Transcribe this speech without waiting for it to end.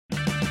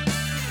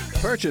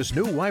Purchase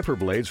new wiper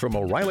blades from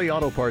O'Reilly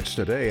Auto Parts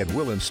today and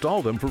we'll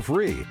install them for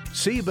free.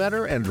 See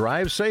better and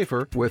drive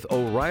safer with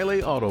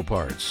O'Reilly Auto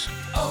Parts.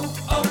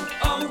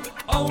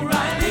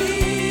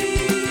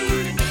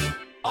 O'Reilly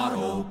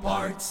Auto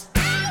Parts.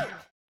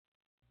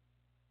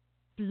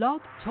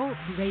 Blog Talk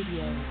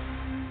Radio.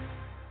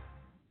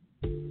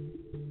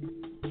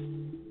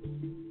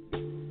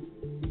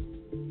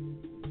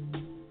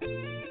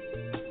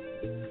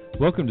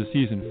 Welcome to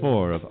Season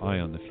 4 of Eye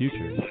on the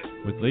Future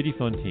with Lady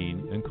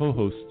Fontaine and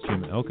co-hosts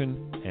Jim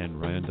Elkin and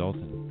Ryan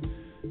Dalton.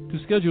 To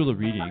schedule a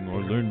reading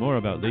or learn more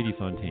about Lady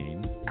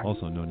Fontaine,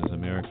 also known as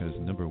America's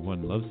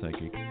 #1 love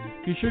psychic,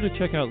 be sure to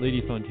check out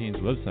Lady Fontaine's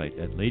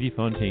website at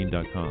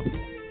ladyfontaine.com.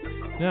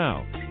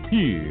 Now,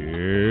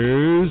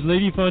 here's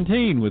Lady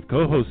Fontaine with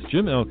co-hosts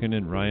Jim Elkin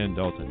and Ryan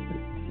Dalton.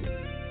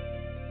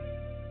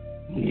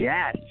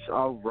 Yes,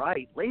 all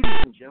right.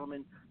 Ladies and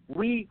gentlemen,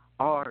 we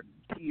are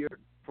here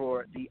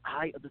for the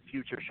Eye of the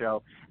Future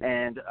show,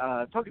 and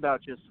talk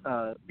about just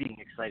being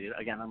excited.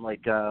 Again, I'm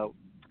like,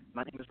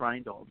 my name is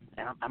Ryan Dalton,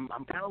 and I'm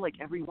kind of like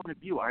every one of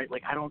you. All right,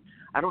 like I don't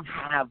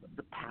have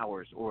the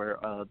powers or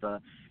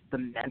the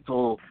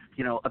mental,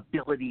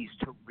 abilities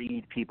to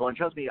read people. And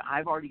trust me,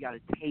 I've already got a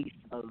taste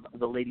of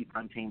the Lady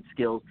Fontaine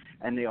skills,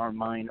 and they are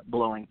mind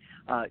blowing.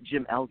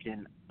 Jim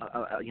Elkin,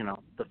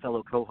 the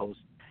fellow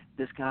co-host,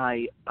 this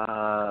guy,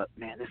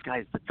 this guy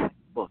is the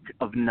textbook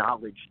of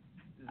knowledge.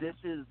 This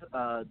is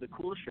the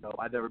coolest show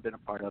I've ever been a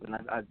part of, and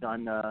I've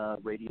done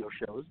radio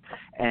shows,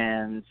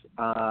 and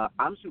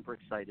I'm super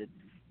excited.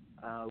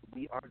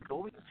 We are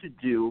going to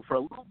do, for a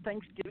little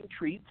Thanksgiving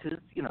treat, tis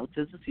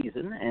the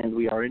season, and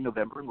we are in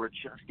November, and we're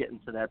just getting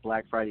to that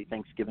Black Friday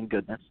Thanksgiving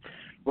goodness.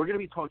 We're going to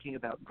be talking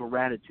about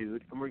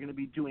gratitude, and we're going to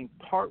be doing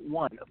part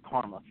 1 of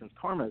karma, since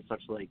karma is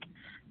such like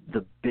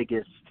the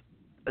biggest.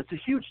 It's a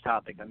huge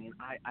topic. I mean,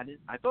 I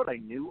thought I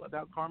knew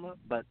about karma,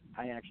 but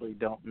I actually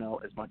don't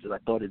know as much as I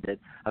thought I did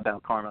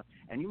about karma.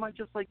 And you might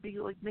just be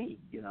like me,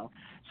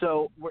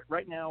 So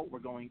right now we're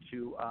going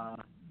to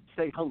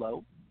say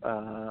hello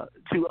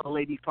to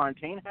Lady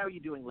Fontaine. How are you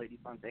doing, Lady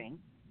Fontaine?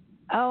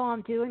 Oh,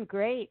 I'm doing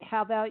great.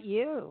 How about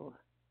you?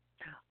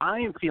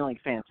 I am feeling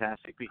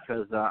fantastic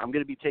because I'm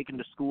going to be taken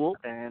to school,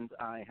 and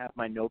I have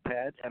my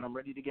notepad, and I'm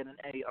ready to get an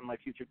A on my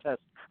future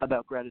test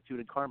about gratitude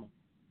and karma.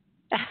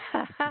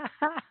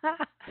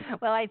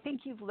 Well, I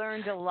think you've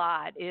learned a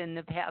lot in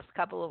the past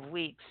couple of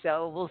weeks,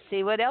 so we'll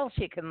see what else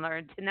you can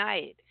learn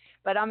tonight.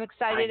 But I'm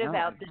excited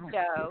about the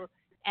show,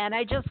 and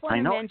I just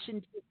want to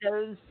mention to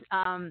those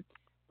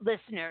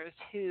listeners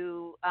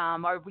who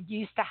are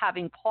used to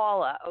having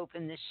Paula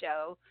open the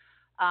show,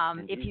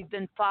 if you've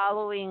been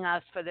following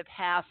us for the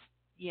past,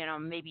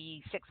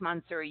 maybe 6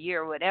 months or a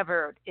year,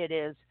 whatever it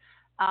is,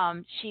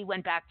 she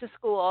went back to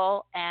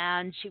school,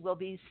 and she will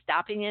be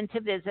stopping in to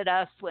visit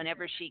us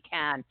whenever she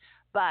can.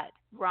 But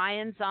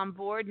Ryan's on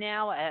board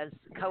now as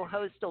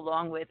co-host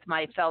along with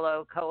my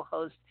fellow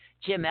co-host,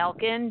 Jim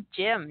Elkin.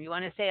 Jim, you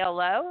want to say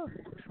hello?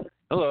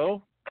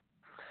 Hello.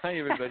 Hi,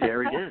 everybody.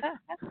 There he is.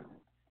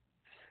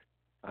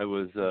 I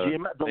was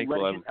Jim, the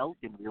legend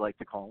Elkin, we like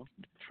to call him.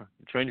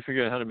 Trying to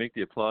figure out how to make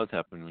the applause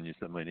happen when you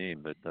said my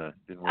name, but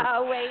didn't work.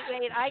 Oh, wait,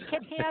 I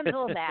can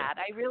handle that.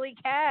 I really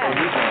can.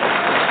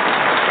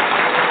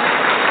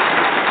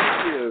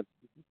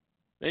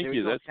 Thank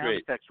you. That's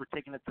great. Effects. We're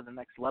taking it to the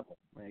next level.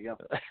 There you go.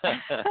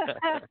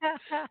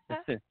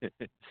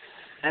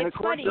 And of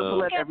course, to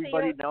let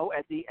everybody know,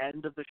 at the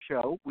end of the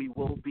show, we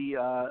will be,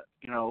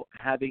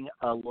 having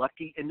a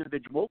lucky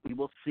individual. We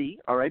will see,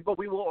 all right? But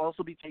we will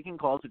also be taking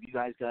calls if you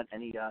guys got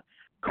any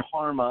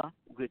karma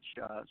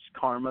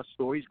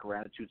stories,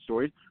 gratitude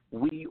stories.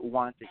 We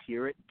want to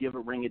hear it. Give a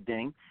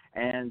ring-a-ding,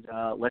 and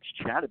let's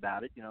chat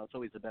about it. It's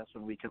always the best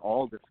when we can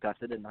all discuss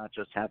it and not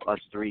just have us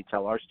three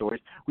tell our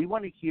stories. We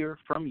want to hear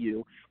from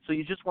you, so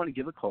you just want to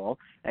give a call,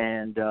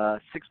 and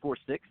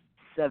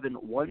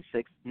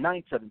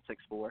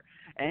 646-716-9764,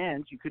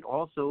 and you could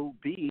also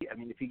be,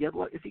 if you get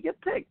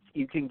picked,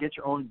 you can get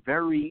your own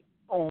very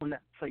own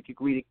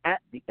psychic reading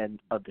at the end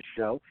of the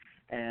show.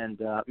 And,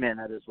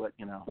 that is what,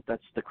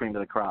 that's the cream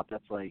of the crop.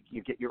 That's like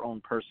you get your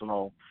own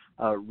personal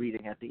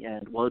reading at the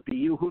end. Will it be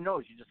you? Who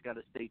knows? You just got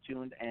to stay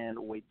tuned and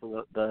wait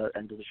till the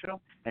end of the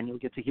show, and you'll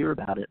get to hear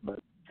about it. But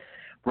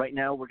right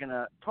now we're going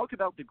to talk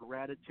about the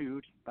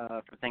gratitude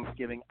for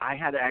Thanksgiving. I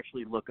had to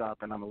actually look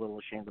up, and I'm a little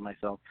ashamed of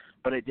myself,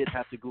 but I did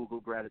have to Google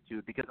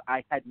gratitude because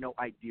I had no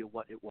idea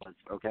what it was,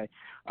 okay?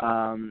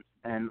 And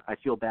I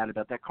feel bad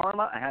about that.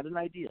 Karma, I had an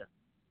idea.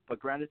 But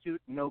gratitude,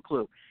 no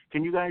clue.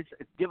 Can you guys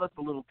give us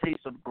a little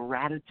taste of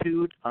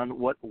gratitude on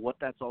what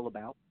that's all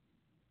about?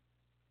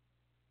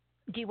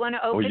 Do you want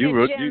to open it, Jim?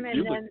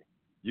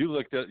 You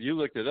looked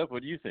it up.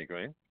 What do you think,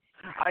 Ryan?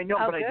 I know,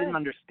 but I didn't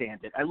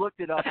understand it. I looked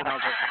it up, and I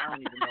was like, I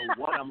don't even know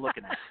what I'm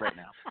looking at right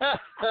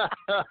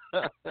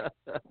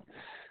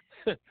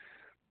now.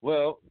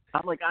 Well,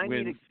 I'm like, I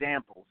need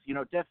examples.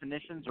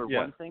 Definitions are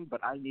one thing,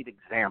 but I need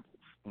examples.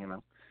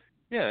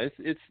 Yeah,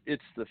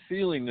 it's the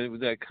feeling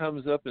that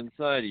comes up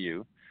inside of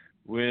you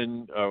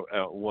when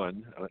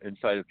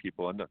inside of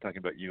people. I'm not talking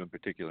about you in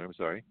particular. I'm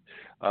sorry.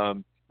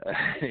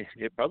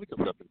 It probably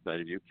comes up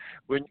inside of you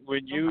when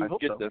you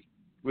get so.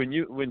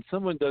 when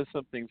someone does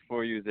something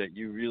for you that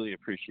you really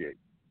appreciate.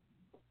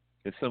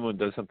 If someone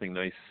does something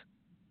nice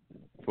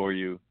for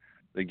you,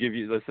 they give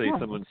you, let's say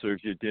someone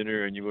serves you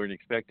dinner and you weren't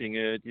expecting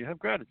it, you have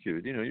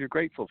gratitude. You're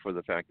grateful for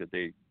the fact that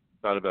they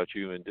thought about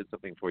you and did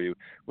something for you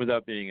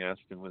without being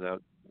asked and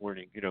without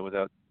warning,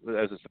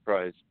 as a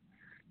surprise,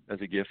 as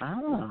a gift, as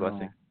a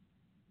blessing.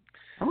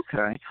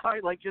 Okay. All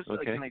right,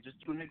 can I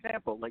just do an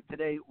example? Like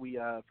today, we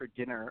for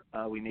dinner,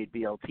 we made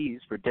BLTs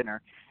for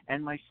dinner,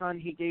 and my son,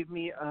 he gave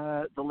me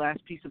the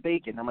last piece of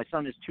bacon. Now, my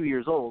son is 2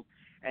 years old,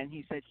 and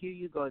he said, "Here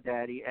you go,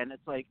 Daddy." And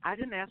it's like, I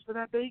didn't ask for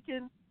that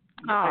bacon.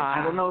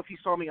 I don't know if you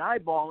saw me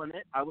eyeballing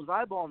it. I was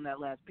eyeballing that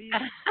last piece,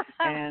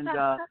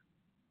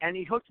 and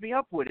he hooked me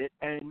up with it,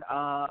 and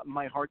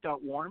my heart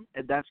got warm,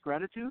 and that's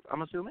gratitude,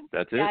 I'm assuming?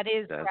 That's it. That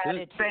is that's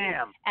gratitude. It.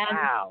 Bam. And,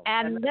 wow.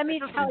 And let me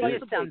tell you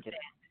something.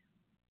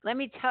 Let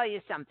me tell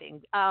you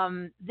something.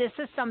 This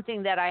is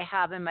something that I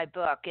have in my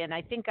book, and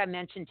I think I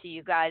mentioned to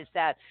you guys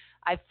that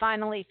I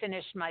finally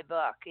finished my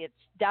book. It's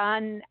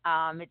done.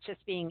 It's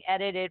just being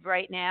edited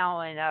right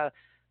now, and a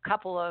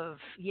couple of,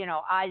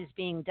 I's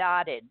being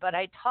dotted. But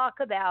I talk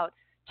about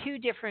two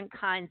different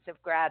kinds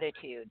of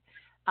gratitude.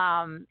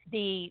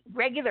 The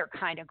regular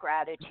kind of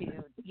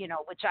gratitude,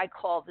 which I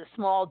call the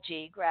small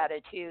G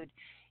gratitude,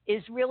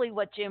 is really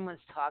what Jim was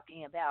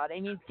talking about. I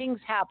mean, things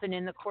happen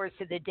in the course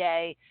of the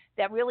day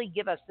that really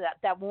give us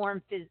that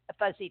warm,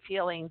 fuzzy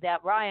feeling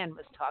that Ryan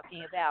was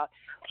talking about.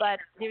 But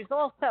there's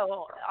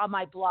also on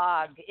my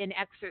blog an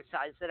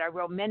exercise that I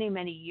wrote many,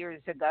 many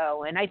years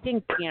ago. And I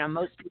think,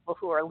 most people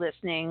who are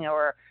listening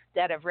or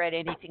that have read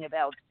anything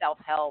about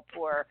self-help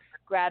or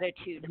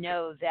gratitude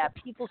know that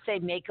people say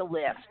make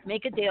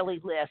a daily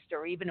list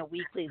or even a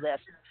weekly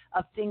list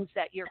of things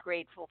that you're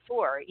grateful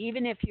for,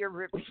 even if you're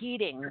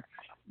repeating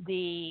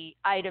the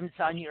items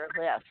on your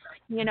list.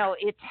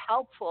 It's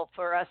helpful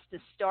for us to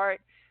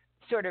start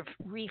sort of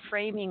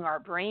reframing our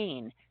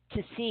brain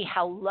to see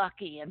how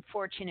lucky and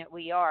fortunate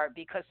we are,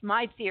 because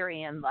my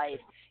theory in life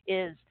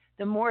is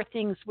the more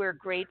things we're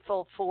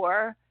grateful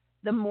for,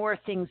 the more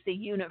things the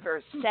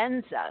universe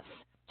sends us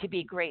to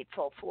be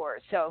grateful for.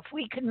 So if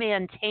we can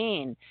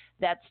maintain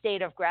that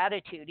state of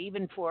gratitude,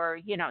 even for,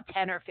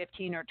 10 or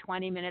 15 or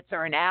 20 minutes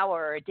or an hour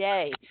or a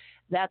day,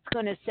 that's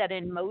going to set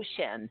in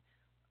motion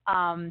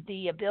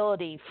the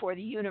ability for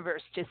the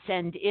universe to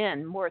send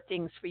in more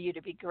things for you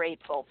to be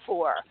grateful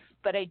for.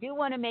 But I do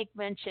want to make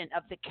mention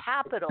of the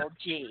capital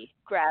G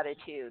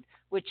gratitude,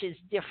 which is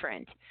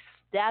different.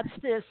 That's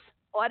this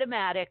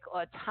automatic,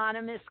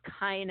 autonomous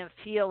kind of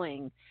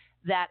feeling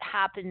that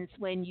happens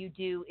when you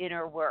do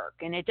inner work.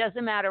 And it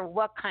doesn't matter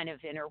what kind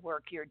of inner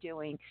work you're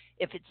doing,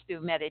 if it's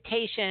through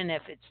meditation,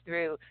 if it's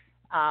through,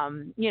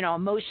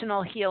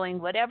 emotional healing,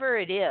 whatever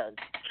it is.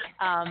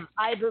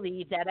 I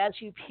believe that as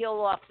you peel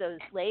off those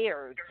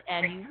layers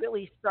and you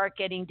really start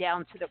getting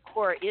down to the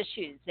core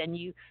issues and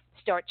you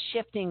start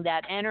shifting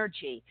that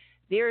energy,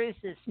 there is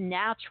this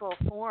natural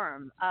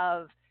form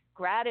of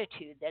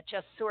gratitude that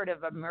just sort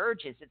of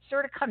emerges. It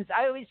sort of comes,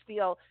 I always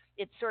feel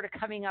it's sort of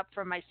coming up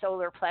from my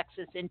solar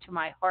plexus into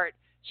my heart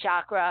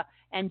chakra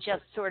and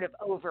just sort of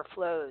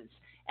overflows.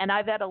 And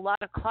I've had a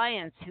lot of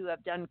clients who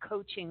have done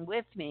coaching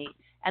with me,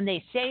 and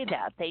they say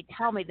that. They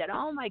tell me that,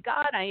 oh, my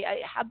God,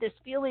 I have this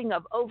feeling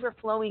of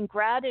overflowing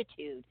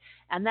gratitude.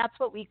 And that's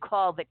what we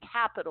call the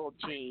capital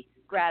G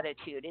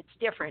gratitude. It's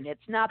different. It's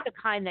not the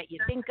kind that you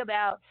think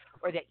about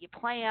or that you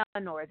plan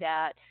or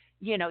that,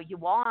 you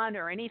want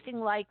or anything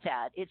like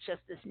that. It's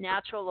just this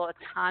natural,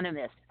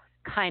 autonomous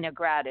kind of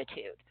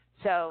gratitude.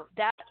 So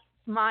that's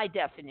my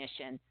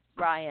definition,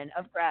 Ryan,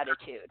 of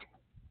gratitude.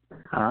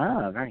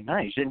 Ah, very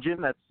nice. And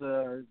Jim, that's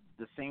the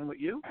same with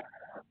you?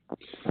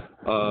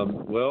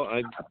 Well,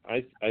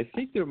 I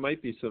think there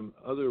might be some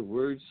other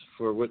words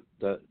for what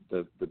the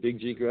big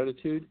G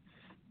gratitude.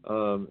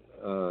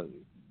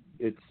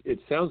 It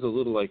sounds a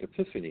little like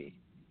epiphany,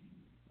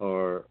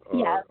 or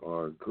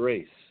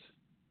grace.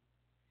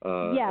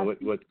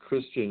 What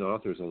Christian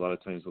authors a lot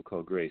of times will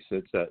call grace.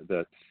 It's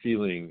that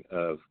feeling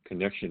of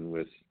connection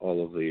with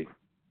all of the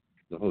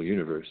whole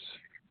universe.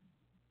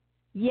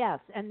 Yes,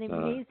 and the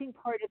amazing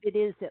part of it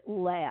is it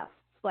lasts.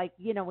 Like,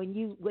 when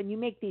you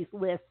make these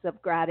lists of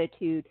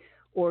gratitude,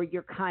 or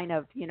you're kind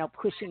of,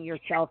 pushing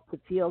yourself to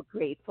feel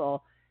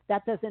grateful,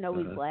 that doesn't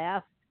always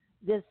last.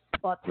 This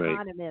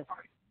autonomous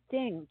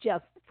thing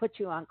just puts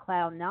you on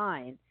cloud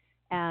nine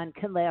and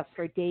can last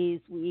for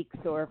days, weeks,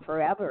 or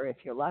forever if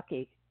you're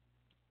lucky.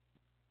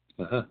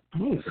 So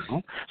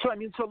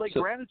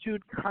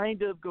gratitude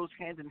kind of goes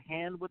hand in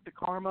hand with the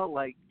karma,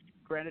 like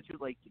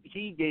gratitude, like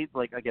he gave,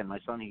 like, again, my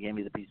son, he gave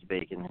me the piece of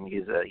bacon, and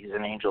he's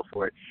an angel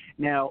for it.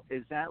 Now,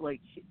 is that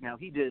like, now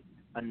he did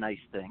a nice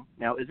thing.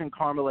 Now, isn't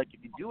karma like if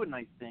you do a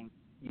nice thing,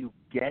 you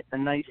get a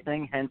nice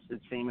thing? Hence,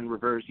 it's same in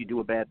reverse. You do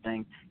a bad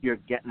thing, you're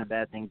getting a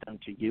bad thing done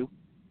to you.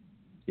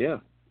 Yeah,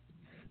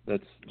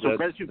 that's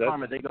gratitude,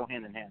 karma, they go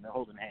hand in hand. They're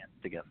holding hands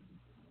together.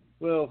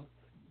 Well,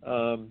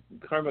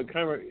 karma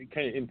kind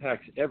of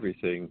impacts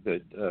everything,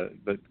 but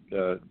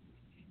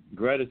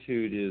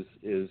gratitude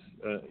is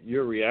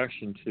your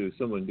reaction to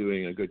someone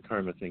doing a good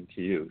karma thing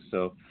to you.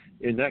 So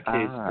in that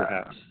case,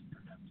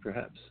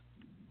 perhaps.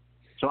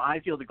 So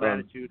I feel the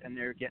gratitude, and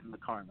they're getting the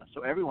karma.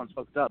 So everyone's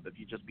hooked up if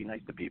you just be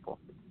nice to people.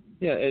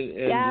 Yeah,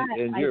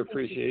 and your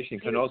appreciation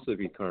can also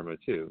be karma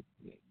too.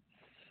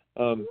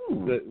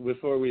 But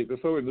before we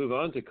move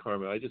on to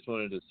karma, I just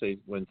wanted to say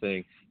one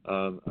thing.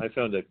 I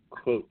found a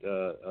quote.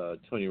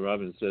 Tony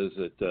Robbins says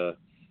that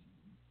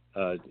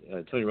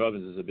Tony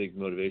Robbins is a big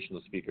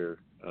motivational speaker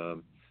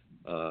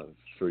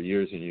for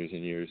years and years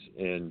and years,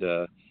 and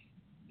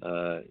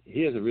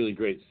he has a really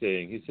great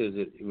saying. He says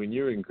that when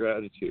you're in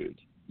gratitude,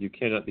 you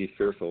cannot be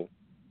fearful,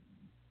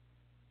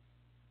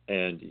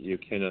 and you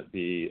cannot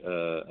be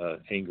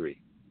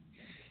angry.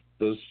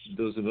 Those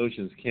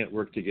emotions can't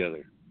work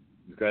together.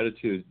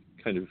 Gratitude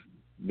kind of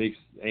makes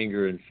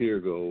anger and fear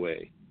go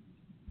away.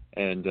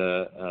 And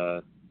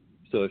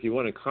so if you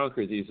want to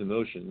conquer these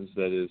emotions,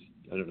 that is,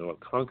 I don't know what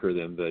conquer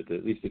them, but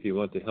at least if you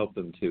want to help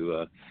them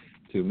to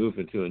move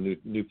into a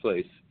new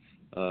place,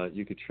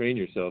 you could train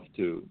yourself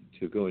to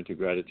go into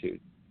gratitude.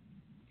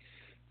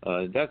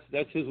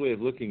 That's his way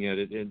of looking at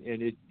it,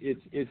 and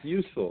it's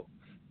useful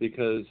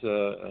because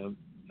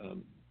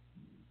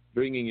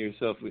bringing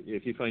yourself,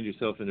 if you find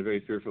yourself in a very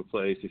fearful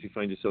place, if you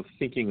find yourself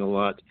thinking a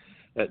lot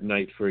at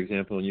night, for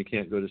example, and you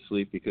can't go to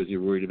sleep because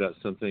you're worried about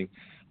something,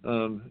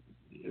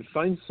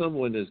 find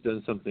someone that's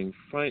done something.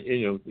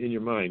 In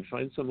your mind,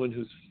 find someone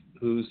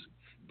who's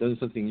done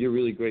something you're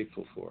really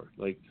grateful for,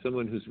 like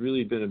someone who's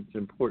really been an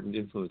important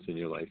influence in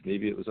your life.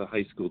 Maybe it was a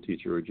high school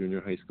teacher or a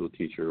junior high school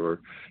teacher, or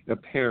a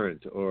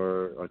parent,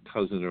 or a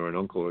cousin, or an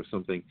uncle, or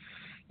something,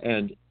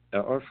 and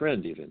or a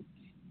friend even,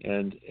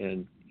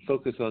 and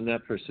focus on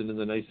that person and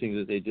the nice things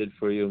that they did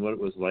for you and what it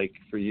was like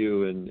for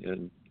you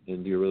and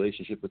your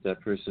relationship with that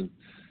person,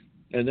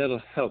 and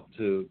that'll help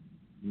to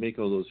make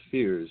all those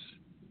fears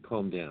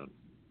calm down.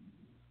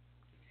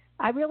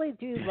 I really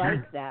do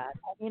like that.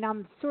 I mean,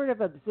 I'm sort of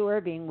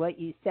absorbing what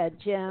you said,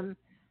 Jim.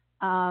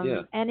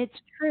 And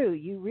it's true.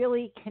 You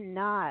really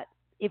cannot,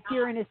 if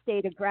you're in a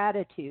state of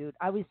gratitude.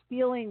 I was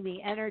feeling the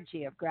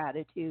energy of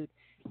gratitude,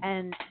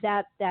 and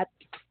that's,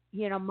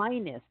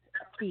 minus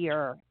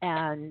fear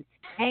and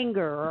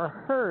anger or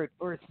hurt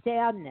or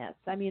sadness.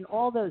 I mean,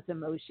 all those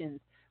emotions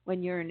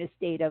when you're in a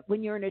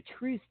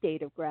true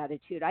state of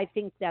gratitude. I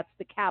think that's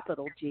the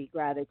capital G,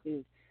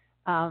 gratitude.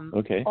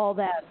 Okay. All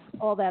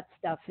that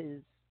stuff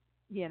is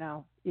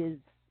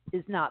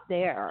not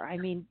there. I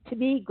mean, to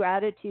me,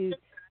 gratitude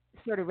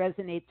sort of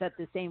resonates at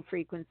the same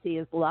frequency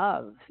as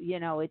love.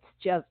 It's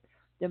just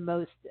the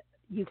most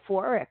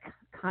euphoric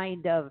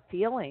kind of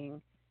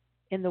feeling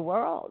in the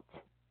world.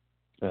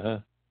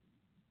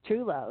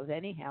 True love,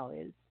 anyhow,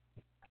 is.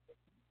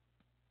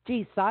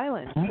 Gee,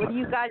 silence. What do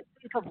you guys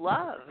think of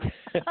love?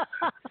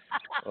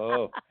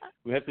 Oh,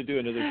 we have to do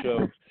another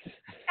show.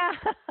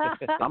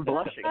 I'm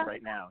blushing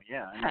right now.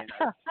 Yeah, I mean,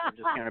 I'm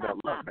just caring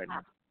about love right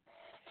now.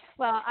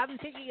 Well, I'm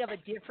thinking of a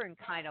different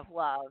kind of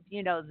love,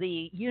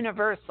 the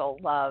universal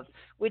love,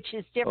 which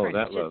is different. Oh,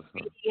 that it's love.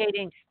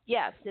 Radiating.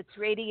 Yes, it's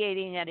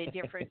radiating at a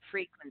different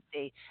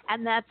frequency.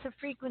 And that's a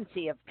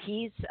frequency of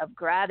peace, of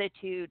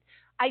gratitude.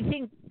 I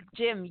think,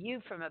 Jim,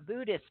 you from a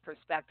Buddhist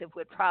perspective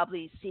would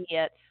probably see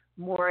it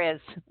more as,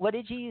 what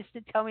did you used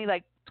to tell me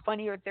like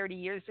 20 or 30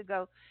 years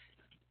ago?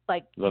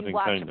 Like loving you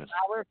watch kindness.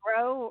 a flower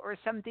grow or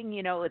something,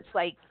 it's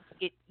like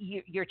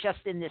you're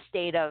just in this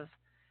state of,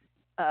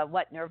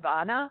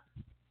 nirvana?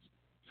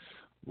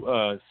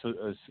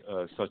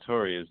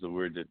 Satori is the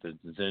word that the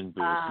Zen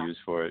Buddhists use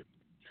for it.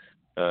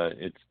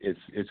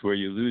 It's where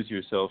you lose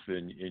yourself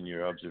in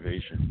your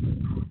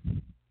observation.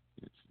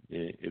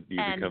 You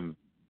become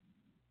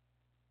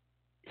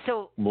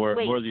more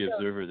the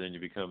observer than you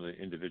become the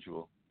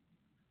individual.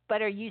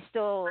 But are you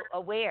still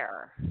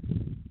aware?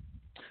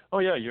 Oh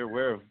yeah, you're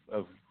aware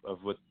of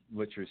what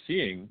you're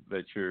seeing,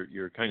 but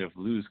you're kind of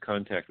lose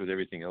contact with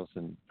everything else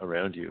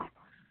around you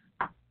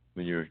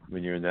when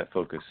you're in that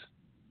focus.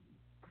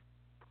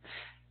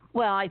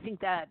 Well, I think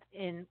that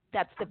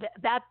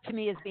to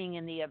me is being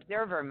in the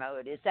observer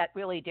mode. Is that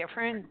really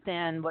different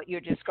than what you're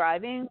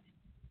describing?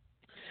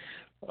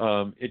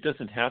 It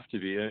doesn't have to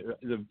be.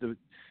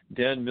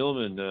 Dan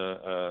Millman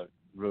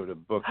wrote a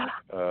book.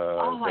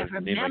 I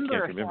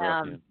remember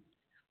him.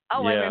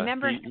 Oh, yeah, I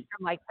remember him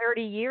from like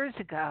 30 years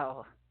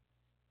ago.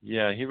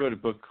 Yeah, he wrote a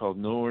book called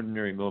No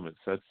Ordinary Moments.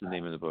 That's the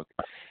name of the book.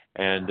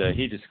 And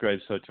he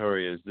describes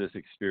Satori as this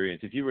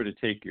experience. If you were to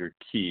take your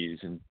keys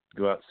and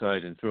go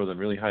outside and throw them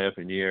really high up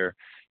in the air,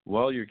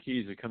 while your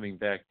keys are coming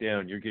back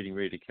down, you're getting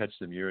ready to catch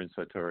them. You're in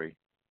Satori.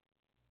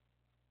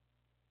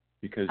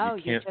 Because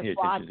you can't pay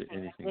attention to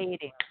anything.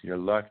 Waiting. You're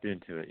locked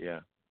into it, yeah.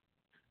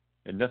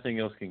 And nothing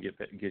else can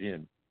get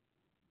in.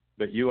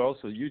 But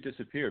you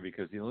disappear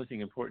because the only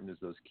thing important is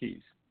those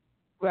keys.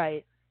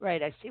 Right.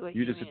 I see what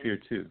you mean. You disappear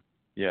too,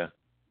 yeah.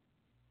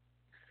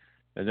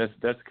 And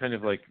that's kind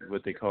of like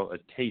what they call a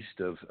taste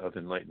of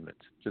enlightenment,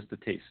 just a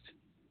taste.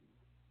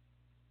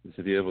 Is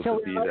to be able to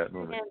be that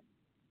moment.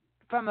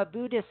 From a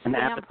Buddhist an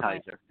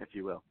standpoint, appetizer, if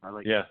you will. I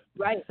like yeah.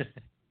 Right.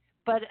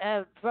 But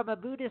from a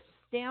Buddhist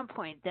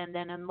standpoint, then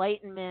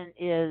enlightenment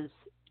is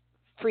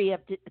free of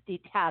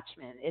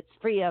detachment. It's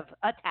free of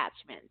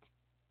attachment.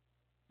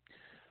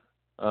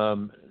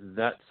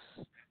 That's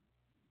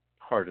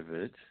part of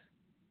it.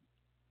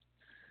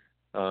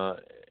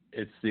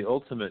 It's the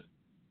ultimate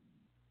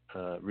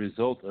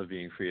result of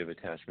being free of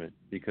attachment,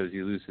 because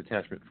you lose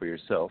attachment for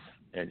yourself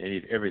and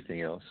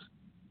everything else.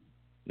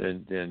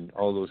 Then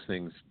all those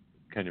things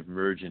kind of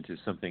merge into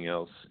something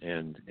else,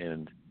 and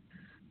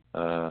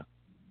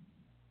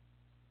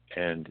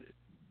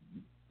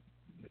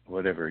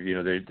whatever,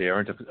 they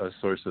aren't a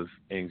source of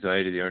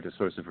anxiety. They aren't a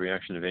source of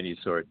reaction of any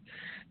sort.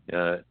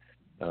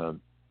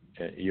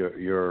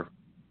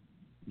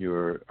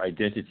 Your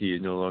identity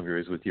no longer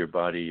is with your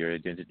body. Your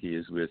identity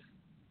is with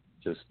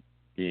just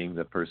being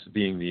the person,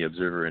 being the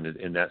observer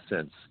in that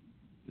sense,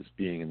 just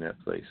being in that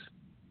place.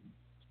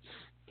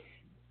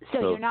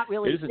 So you're not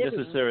really it isn't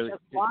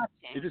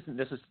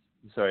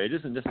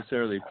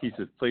necessarily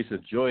a place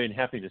of joy and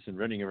happiness and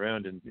running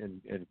around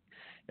and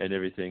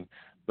everything.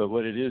 But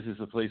what it is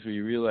a place where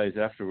you realize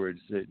afterwards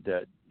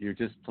that you're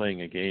just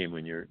playing a game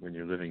when you're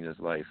living this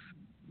life.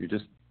 You're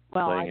just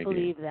playing a game. Well, I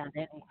believe that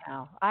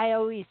anyhow. I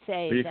always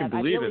say but you that can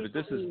believe really it,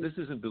 but this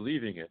isn't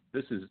believing it.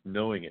 This is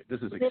knowing it.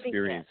 This is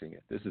experiencing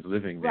it. This is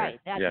living there. Right,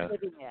 that's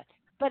living it.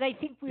 But I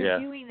think we're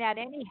doing that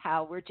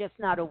anyhow. We're just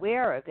not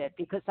aware of it,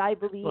 because I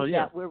believe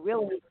that we're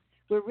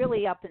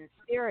really up in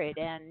spirit,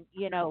 and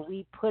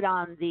we put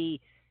on the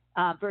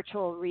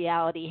virtual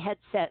reality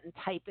headset and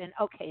type in,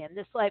 okay, in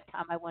this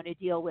lifetime I want to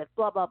deal with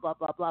blah blah blah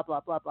blah blah blah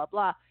blah blah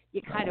blah.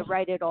 You kind of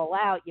write it all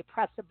out. You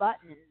press a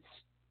button,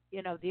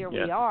 and there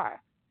we are.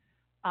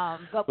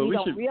 But we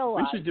don't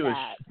realize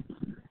that.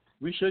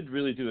 We should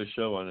really do a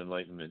show on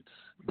enlightenment,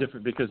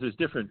 because there's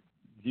different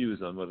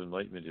views on what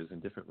enlightenment is in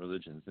different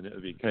religions, and it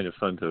would be kind of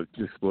fun to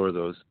explore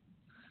those.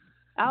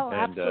 Oh,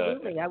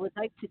 absolutely! I would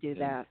like to do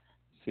that.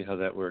 See how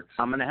that works.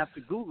 I'm going to have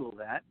to Google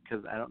that,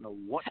 because I don't know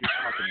what you're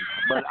talking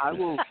about. But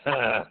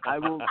I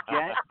will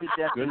get the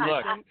definition, Good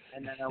luck.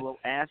 and then I will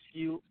ask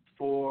you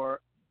for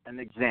an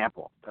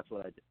example. That's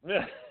what I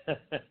did.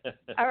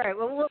 All right.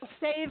 Well, we'll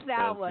save that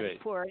Sounds one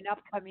great. for an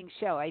upcoming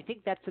show. I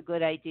think that's a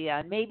good idea,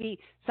 and maybe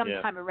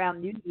sometime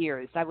around New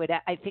Year's. I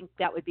think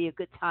that would be a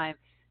good time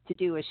to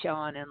do a show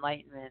on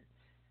enlightenment.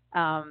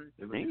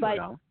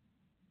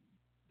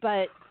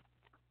 But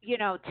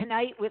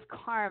tonight with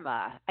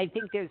karma, I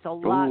think there's a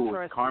lot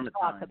for us to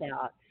talk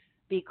about,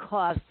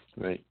 because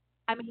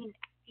I mean,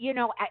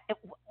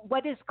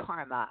 what is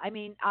karma? I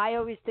mean, I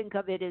always think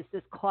of it as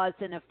this cause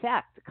and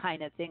effect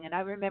kind of thing. And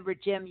I remember,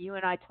 Jim, you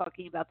and I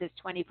talking about this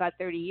 25,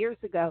 30 years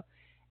ago.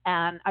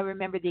 And I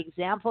remember the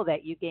example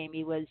that you gave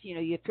me was,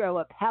 you throw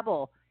a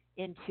pebble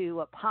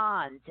into a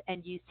pond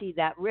and you see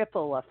that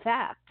ripple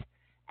effect.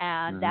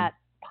 And that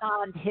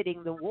pond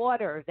hitting the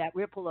water, that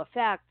ripple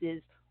effect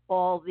is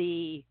all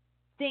the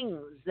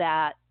things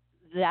that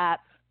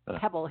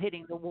pebble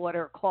hitting the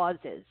water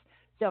causes.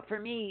 So for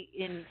me,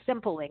 in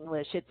simple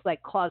English, it's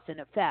like cause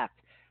and effect.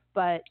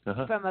 But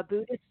from a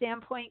Buddhist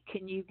standpoint,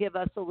 can you give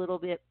us a little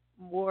bit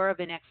more of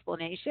an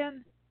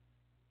explanation?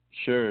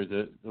 Sure.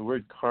 The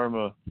word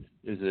karma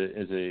is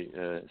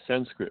a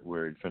Sanskrit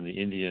word from the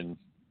Indian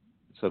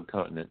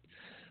subcontinent.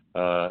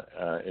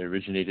 It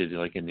originated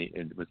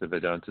with the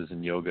Vedantas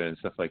and yoga and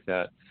stuff like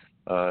that,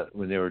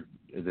 when they were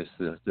the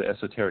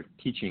esoteric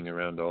teaching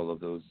around all of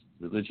those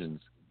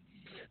religions.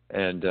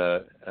 And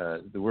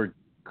the word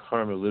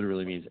karma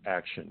literally means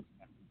action.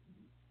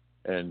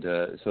 And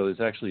so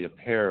there's actually a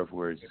pair of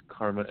words,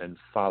 karma and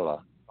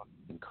phala.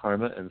 And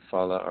karma and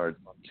phala are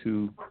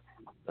two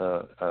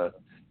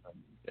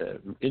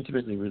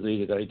intimately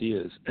related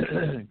ideas.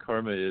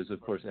 Karma is, of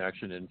course,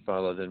 action, and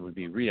phala then would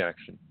be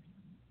reaction.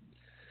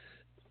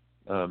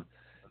 And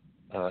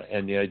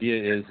the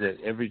idea is that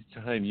every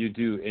time you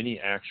do any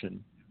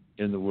action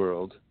in the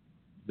world,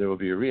 there will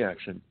be a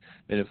reaction.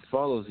 And it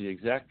follows the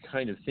exact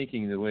kind of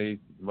thinking the way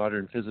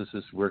modern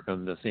physicists work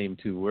on the same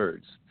two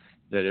words,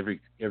 that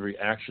every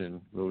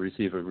action will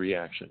receive a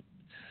reaction.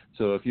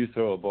 So if you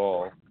throw a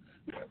ball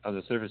on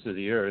the surface of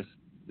the earth,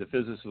 the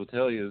physicists will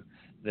tell you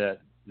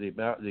that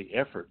the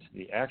effort,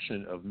 the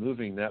action of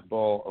moving that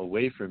ball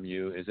away from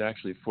you is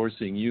actually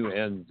forcing you,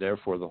 and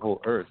therefore the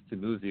whole earth, to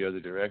move the other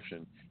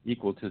direction,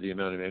 equal to the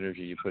amount of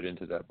energy you put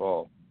into that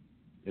ball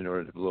in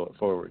order to blow it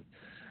forward.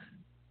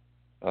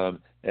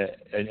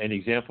 An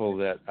example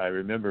that I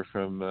remember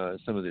from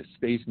some of the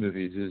space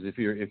movies is if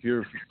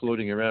you're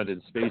floating around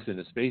in space in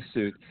a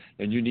spacesuit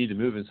and you need to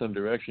move in some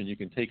direction, you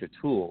can take a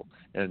tool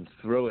and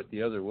throw it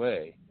the other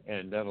way,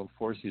 and that'll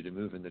force you to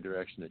move in the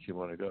direction that you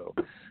want to go.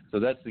 So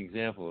that's the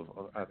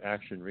example of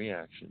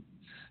action-reaction.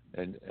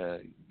 And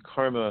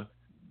karma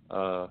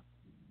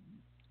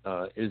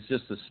is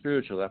just a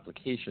spiritual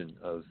application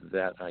of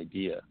that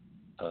idea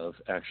of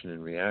action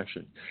and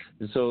reaction.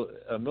 And so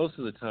most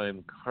of the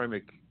time,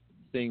 karmic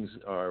things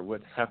are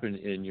what happen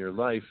in your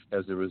life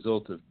as a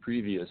result of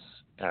previous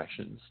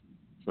actions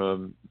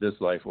from this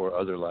life or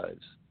other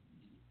lives.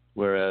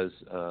 Whereas,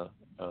 I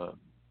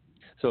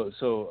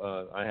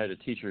had a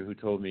teacher who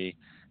told me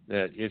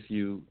that if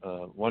you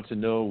want to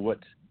know what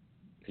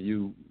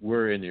you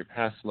were in your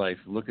past life,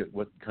 look at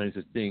what kinds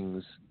of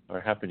things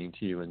are happening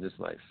to you in this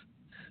life.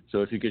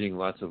 So if you're getting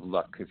lots of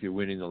luck, if you're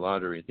winning the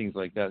lottery, things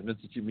like that,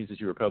 it means that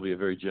you were probably a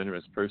very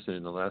generous person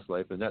in the last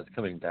life, and that's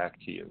coming back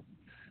to you.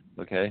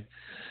 Okay?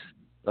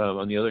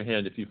 On the other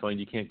hand, if you find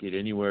you can't get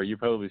anywhere, you're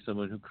probably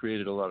someone who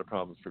created a lot of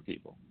problems for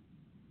people.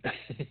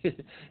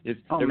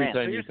 Every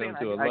time you come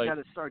to a light,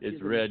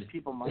 it's red.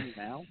 People money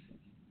now.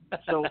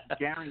 So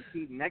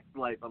guaranteed next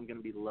life I'm going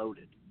to be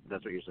loaded.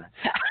 That's what you're saying.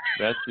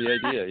 That's the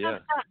idea, yeah.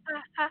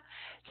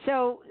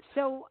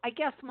 So I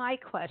guess my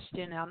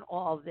question on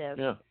all this,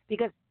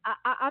 because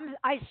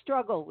I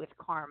struggle with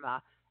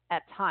karma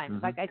at times.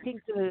 Mm-hmm. Like I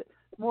think the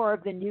more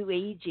of the new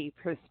agey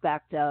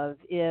perspective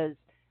is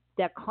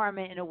that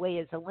karma in a way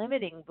is a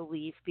limiting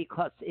belief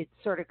because it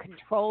sort of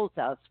controls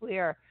us.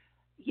 Where,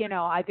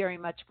 I very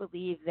much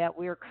believe that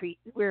we're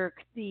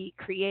the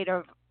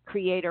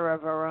creator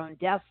of our own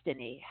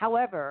destiny.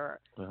 However,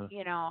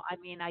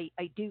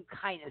 I do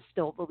kind of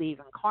still believe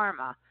in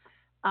karma.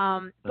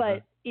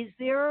 But is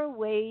there a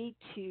way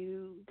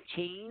to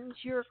change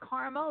your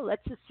karma?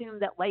 Let's assume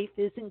that life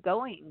isn't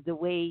going the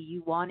way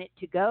you want it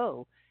to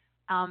go.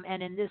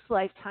 And in this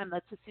lifetime,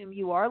 let's assume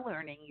you are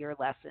learning your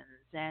lessons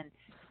and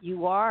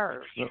you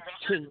are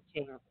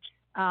changing.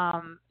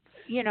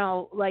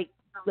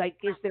 Like,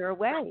 is there a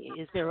way?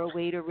 Is there a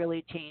way to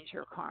really change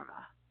your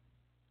karma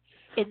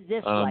in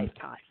this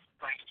lifetime?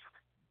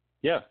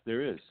 Yeah,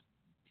 there is.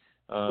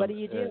 What do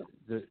you do?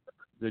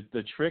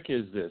 The trick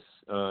is this.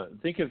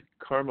 Think of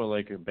karma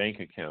like a bank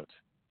account.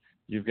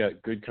 You've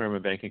got good karma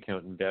bank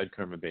account and bad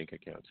karma bank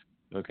account.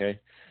 Okay?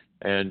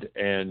 And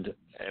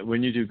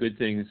when you do good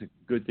things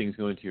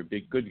go into your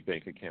big good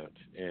bank account.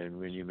 And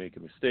when you make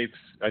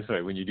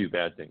when you do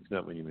bad things,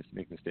 not when you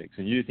make mistakes.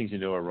 And you do things you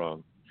know are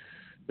wrong,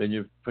 then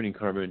you're putting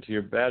karma into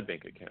your bad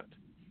bank account.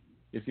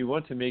 If you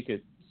want to make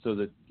it so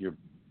that you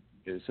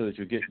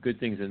get good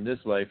things in this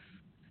life,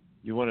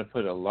 you want to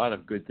put a lot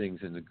of good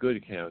things in the good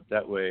account.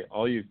 That way,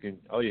 all you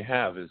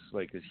have is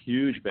like this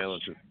huge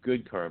balance of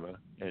good karma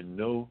and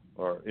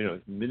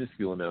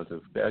minuscule amount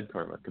of bad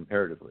karma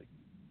comparatively.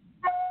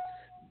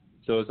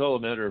 So it's all a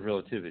matter of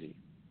relativity.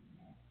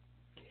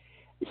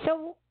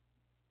 So,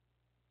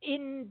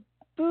 in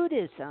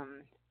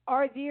Buddhism,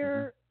 are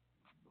there,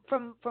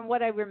 from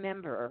what I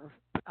remember,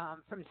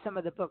 from some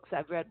of the books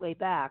I've read way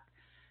back,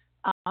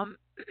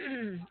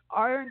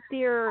 aren't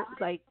there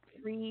like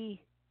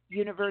 3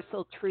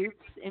 universal truths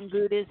in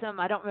Buddhism?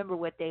 I don't remember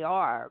what they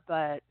are,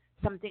 but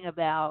something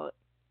about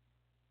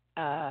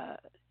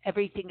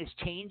everything is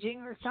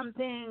changing or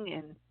something,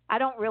 and I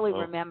don't really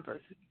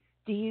remember.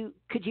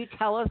 Could you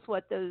tell us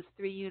what those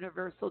 3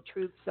 universal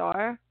truths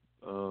are?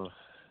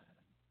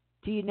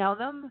 Do you know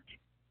them?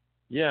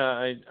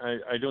 Yeah,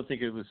 I don't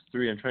think it was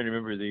 3. I'm trying to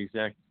remember the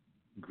exact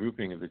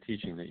grouping of the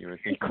teaching that you were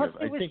thinking because of.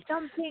 There was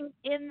something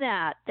in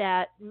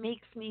that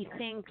makes me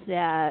think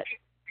that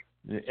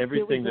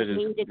everything that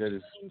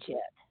is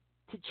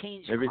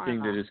everything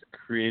karma. that is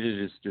created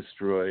is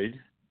destroyed.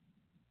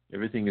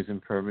 Everything is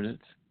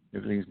impermanent.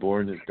 Everything's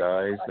born, it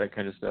dies, that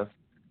kind of stuff.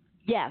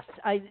 Yes,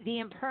 the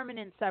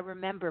impermanence I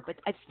remember, but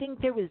I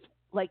think there was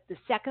like the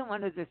second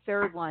one or the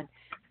third one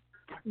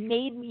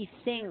made me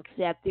think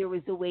that there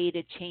was a way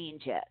to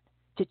change it,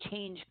 to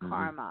change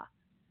karma.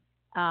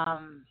 I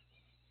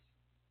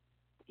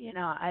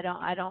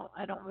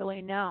don't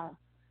really know.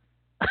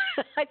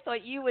 I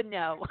thought you would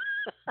know.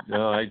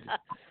 No,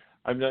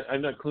 I'm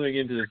not cluing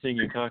into the thing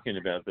you're talking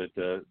about, but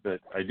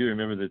I do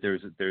remember that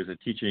there's a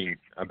teaching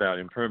about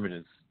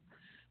impermanence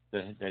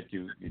that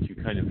you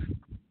kind of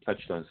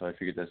touched on, so I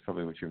figured that's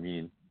probably what you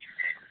mean.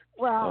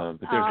 Well,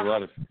 but there's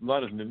a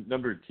lot of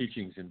numbered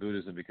teachings in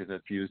Buddhism because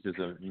that's used as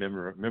a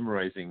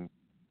memorizing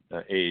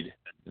aid,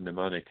 a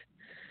mnemonic,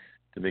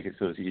 to make it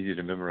so it's easy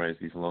to memorize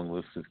these long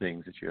lists of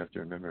things that you have to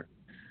remember.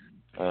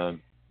 But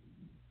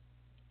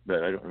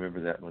I don't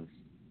remember that one.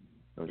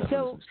 That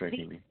wasn't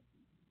striking me.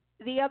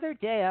 The other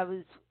day I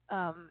was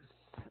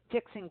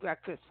fixing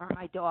breakfast for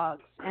my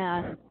dogs,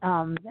 and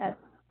that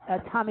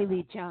Tommy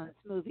Lee Jones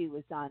movie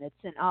was on. It's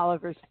an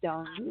Oliver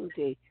Stone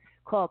movie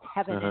called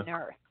Heaven and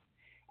Earth.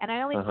 And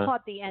I only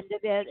caught the end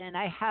of it, and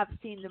I have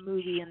seen the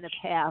movie in the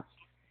past.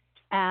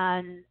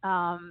 And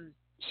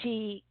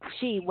she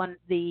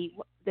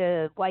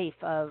the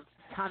wife of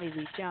Tommy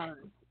Lee Jones,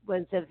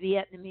 was a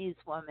Vietnamese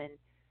woman,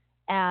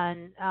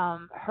 and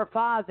her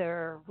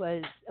father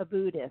was a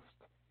Buddhist.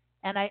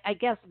 And I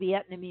guess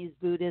Vietnamese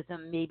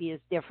Buddhism maybe is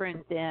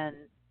different than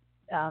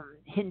the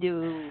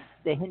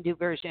Hindu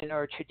version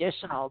or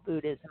traditional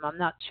Buddhism. I'm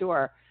not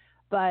sure.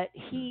 But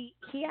he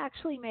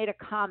actually made a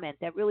comment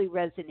that really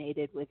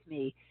resonated with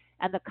me.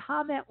 And the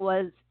comment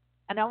was,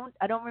 I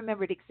don't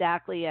remember it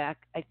exactly. I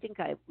think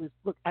I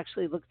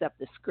actually looked up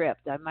the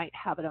script. I might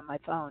have it on my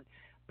phone.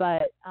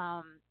 But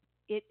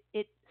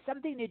it's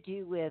something to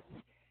do with,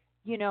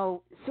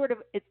 sort of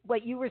it's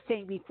what you were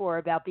saying before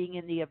about being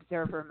in the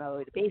observer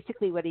mode.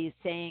 Basically what he's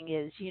saying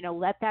is,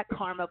 let that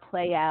karma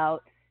play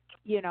out,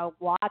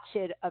 watch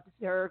it,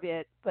 observe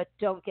it, but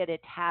don't get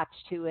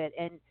attached to it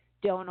and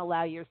don't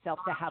allow yourself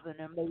to have an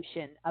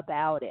emotion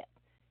about it.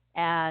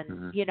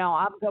 And, you know,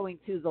 I'm going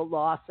through the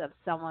loss of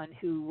someone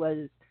who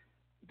was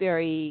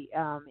very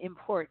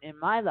important in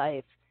my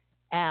life,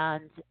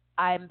 and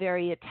I'm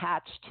very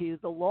attached to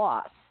the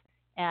loss.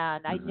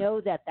 And I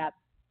know that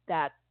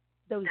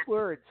those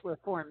words were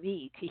for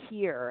me to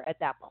hear at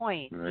that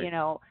point, you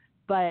know,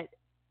 but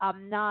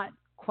I'm not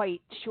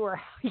quite sure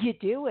how you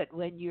do it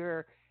when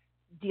you're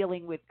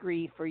dealing with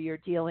grief or you're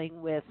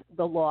dealing with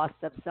the loss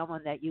of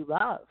someone that you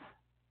love.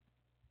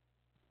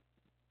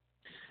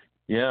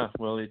 Yeah,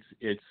 well,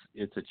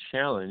 it's a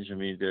challenge. I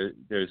mean,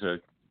 there's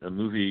a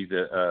movie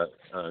that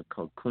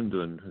called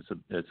Kundun.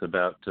 It's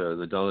about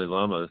the Dalai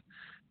Lama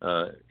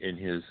in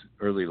his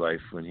early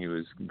life when he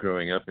was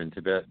growing up in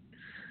Tibet,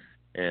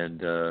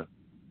 and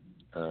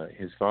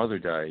his father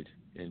died,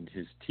 and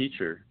his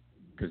teacher,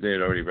 because they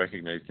had already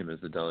recognized him as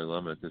the Dalai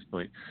Lama at this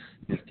point,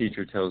 his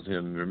teacher tells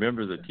him,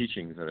 "Remember the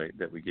teachings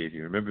that we gave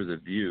you. Remember the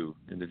view,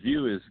 and the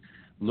view is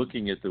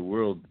looking at the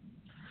world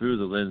through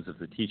the lens of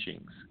the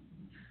teachings."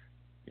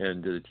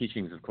 And the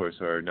teachings, of course,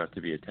 are not to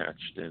be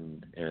attached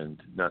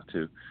and not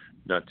to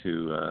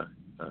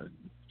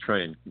try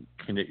and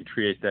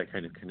create that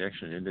kind of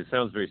connection. And it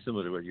sounds very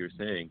similar to what you're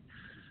saying.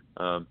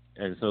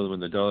 And so when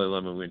the Dalai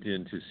Lama went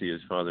in to see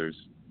his father's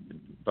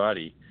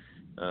body,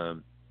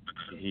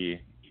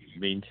 he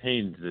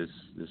maintained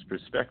this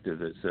perspective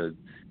that said,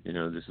 you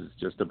know, this is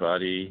just a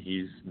body.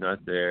 He's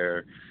not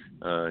there.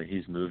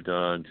 He's moved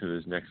on to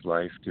his next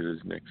life, to his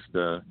next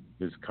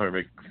his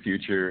karmic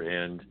future,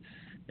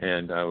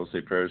 and I will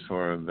say prayers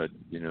for him, but,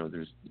 you know,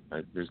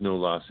 there's no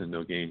loss and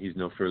no gain. He's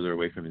no further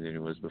away from me than he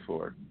was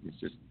before. He's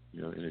just,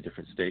 you know, in a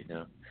different state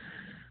now.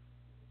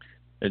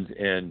 And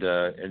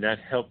that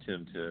helped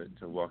him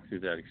to walk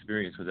through that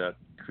experience without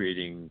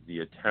creating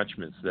the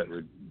attachments that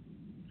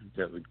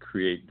would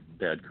create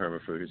bad karma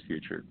for his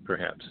future,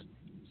 perhaps.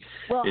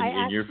 Well,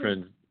 your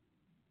friend.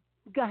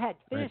 Go ahead.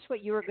 Finish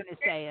what you were going to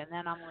say, and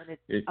then I'm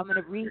going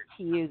to read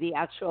to you the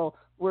actual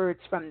words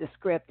from the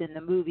script in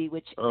the movie,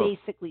 which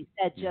basically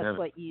said just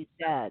what you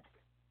said.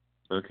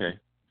 Okay.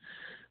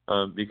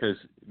 Because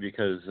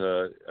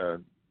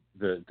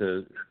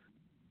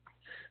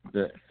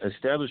the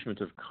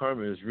establishment of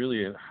karma is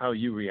really how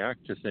you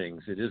react to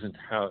things. It isn't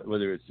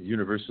whether it's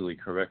universally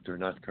correct or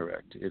not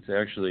correct. It's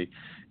actually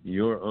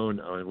your own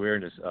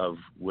awareness of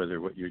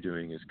whether what you're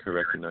doing is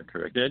correct or not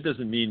correct. That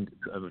doesn't mean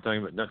I'm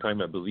not talking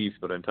about beliefs,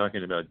 but I'm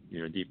talking about,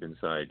 you know, deep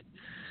inside.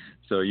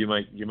 So you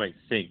might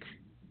think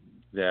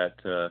that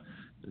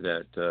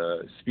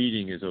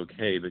speeding is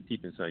okay, but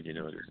deep inside you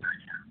know it isn't.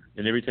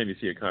 And every time you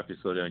see a cop you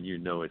slow down, you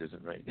know it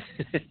isn't right.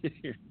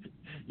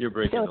 You're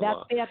breaking the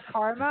law. So that's bad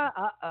karma?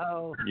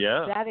 Uh-oh.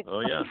 Yeah. That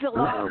explains a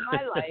lot of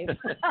my life.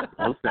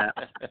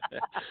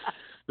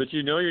 But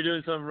you know you're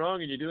doing something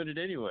wrong and you're doing it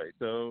anyway.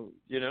 So,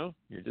 you know,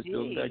 you're just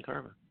building bad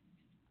karma.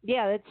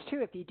 Yeah, that's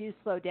true if you do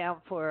slow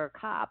down for a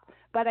cop.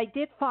 But I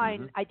did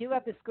find, I do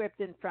have the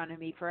script in front of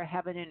me for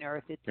Heaven and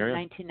Earth. It's a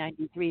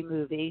 1993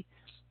 movie.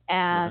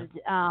 And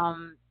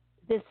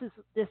this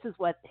is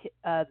what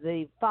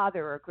the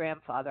father or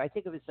grandfather, I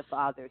think it was the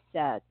father,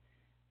 said.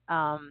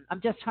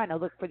 I'm just trying to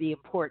look for the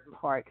important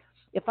part.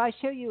 If I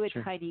show you a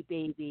tiny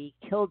baby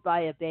killed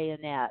by a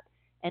bayonet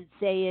and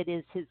say it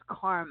is his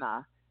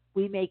karma,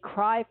 we may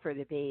cry for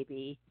the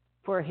baby,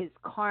 for his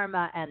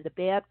karma and the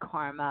bad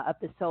karma of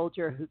the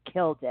soldier who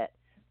killed it.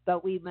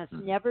 But we must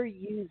never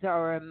use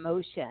our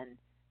emotion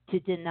to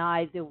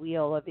deny the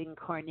wheel of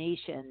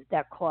incarnation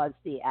that caused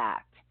the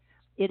act.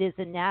 It is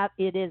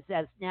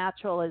as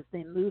natural as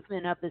the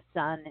movement of the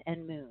sun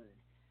and moon.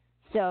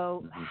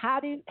 So how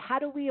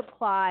do we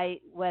apply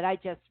what I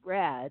just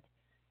read?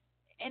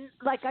 And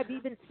like I've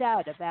even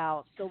said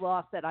about the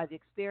loss that I've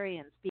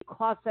experienced,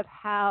 because of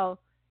how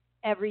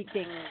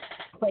everything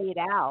played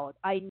out,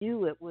 I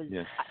knew it was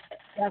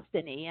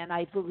destiny, and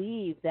I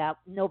believe that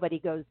nobody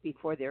goes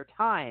before their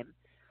time.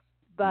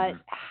 But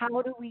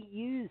how do we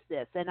use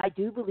this? And I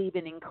do believe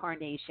in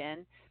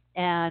incarnation,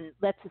 and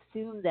let's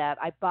assume that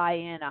I buy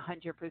in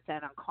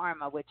 100% on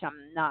karma, which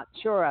I'm not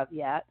sure of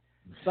yet.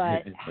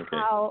 But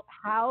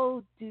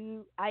how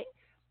do I?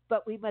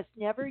 But we must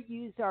never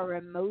use our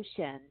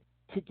emotion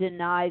to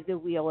deny the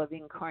wheel of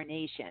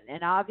incarnation.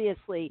 And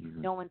obviously,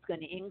 no one's going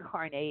to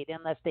incarnate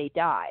unless they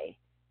die.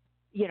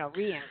 You know,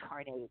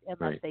 reincarnate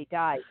unless they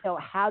die. So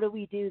how do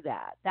we do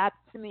that? That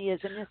to me is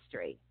a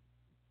mystery.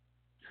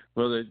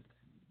 Well,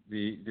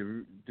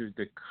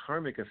 the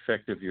karmic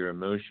effect of your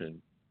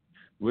emotion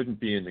wouldn't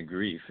be in the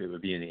grief; it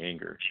would be in the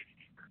anger.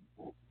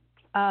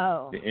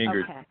 Oh, the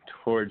anger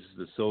towards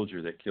the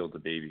soldier that killed the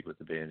baby with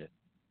the bayonet.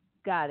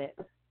 Got it.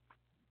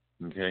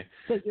 Okay.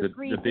 So your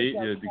grief is okay.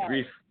 The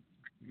grief.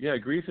 Yeah,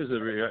 grief is a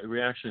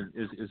reaction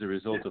is a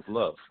result of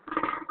love.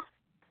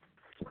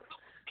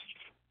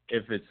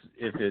 If it's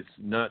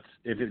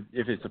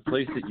a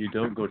place that you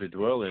don't go to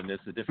dwell in,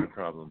 that's a different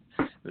problem.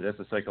 But that's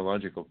a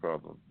psychological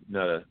problem,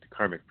 not a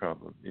karmic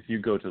problem. If you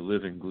go to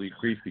live in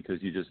grief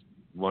because you just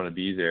want to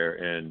be there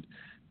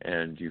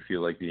and you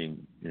feel like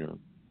being,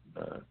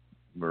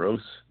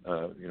 morose,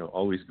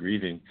 always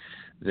grieving,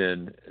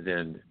 then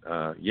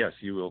yes,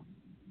 you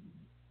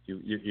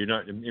you're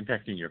not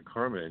impacting your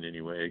karma in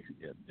any way,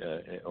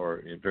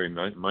 or very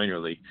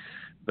minorly,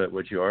 but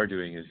what you are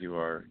doing is you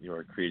are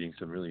creating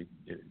some really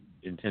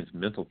intense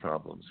mental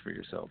problems for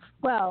yourself.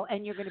 Well,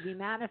 and you're going to be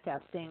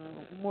manifesting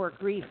more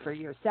grief for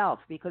yourself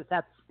because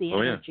that's the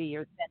energy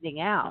you're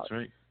sending out. That's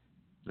right.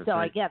 So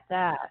I get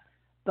that.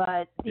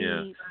 But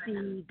the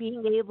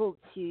being able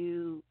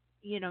to,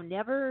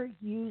 never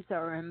use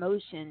our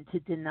emotion to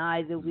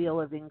deny the wheel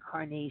of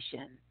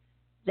incarnation.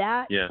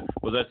 That's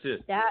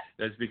it.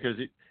 That's because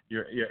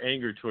your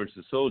anger towards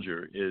the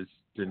soldier is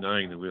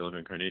denying the wheel of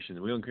incarnation.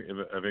 The wheel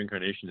of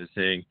incarnation is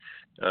saying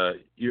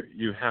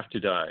you have to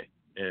die.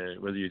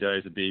 And whether you die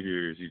as a baby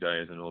or as you die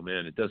as an old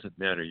man, it doesn't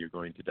matter. You're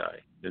going to die.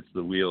 It's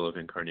the wheel of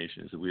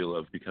incarnation. It's the wheel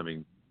of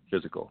becoming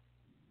physical.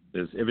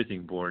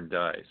 Everything born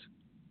dies.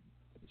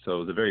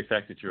 So the very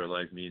fact that you're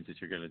alive means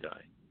that you're going to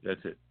die. That's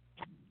it.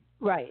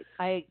 Right.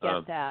 I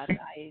get that.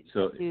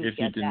 So if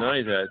you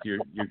deny that, you're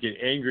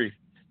getting angry.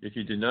 If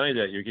you deny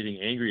that, you're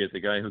getting angry at the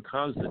guy who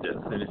caused the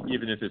death. And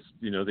even if it's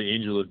the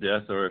angel of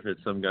death, or if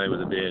it's some guy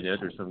with a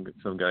bayonet, or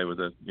some guy with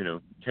a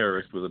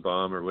terrorist with a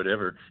bomb or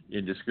whatever,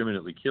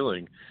 indiscriminately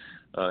killing,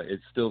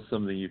 it's still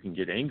something you can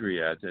get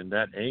angry at, and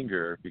that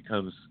anger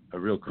becomes a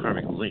real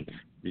karmic link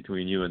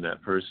between you and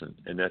that person,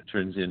 and that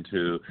turns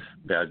into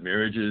bad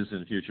marriages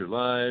in future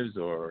lives,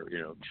 or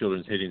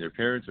children hating their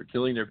parents or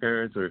killing their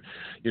parents, or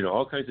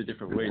all kinds of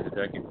different ways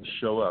that can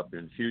show up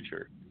in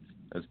future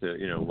as to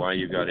why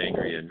you got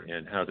angry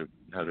and how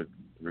to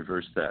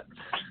reverse that.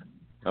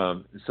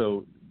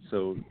 So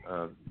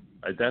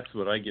that's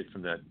what I get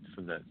from that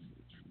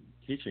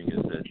teaching,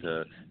 is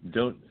that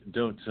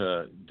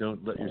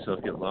don't let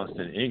yourself get lost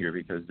in anger,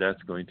 because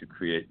that's going to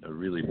create a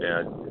really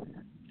bad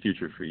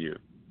future for you.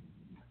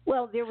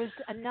 Well, there was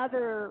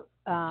another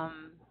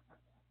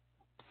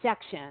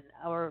section,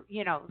 or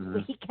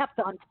he kept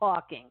on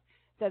talking,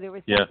 so there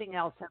was something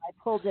else, and I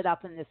pulled it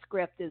up in the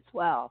script as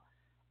well.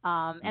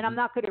 And I'm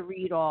not going to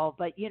read all,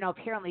 but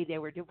apparently they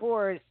were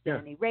divorced,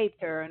 and he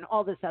raped her, and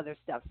all this other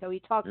stuff. So he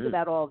talks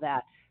about all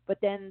that. But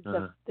then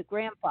the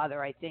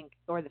grandfather, I think,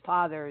 or the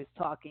father is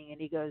talking,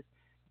 and he goes,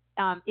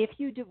 if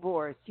you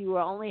divorce, you will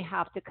only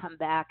have to come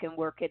back and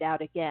work it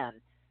out again.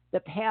 The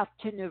path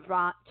to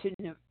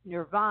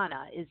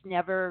nirvana is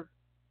never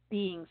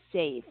being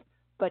safe,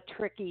 but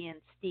tricky and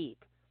steep.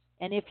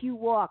 And if you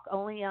walk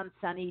only on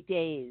sunny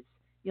days,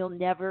 you'll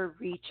never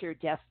reach your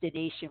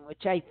destination,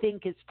 which I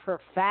think is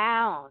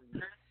profound.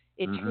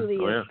 It truly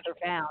is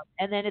profound.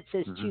 And then it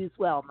says, choose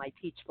well, my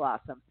peach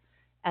blossom.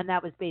 And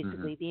that was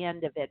basically the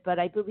end of it. But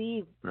I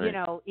believe,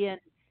 in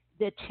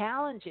the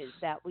challenges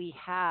that we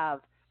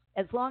have,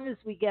 as long as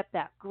we get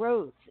that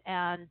growth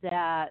and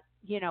that,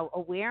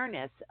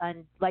 awareness,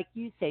 and like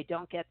you say,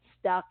 don't get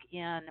stuck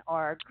in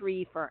our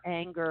grief or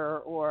anger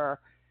or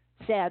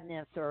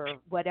sadness or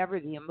whatever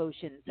the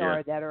emotions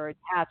are that are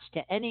attached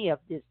to any of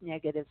this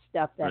negative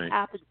stuff that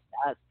happens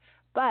to us.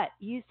 But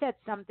you said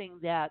something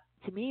that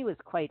to me was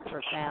quite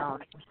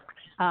profound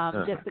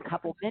just a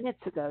couple minutes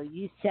ago.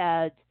 You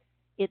said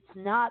it's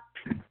not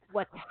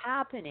what's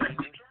happening,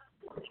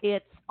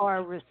 it's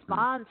our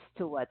response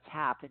to what's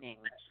happening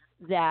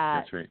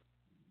that's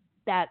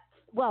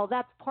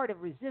part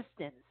of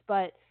resistance.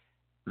 But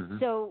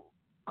so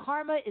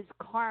karma is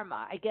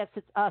karma. I guess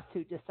it's us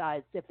who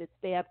decides if it's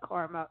bad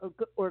karma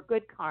or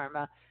good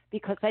karma,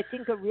 because I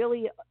think a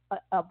really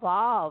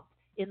evolved,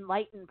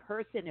 enlightened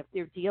person, if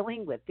they're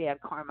dealing with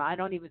bad karma, I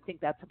don't even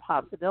think that's a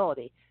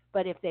possibility,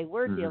 but if they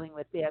were dealing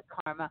with bad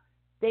karma,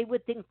 they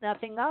would think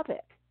nothing of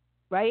it,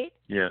 right?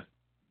 Yeah,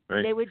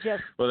 right. They would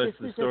just, that's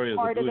the story of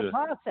the Buddha. Of the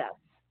process.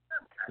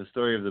 The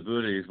story of the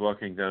Buddha, he's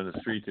walking down the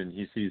street and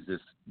he sees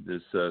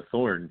this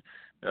thorn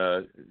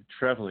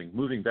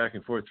moving back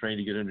and forth, trying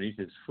to get underneath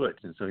his foot,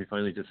 and so he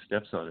finally just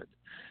steps on it.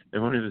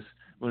 And one of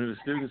his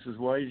students says,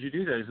 "Why did you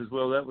do that?" He says,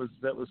 "Well, that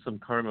was some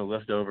karma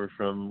left over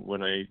from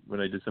when I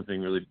did something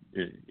really,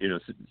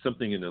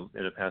 something in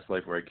a past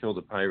life where I killed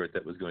a pirate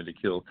that was going to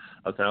kill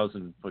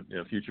 1,000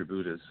 future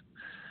Buddhas,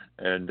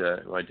 and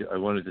I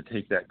wanted to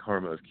take that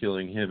karma of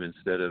killing him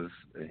instead of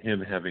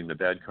him having the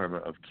bad karma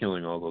of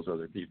killing all those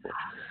other people."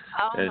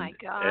 Oh my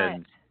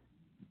God!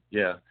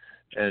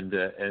 And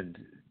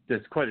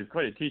that's quite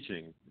a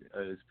teaching.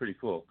 It's pretty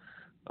cool.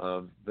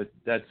 But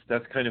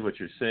that's kind of what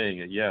you're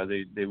saying. Yeah,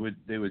 they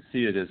would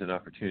see it as an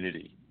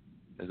opportunity,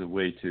 as a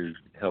way to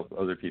help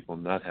other people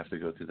not have to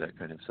go through that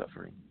kind of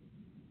suffering.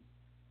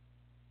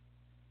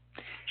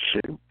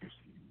 Shoot.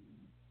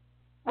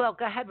 Well,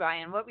 go ahead,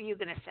 Ryan. What were you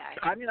going to say?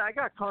 I mean, I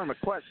got karma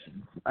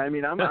questions. I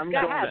mean, I'm going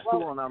to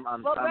school and I'm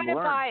run learning. It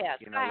by us.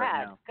 Go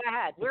ahead. Go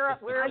ahead.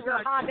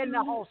 We're hogging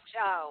the whole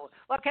show.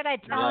 What can I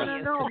tell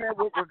you? No, man.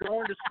 We're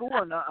going to school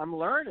and I'm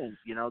learning.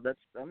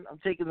 I'm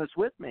taking this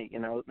with me.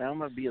 Now I'm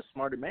going to be a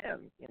smarter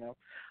man.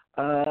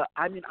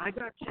 I mean, I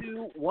got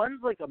two.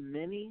 One's like a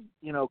mini,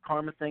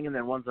 karma thing, and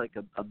then one's like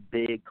a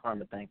big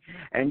karma thing.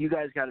 And you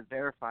guys got to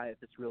verify if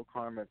it's real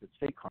karma, if it's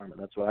fake karma.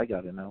 That's what I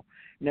got to know.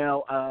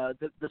 Now,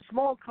 the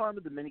small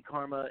karma, the mini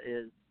karma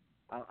is,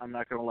 I'm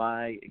not going to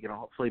lie,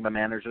 hopefully my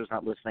manager's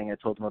not listening. I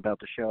told him about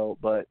the show,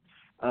 but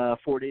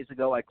 4 days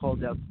ago, I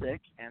called out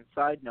sick. And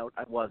side note,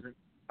 I wasn't.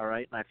 All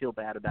right, and I feel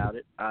bad about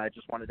it. I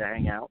just wanted to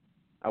hang out.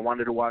 I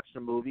wanted to watch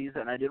some movies,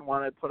 and I didn't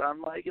want to put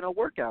on my,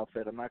 work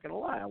outfit. I'm not going to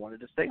lie. I wanted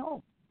to stay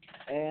home.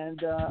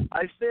 And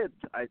I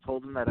fibbed. I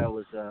told him that I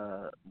was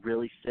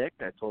really sick.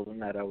 I told him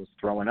that I was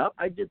throwing up.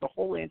 I did the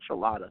whole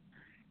enchilada.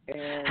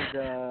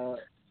 And,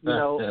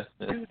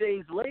 2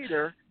 days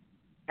later,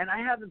 and I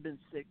haven't been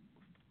sick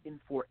in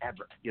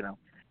forever,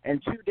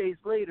 And 2 days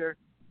later,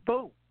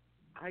 boom,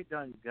 I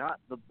done got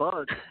the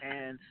bug,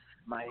 and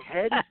my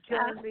head is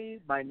killing me.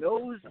 My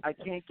nose, I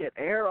can't get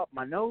air up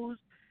my nose.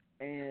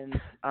 And,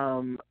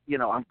 I'm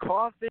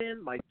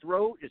coughing. My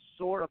throat is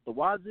sore up the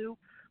wazoo.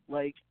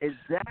 Like, is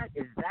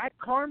that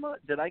karma?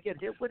 Did I get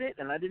hit with it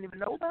and I didn't even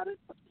know about it?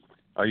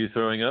 Are you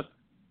throwing up?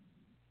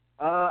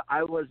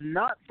 I was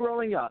not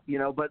throwing up,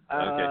 but,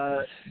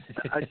 okay.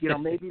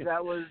 Maybe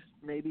that was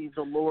the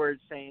Lord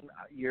saying,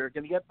 you're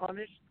going to get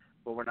punished,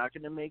 but we're not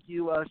going to make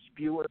you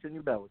spew what's in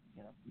your belly,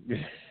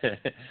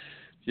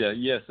 Yeah,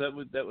 yes, that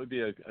would be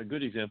a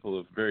good example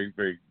of very,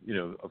 very,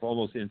 of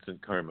almost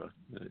instant karma,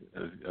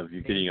 of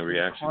you getting a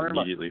reaction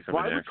immediately from an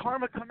action. Why would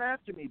karma come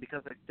after me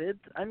because I did?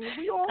 I mean,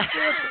 we all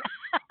did.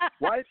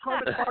 Why is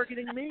karma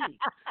targeting me?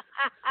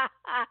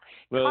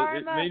 Well, karma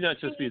it may not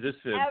just be this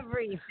fib.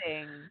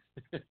 Everything.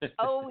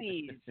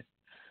 Always.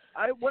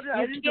 I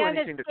didn't do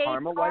anything to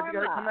karma. Why you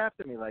got to come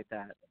after me like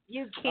that?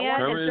 You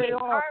can't escape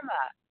karma.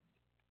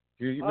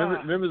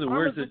 Remember the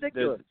words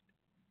that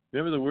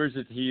remember the words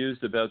that he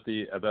used about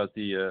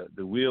the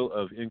wheel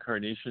of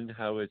incarnation,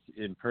 how it's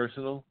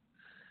impersonal?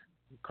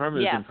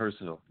 Karma is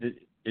impersonal.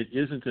 It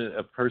isn't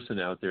a person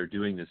out there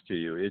doing this to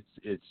you.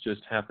 It's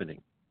just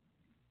happening.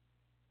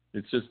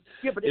 It's just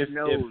but it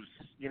knows.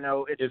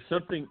 If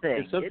something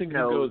can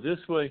go this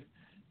way,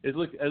 I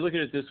look at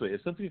it this way.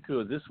 If something could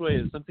go this way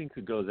and something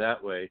could go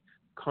that way,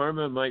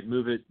 karma might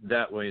move it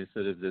that way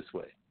instead of this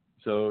way.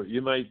 So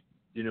you might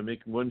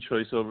make one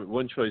choice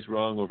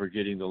wrong over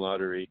getting the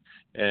lottery,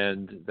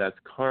 and that's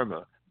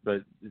karma.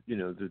 But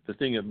the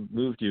thing that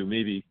moved you,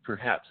 maybe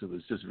perhaps it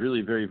was just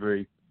really very,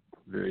 very,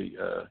 very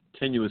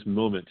tenuous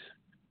moment,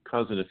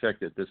 cause and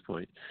effect at this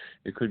point.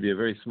 It could be a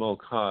very small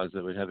cause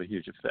that would have a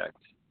huge effect,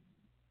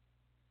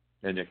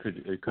 and it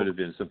could have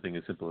been something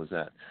as simple as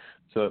that.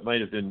 So it might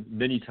have been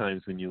many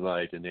times when you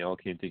lied, and they all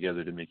came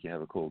together to make you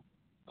have a cold.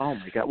 Oh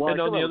my God! Well,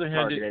 and on the other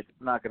hand,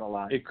 I'm not going to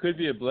lie. It could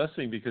be a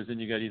blessing because then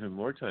you got even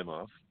more time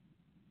off.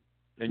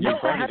 And you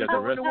probably got the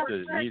rest that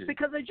it needed.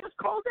 Because I just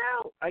called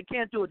out. I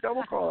can't do a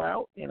double call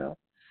out, And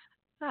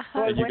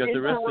you got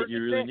the rest that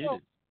you really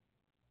needed.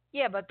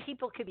 Yeah, but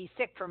people could be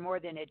sick for more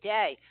than a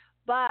day.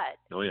 But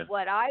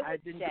what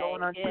I've been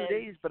going on 2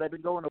 days, but I've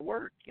been going to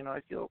work. I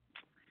feel,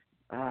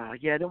 I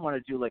didn't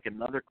want to do like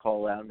another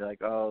call out and be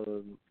like,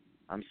 oh,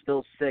 I'm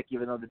still sick,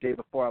 even though the day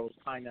before I was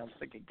fine, now I'm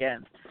sick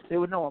again. They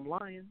would know I'm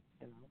lying.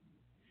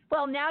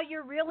 Well, now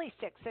you're really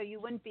sick, so you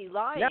wouldn't be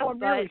lying. Now I'm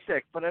really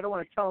sick, but I don't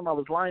want to tell them I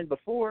was lying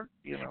before,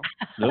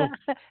 No,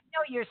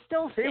 you're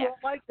still sick. They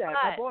won't like that.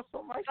 My boss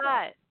don't like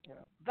that.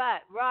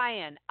 But,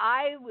 Ryan,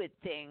 I would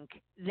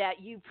think that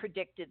you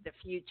predicted the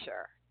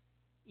future.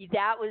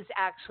 That was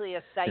actually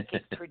a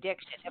psychic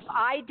prediction. If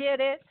I did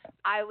it,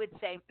 I would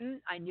say,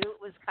 I knew it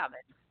was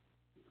coming.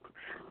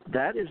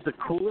 That is the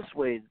coolest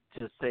way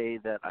to say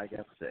that I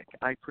got sick.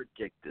 I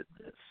predicted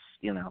this,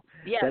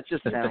 Yes, that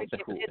just sounds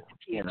cool. The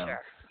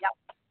future. Yep.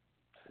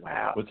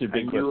 Wow. What's your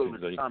big I knew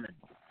question, it was coming.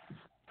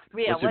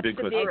 Yeah, what's the big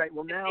big, All right,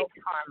 well, now,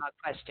 big karma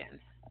question?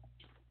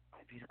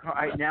 All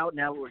right,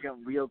 now we're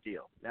going real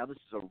deal. Now this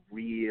is a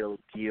real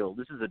deal.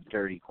 This is a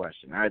dirty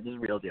question. All right, this is a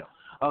real deal.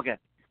 Okay.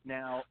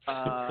 Now,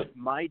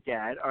 my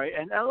dad, all right,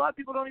 and a lot of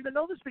people don't even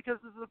know this because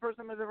this is the first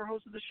time I've ever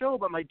hosted the show,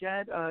 but my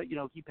dad,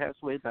 he passed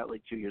away about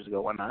 2 years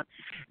ago, whatnot,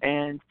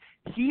 and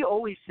he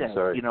always said,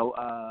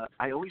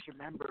 I always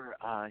remember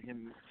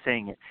him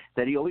saying it,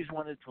 that he always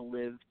wanted to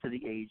live to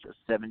the age of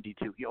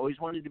 72. He always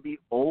wanted to be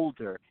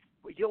older.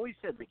 He always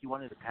said he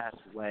wanted to pass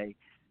away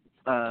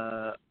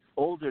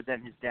older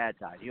than his dad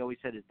died. He always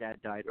said his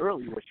dad died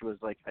early, which was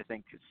I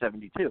think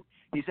 72.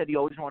 He said he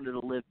always wanted to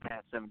live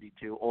past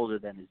 72, older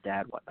than his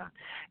dad, whatnot.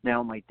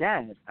 Now my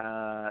dad,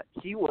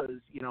 he was,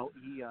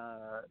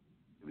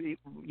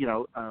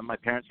 my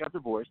parents got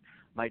divorced.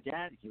 My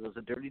dad, he was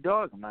a dirty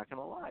dog. I'm not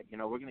gonna lie.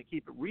 We're gonna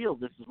keep it real.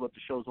 This is what the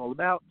show's all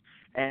about.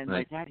 And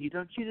my dad, he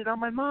done cheated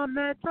on my mom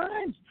mad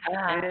times.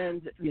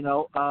 And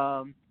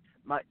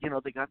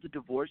they got the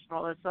divorce and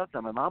all that stuff.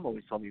 Now, my mom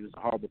always told me he was a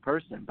horrible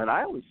person, but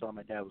I always thought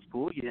my dad was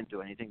cool. He didn't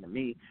do anything to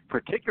me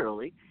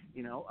particularly,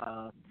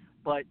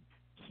 but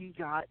he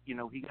got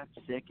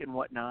sick and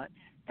whatnot,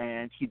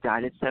 and he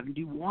died at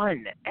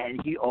 71.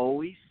 And he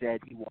always said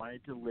he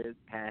wanted to live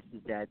past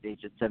his dad's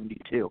age at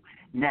 72.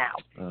 Now,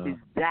 is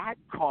that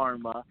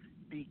karma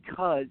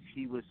because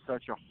he was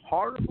such a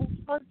horrible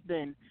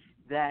husband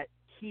that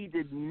he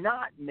did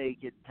not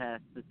make it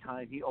past the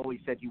time he always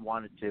said he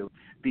wanted to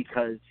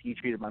because he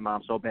treated my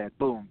mom so bad?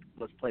 Boom.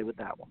 Let's play with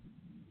that one.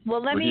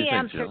 Well, let me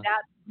answer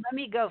that. Let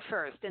me go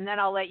first, and then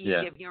I'll let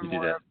you give your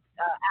more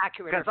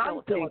accurate. Because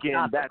I'm thinking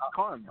that's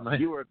karma.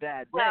 You were a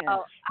bad man.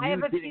 Well,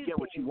 you didn't get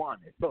what you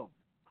wanted. Boom.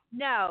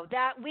 No,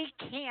 that we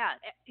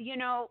can't.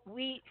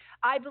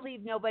 I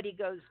believe nobody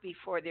goes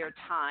before their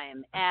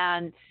time,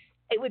 and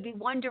it would be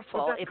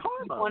wonderful if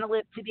you want to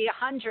live to be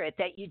 100,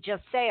 that you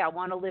just say, I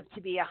want to live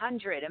to be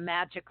 100, and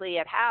magically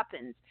it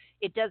happens.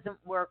 It doesn't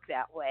work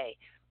that way.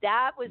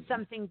 That was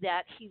something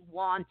that he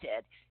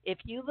wanted. If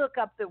you look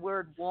up the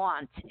word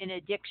want in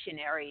a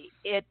dictionary,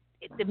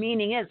 the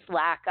meaning is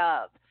lack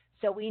of.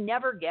 So we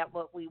never get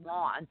what we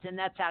want, and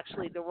that's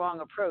actually the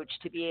wrong approach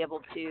to be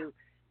able to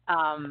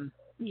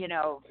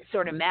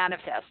sort of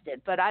manifest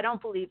it. But I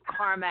don't believe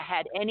karma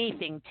had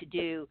anything to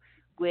do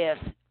with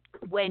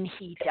when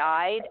he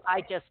died.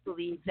 I just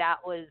believe that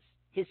was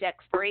his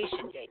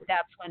expiration date.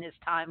 That's when his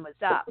time was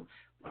up.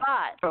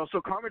 But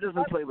so karma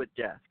doesn't play with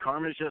death.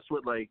 Karma is just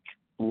with like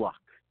luck,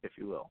 if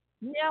you will.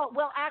 No,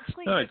 well,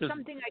 actually, there's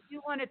something I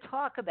do want to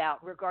talk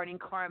about regarding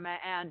karma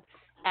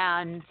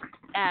and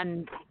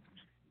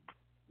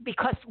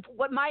because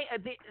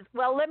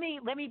let me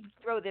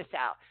throw this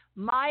out.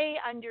 My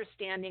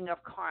understanding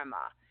of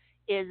karma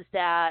is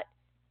that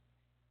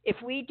if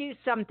we do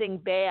something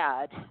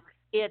bad,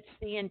 it's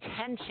the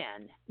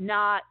intention,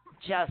 not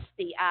just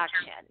the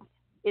action.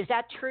 Is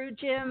that true,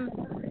 Jim?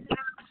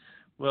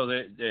 Well,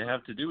 they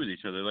have to do with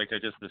each other. Like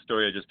the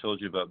story I just told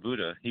you about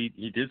Buddha,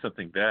 he did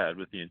something bad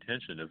with the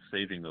intention of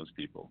saving those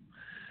people.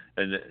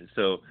 And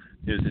so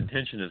his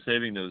intention of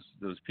saving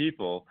those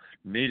people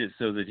made it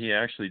so that he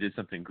actually did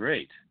something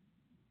great.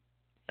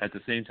 At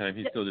the same time,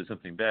 he still did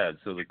something bad.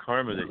 So the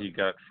karma that he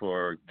got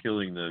for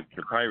killing the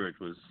pirate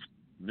was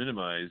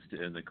minimized,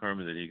 and the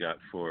karma that he got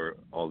for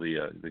all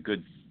the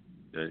good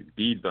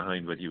deed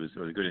behind what he was,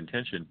 or the good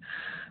intention,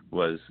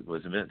 was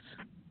immense.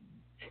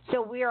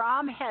 So where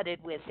I'm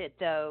headed with it,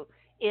 though,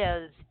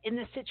 is in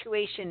the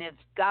situation if,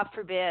 God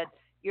forbid,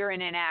 you're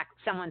in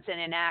someone's in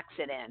an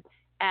accident,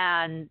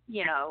 and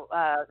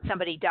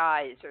somebody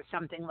dies or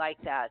something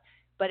like that,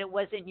 but it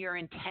wasn't your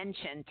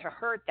intention to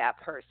hurt that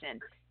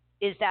person.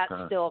 Is that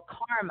still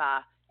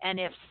karma? And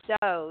if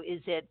so,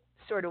 is it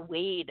sort of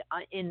weighed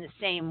in the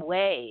same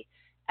way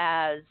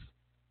as,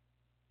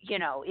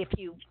 if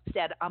you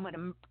said, I'm going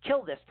to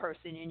kill this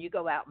person, and you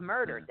go out and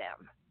murder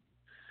them?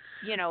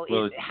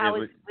 How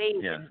is it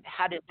weighed, and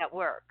how does that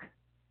work?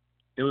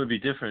 It would be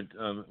different.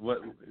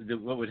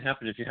 What would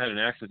happen if you had an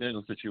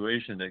accidental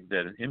situation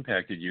that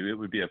impacted you? It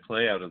would be a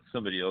play out of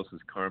somebody else's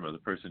karma, the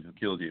person who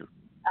killed you.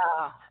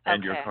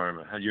 And your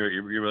karma,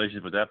 your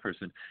relationship with that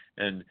person,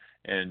 and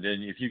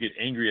then if you get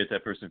angry at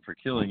that person for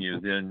killing you,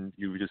 then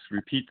you just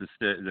repeat the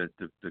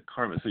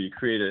karma. So you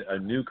create a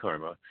new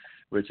karma,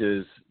 which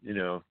is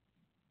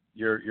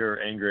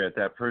your anger at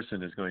that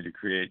person is going to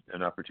create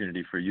an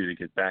opportunity for you to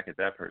get back at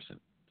that person.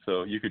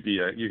 So you could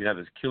have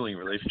this killing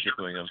relationship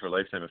going on for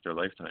lifetime after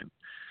lifetime.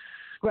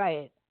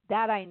 Right,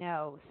 that I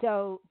know.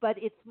 So, but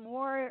it's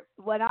more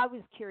what I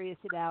was curious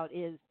about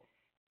is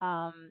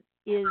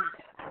it's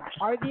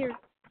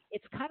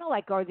kind of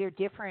like, are there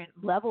different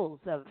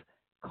levels of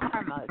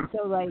karma?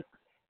 So like,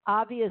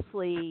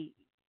 obviously,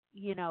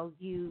 if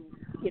you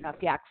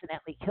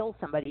accidentally kill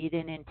somebody, you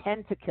didn't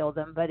intend to kill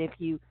them, but if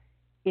you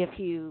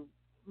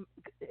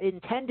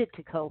intended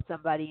to kill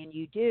somebody and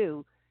you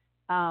do,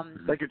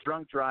 like a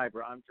drunk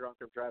driver. I'm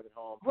drunk, I'm driving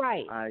home.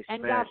 Right. I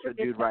and smashed a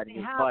dude riding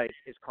his bike.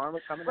 Is karma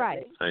coming at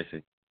me? I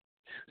see.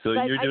 So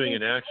you're doing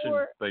an action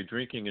by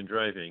drinking and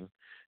driving,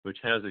 which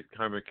has a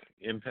karmic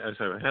impact.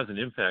 Sorry, has an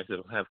impact that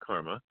will have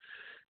karma,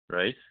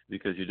 right?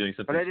 Because you're doing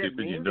something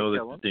stupid. You know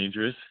that it's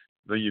dangerous,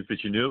 but you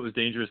knew it was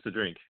dangerous to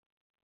drink.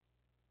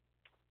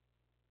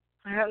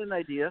 I had an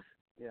idea.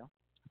 Yeah.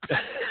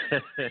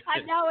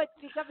 I know it's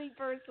becoming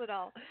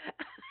personal.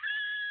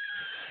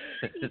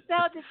 He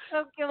sounded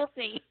so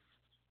guilty.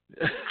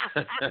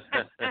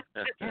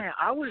 Yeah,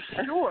 I was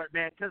sure,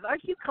 man, because I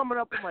keep coming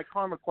up with my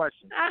karma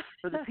questions.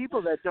 For the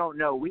people that don't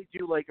know, we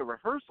do like a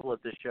rehearsal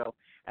of this show,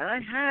 and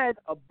I had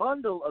a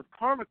bundle of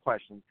karma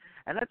questions,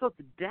 and I thought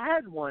the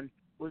dad one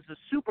was a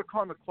super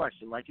karma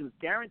question, like it was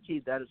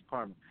guaranteed that is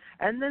karma.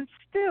 And then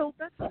still,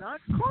 that's not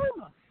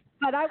karma.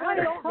 But I want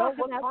to talk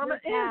about your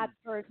dad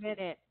for a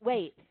minute.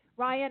 Wait,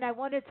 Ryan, I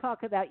want to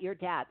talk about your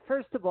dad.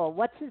 First of all,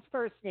 what's his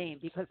first name?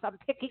 Because I'm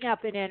picking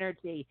up an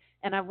energy,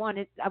 and I want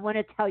to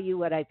tell you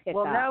what I picked up.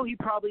 Well, now he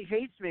probably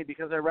hates me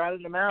because I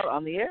ratted him out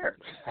on the air.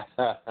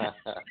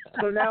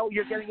 So now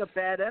you're getting a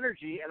bad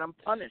energy, and I'm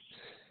punished.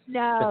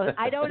 No,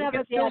 I don't have a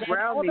bad energy.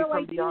 Although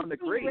I do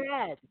see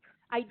red.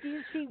 I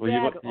do see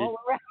red all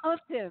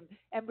around him,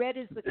 and red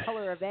is the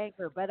color of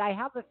anger. But I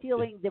have a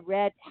feeling the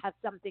red has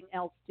something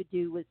else to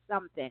do with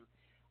something.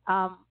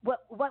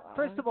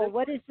 First of all,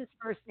 what is his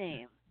first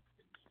name?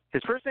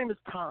 His first name is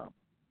Tom.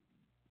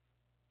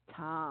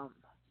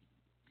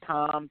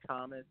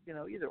 Thomas,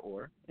 either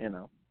or,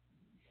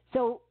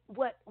 So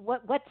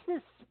what's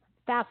this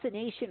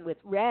fascination with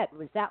red?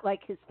 Was that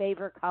like his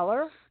favorite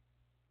color?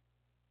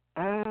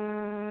 I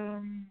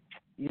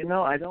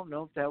don't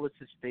know if that was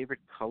his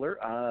favorite color.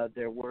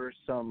 There were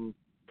some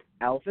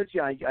outfits.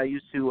 Yeah, I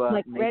used to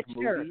make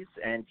movies,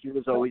 and he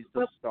was always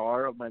the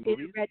star of my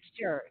movies.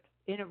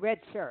 In a red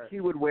shirt. He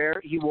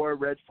wore a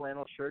red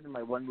flannel shirt in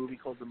my one movie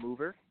called The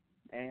Mover.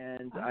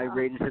 and I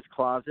raided his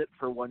closet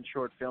for one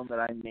short film that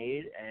I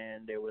made,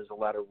 and there was a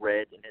lot of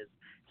red in his.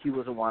 He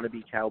was a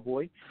wannabe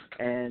cowboy,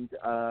 and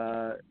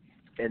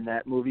in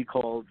that movie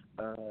called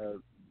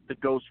The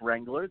Ghost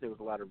Wrangler, there was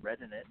a lot of red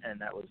in it, and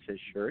that was his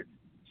shirt.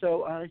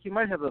 So he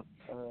might have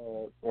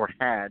or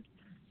had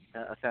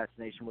a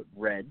fascination with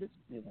red,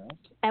 you know.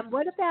 And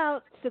what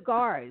about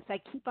cigars? I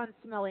keep on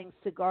smelling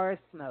cigar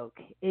smoke.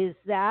 Did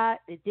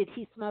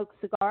he smoke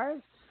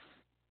cigars?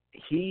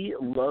 He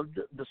loved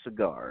the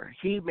cigar.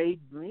 He made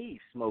me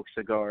smoke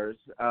cigars,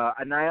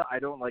 and I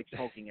don't like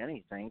smoking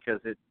anything because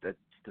it's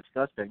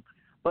disgusting.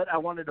 But I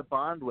wanted to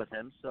bond with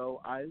him, so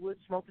I would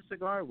smoke a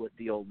cigar with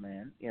the old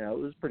man. You know, it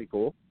was pretty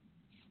cool.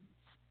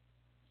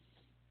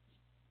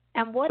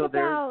 And what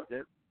about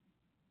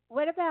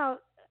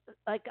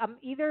like I'm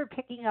either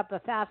picking up a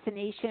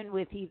fascination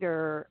with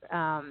either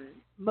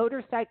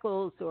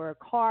motorcycles or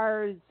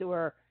cars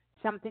or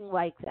something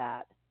like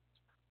that?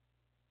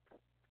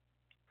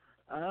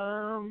 You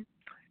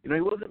know,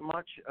 he wasn't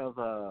much of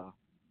a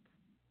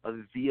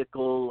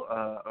vehicle.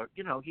 Or,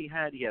 you know, he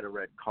had a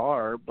red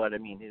car, but I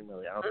mean, he didn't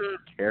really. I don't think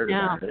he cared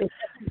about it.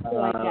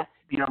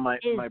 You know,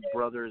 my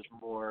brother's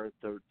more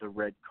the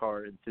red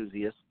car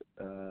enthusiast,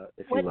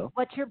 if you will.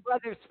 What's your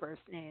brother's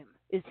first name?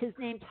 Is his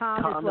name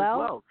Tom as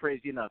well?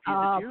 Crazy enough, he's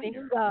a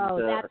junior.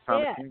 Bingo! That's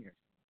it. Junior.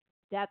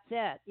 That's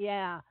it.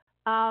 Yeah.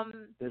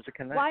 There's a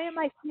connection. Why am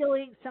I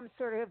feeling some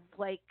sort of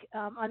like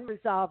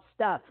unresolved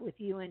stuff with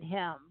you and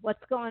him?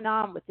 What's going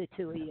on with the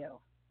two of you?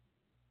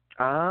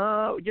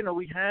 You know,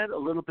 we had a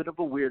little bit of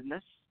a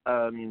weirdness,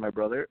 me and my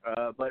brother,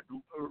 but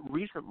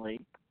recently,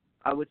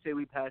 I would say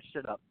we patched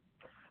it up.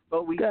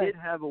 But we did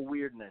have a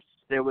weirdness.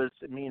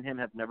 Me and him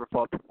have never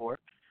fought before,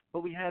 but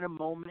we had a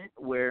moment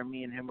where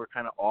me and him were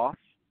kind of off,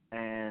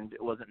 and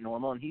it wasn't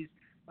normal. And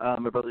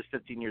my brother's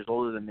 15 years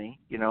older than me,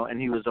 you know,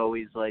 and he was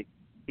always like,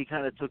 he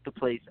kind of took the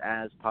place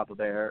as Papa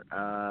Bear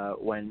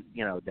when,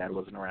 you know, Dad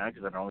wasn't around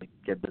because I only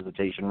get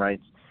visitation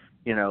rights,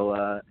 you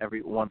know,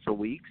 every once a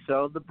week.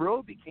 So the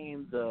bro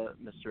became the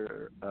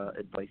Mr.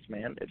 Advice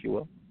Man, if you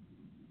will.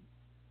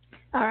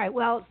 All right.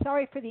 Well,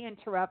 sorry for the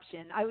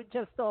interruption.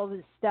 All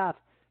this stuff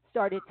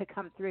started to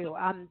come through.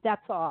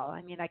 That's all.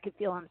 I mean, I could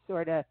feel him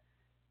sort of,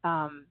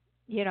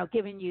 you know,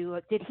 giving you.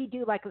 Did he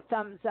do like a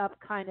thumbs up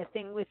kind of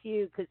thing with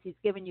you? Because he's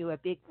giving you a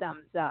big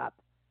thumbs up.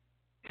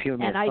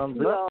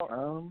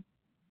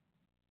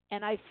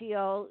 And I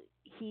feel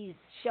he's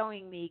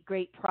showing me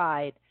great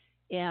pride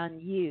in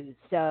you.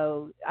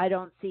 So I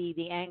don't see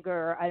the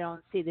anger. I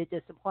don't see the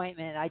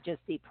disappointment. I just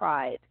see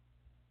pride.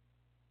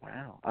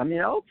 Wow. I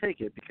mean, I'll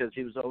take it because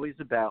he was always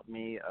about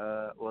me.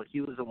 Well,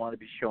 he was a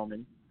wannabe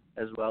showman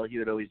as well. He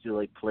would always do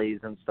like plays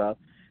and stuff.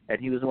 And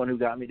he was the one who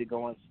got me to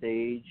go on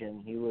stage.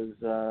 And he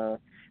was,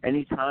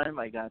 anytime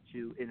I got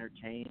to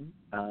entertain,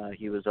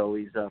 he was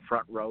always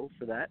front row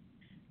for that.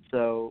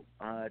 So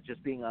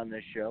just being on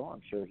this show,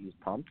 I'm sure he's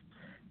pumped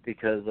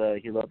because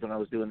he loved when I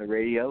was doing the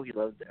radio. He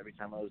loved every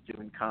time I was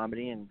doing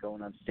comedy and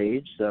going on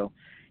stage. So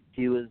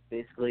he was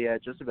basically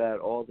at just about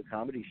all the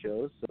comedy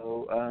shows.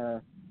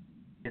 So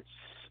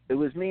it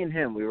was me and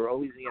him. We were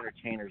always the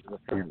entertainers of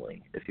the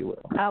family, if you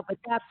will. Oh, but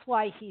that's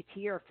why he's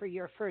here for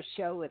your first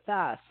show with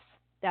us.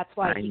 That's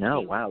why I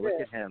know. Wow, look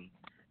at him.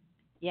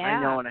 Yeah.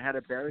 I know, and I had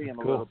to bury him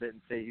a little bit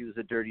and say he was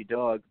a dirty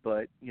dog.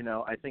 But, you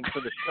know, I think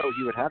for the show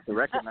he would have to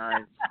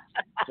recognize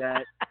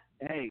that,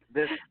 hey,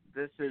 this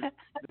is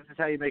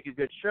how you make a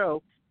good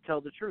show. Tell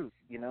the truth,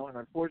 you know. And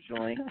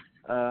unfortunately,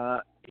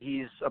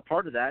 he's a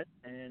part of that,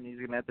 and he's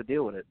going to have to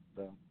deal with it.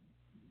 So.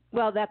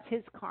 Well, that's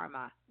his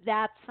karma.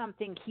 That's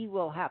something he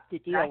will have to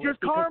deal with. That's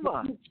his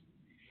karma.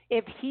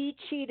 If he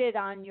cheated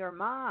on your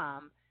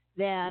mom,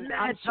 then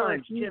I'm sure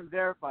Jim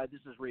verified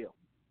this is real.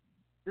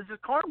 This is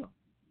karma.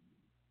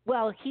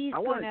 Well, he's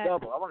going to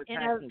double. I want to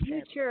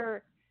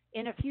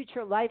in a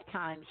future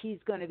lifetime, he's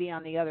going to be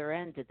on the other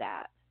end of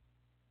that.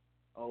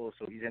 Oh,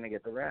 so he's going to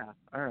get the wrath.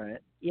 All right.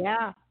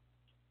 Yeah.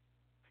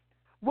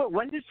 What?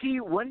 When does he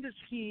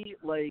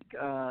like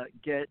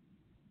get,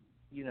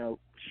 you know,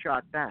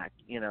 shot back?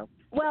 You know.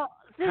 Well,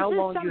 how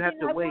long do you have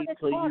to wait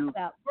till you?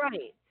 About.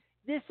 Right.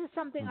 This is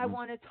something I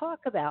want to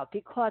talk about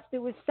because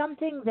there was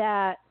something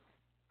that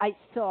I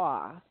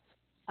saw,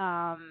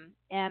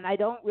 and I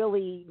don't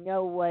really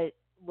know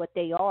what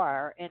they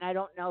are, and I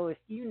don't know if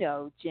you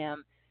know,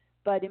 Jim,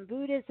 but in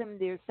Buddhism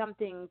there's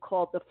something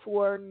called the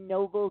Four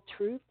Noble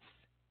Truths.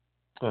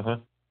 Uh-huh.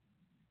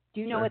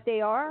 Do you know what they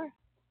are?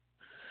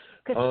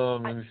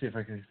 Let me see if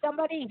I can.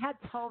 Somebody had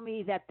told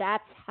me that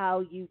that's how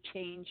you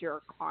change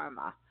your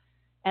karma.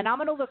 And I'm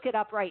going to look it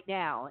up right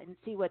now and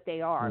see what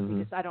they are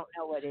because I don't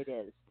know what it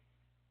is.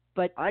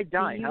 But I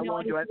die. How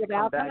long do I have to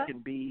come back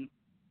and be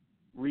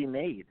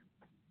remade?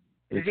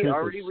 Is he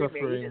already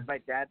remade? Is my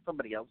dad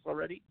somebody else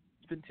already?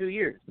 It's been 2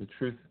 years. The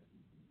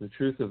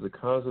truth of the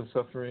cause of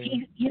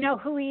suffering. You know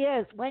who he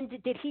is. When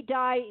did he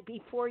die?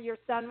 Before your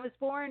son was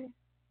born?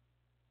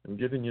 I'm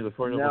giving you the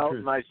Four Noble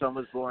Truths. No, my son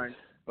was born.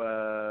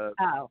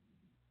 Oh.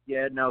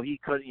 Yeah, no, he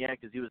couldn't. Yeah,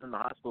 because he was in the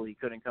hospital. He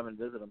couldn't come and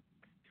visit him.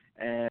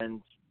 And,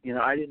 you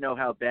know, I didn't know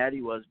how bad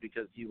he was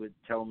because he would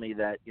tell me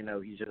that, you know,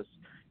 he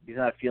he's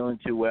not feeling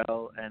too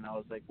well. And I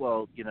was like,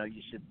 well, you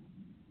should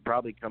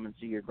probably come and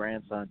see your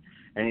grandson.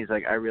 And he's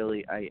like,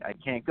 I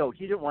can't go.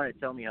 He didn't want to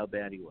tell me how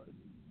bad he was.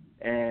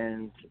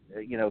 And,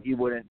 he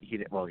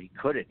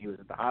couldn't. He was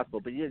at the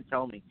hospital, but he didn't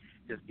tell me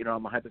because,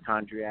 I'm a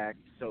hypochondriac.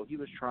 So he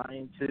was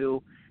trying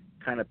to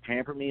kind of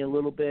pamper me a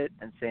little bit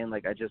and saying,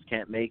 like, I just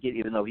can't make it,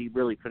 even though he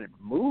really couldn't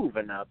move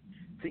enough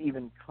to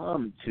even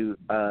come to,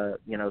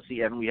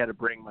 see Evan. We had to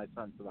bring my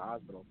son to the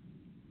hospital.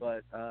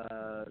 But,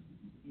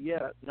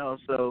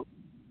 so,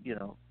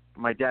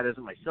 my dad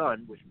isn't my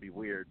son, which would be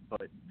weird,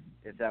 but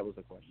if that was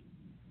the question.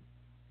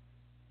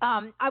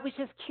 I was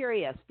just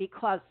curious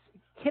because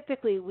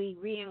typically we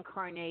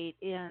reincarnate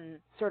in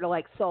sort of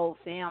like soul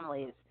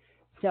families.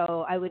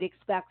 So I would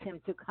expect him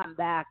to come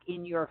back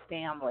in your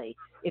family.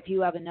 If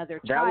you have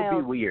another child. That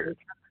would be weird.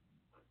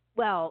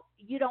 Well,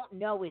 you don't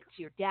know it's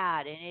your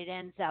dad, and it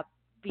ends up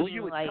being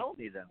you would like. Tell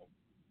me, though.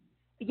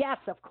 Yes,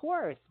 of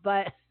course,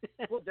 but.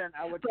 Well, then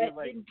I would be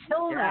like,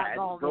 until that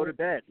moment, go to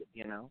bed.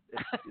 It's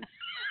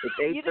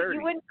 8:30.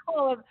 You wouldn't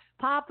call him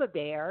Papa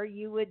Bear.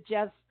 You would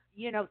just,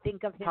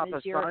 think of him Papa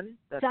as your son.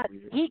 That's son.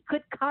 weird. He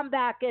could come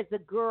back as a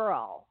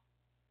girl.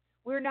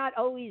 We're not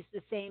always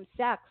the same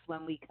sex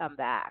when we come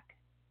back.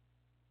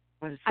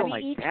 But so my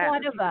each dad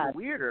one is of us.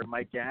 Weirder.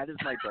 My dad is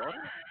my daughter.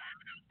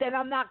 Then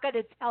I'm not going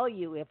to tell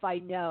you if I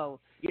know.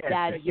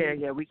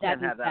 Yeah, we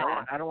can't have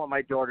that. I don't want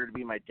my daughter to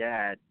be my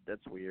dad.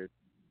 That's weird.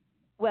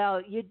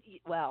 Well,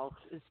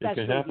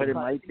 especially. But it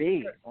might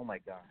be. Oh my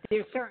God.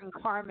 There's certain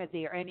karma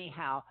there,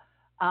 anyhow.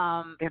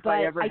 If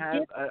I ever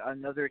have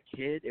another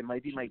kid, it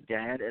might be my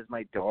dad as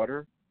my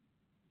daughter.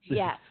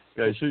 Yes.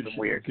 Guys, should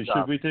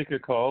we take a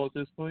call at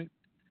this point?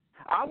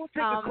 I will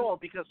take a call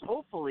because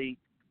hopefully,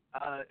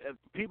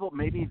 people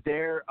maybe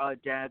their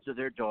dads are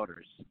their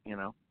daughters.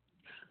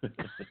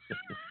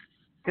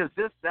 Because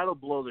that'll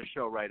blow the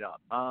show right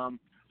up.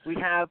 We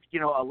have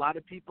a lot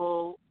of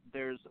people.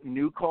 There's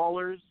new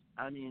callers.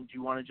 I mean, do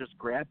you want to just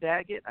grab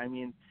bag it? I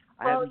mean,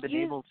 I haven't been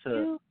able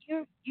to.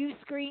 You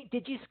screen?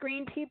 Did you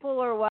screen people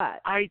or what?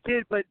 I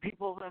did, but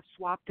people have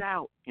swapped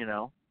out.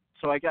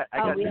 So I got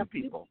new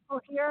people.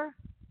 People here.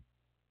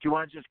 Do you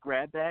want to just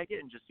grab bag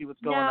it and just see what's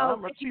going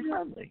on? Let's be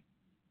friendly.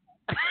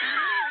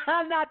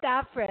 I'm not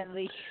that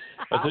friendly.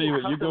 I'll tell you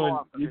what.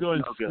 You go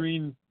and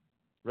screen.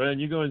 Ryan,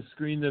 you go and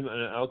screen them,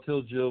 and I'll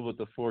tell Jill what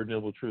the 4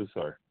 noble truths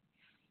are.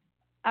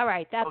 All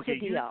right, that's the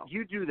deal.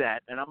 You do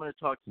that, and I'm going to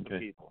talk to the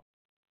people.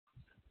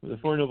 The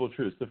 4 noble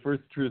truths. The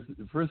first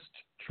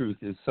truth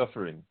is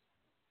suffering,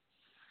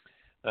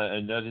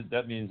 and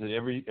that means that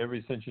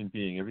every sentient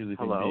being, every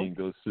living being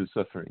goes through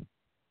suffering.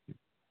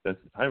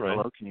 Hi, Ryan.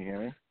 Hello, can you hear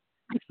me?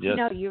 Yes.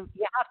 No, you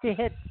have to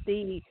hit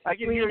the. I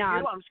can hear you.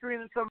 I'm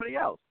screening somebody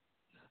else.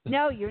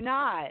 No, you're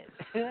not.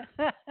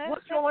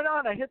 What's going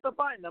on? I hit the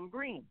button. I'm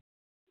green.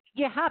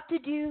 You have to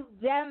do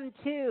them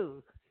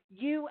too.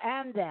 You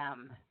and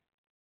them.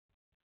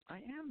 I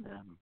am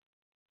them.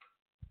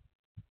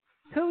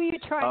 Who are you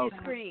trying to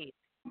screen?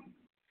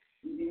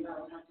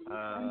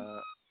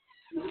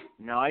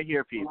 No, I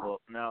hear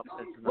people. No,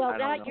 it's not. Well,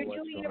 that you're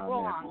doing it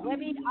wrong.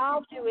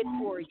 I'll do it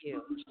for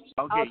you.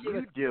 Okay,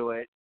 you do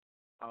it.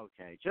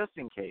 Okay, just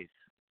in case.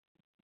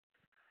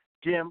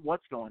 Jim,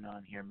 what's going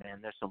on here, man?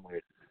 There's some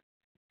weird.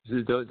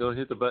 Don't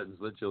hit the buttons.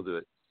 Let Jill do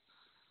it.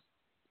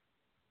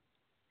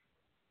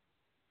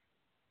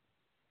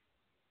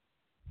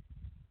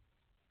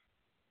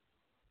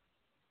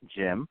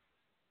 Jim?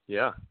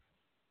 Yeah.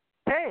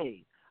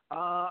 Hey,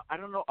 I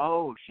don't know.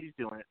 Oh, she's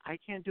doing it. I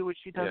can't do what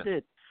she does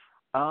it.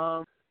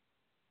 So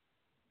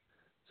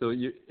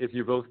if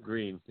you're both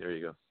green, there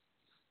you go.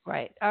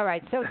 Right. All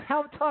right. So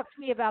talk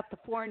to me about the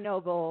 4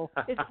 noble.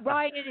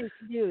 Ryan is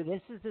new.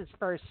 This is his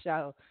first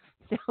show.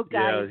 So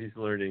guys, yeah, he's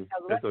learning.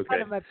 That's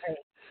okay.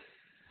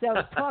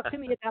 So talk to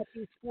me about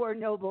these 4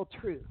 noble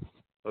truths.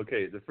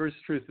 Okay. The first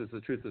truth is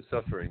the truth of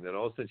suffering, that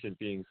all sentient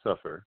beings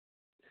suffer.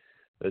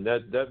 And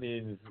that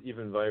means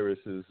even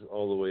viruses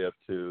all the way up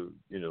to,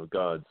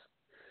 gods.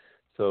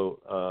 So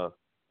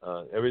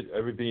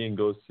every being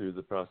goes through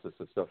the process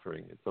of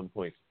suffering at some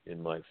point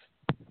in life.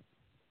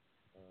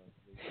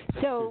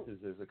 So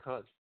there's a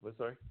con. What?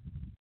 Sorry.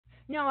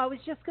 No, I was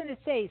just going to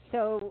say.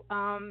 So,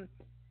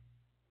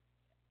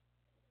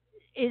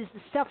 is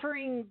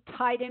suffering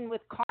tied in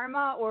with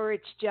karma, or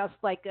it's just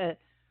like a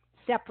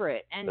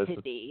separate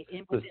entity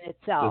within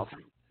itself?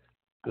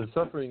 The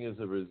suffering is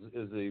a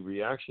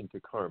reaction to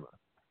karma.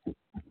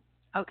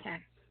 Okay.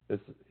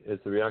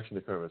 It's a reaction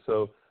to karma.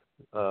 So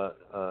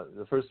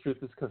the first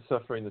truth is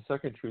suffering. The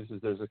second truth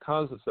is there's a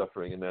cause of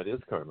suffering, and that is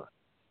karma.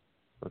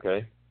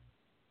 Okay.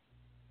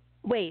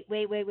 Wait.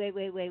 Okay,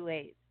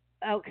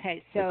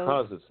 so the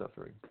cause of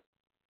suffering.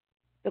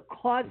 The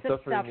cause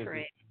of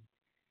suffering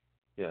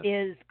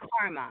is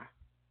karma.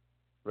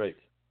 Right.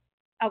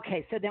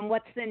 Okay, so then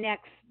what's the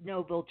next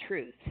noble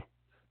truth?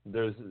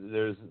 There's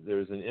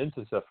an end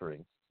to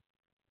suffering.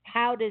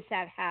 How does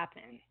that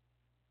happen?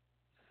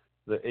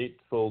 The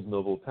eightfold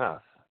noble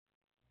path.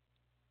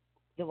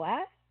 The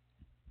what?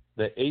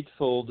 The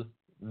eightfold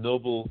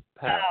noble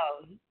path.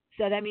 Oh,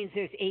 so that means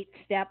there's 8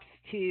 steps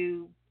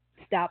to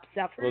stop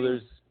suffering? Well,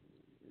 there's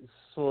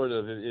sort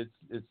of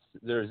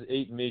there's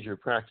 8 major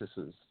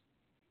practices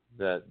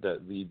that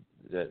lead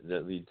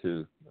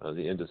to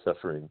the end of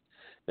suffering,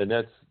 and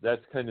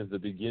that's kind of the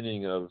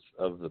beginning of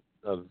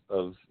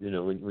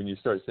when you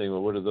start saying,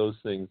 well, what are those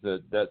things?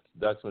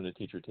 That's when a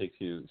teacher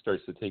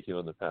starts to take you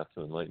on the path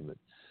to enlightenment.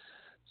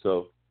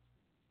 So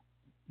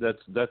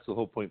that's the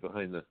whole point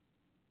behind the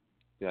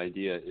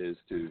idea, is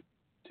to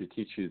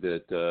teach you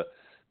that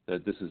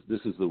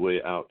this is the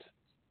way out.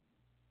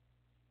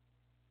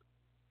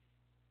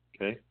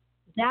 Okay.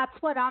 That's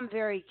what I'm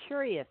very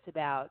curious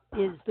about,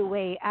 is the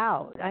way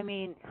out. I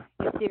mean,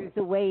 if there's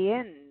a way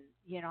in,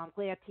 I'm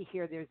glad to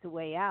hear there's a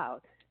way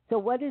out. So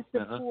what is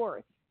the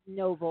fourth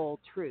noble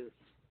truth?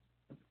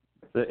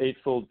 The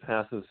eightfold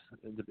path is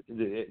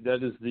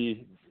there's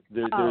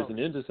an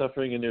end to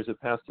suffering, and there's a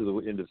path to the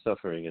end of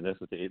suffering, and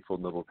that's what the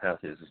eightfold noble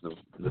path is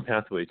the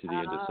pathway to the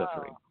end of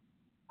suffering.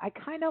 I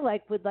kind of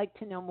would like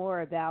to know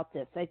more about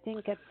this. I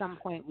think at some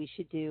point we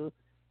should do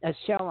a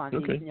show on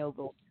these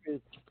noble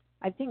truths.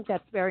 I think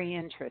that's very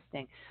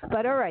interesting.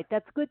 But all right,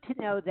 that's good to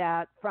know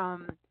that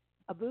from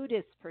a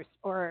Buddhist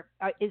or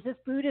is this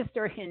Buddhist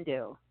or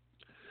Hindu?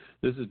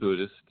 This is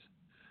Buddhist.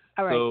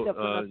 All right.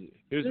 So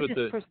here's what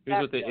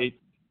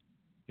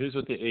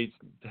the 8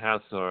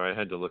 paths are. I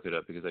had to look it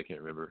up because I can't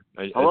remember.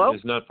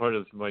 It's not part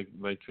of my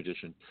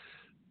tradition.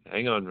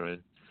 Hang on,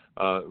 Ryan.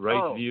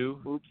 Right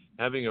view, Oops.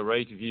 Having a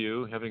right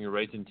view, having a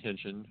right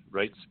intention,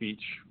 right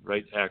speech,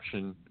 right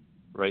action,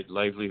 right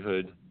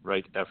livelihood,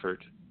 right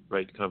effort,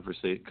 right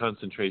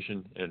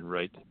concentration, and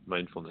right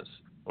mindfulness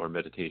or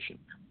meditation.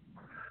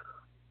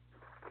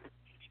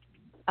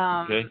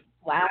 Okay.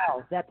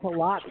 Wow, that's a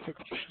lot.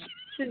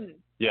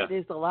 Yeah.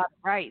 There's a lot of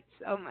rights.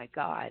 Oh my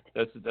God.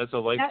 That's a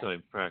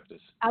lifetime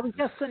practice. I was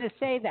just going to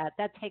say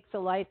that takes a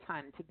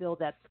lifetime to build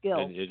that skill.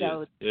 And it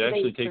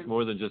actually takes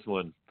more than just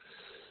one.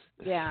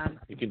 Yeah.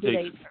 It can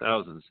take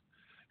thousands.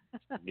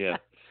 Yeah.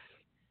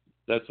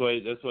 That's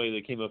why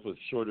they came up with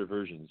shorter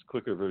versions,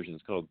 quicker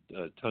versions called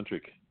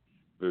tantric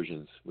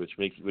versions, which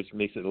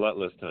makes it a lot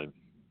less time.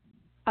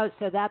 Oh,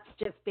 so that's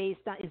just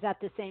based on, is that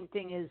the same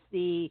thing as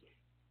the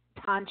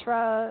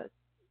Tantra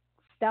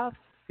stuff?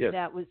 Yes.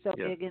 That was so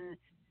big, and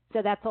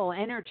so that's all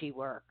energy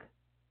work.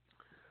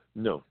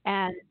 No.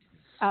 And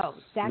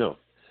sex?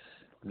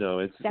 No,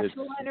 it's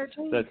sexual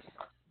energy.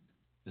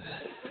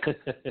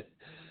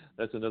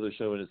 That's another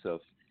show in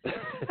itself. But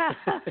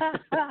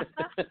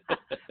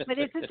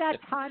isn't that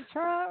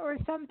Tantra or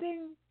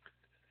something?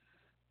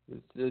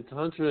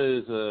 Tantra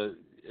is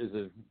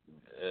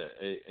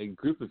a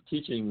group of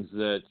teachings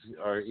that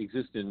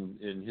exist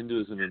in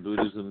Hinduism and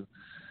Buddhism,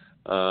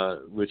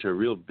 which are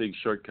real big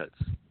shortcuts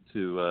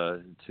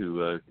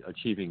to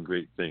achieving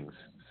great things.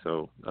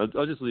 So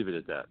I'll just leave it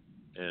at that.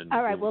 And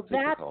all right. Well,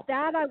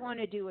 that I want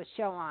to do a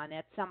show on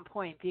at some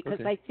point, because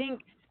I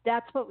think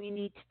that's what we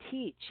need to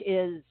teach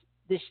is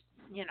this.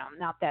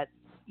 Not that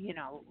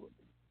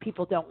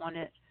people don't want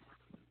to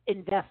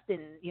invest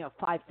in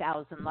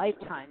 5,000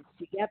 lifetimes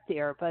to get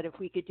there, but if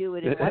we could do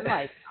it in one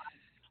lifetime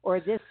or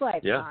this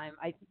lifetime,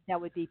 I think that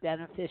would be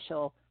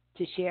beneficial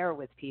to share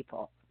with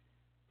people.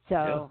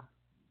 So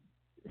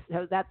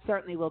that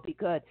certainly will be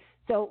good.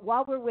 So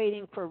while we're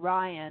waiting for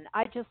Ryan,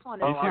 I just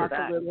want to talk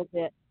a little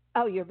bit.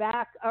 Oh, you're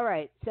back? All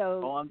right.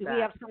 So do we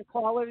have some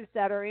callers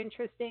that are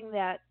interesting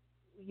that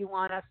you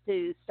want us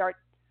to start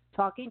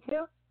talking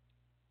to?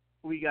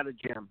 We got a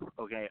Jim.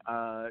 Okay.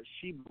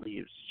 She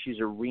believes she's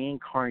a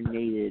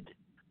reincarnated,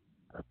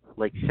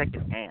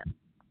 second aunt.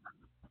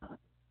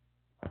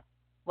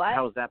 What?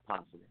 How is that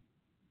possible?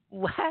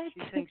 What?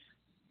 She thinks.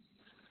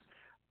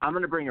 I'm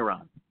going to bring her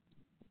on.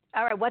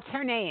 All right. What's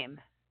her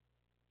name?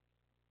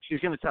 She's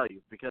going to tell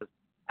you, because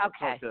I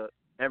talked to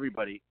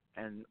everybody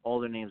and all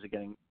their names are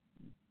getting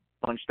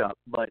bunched up.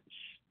 But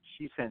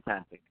she's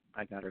fantastic.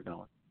 I got her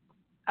going.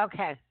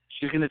 Okay.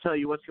 She's going to tell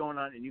you what's going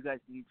on, and you guys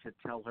need to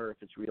tell her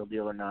if it's real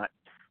deal or not.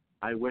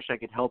 I wish I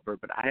could help her,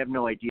 but I have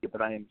no idea.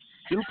 But I am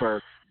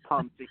super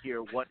pumped to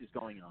hear what is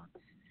going on.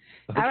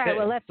 Okay. All right,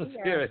 well, let's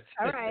hear it.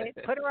 All right,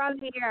 put her on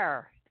the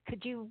air.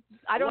 Could you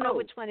 – I don't know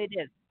which one it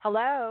is.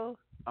 Hello?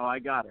 Oh, I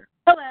got her.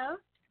 Hello.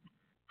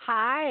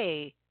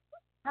 Hi.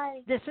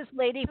 Hi. This is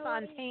Lady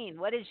Fontaine.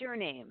 What is your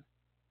name?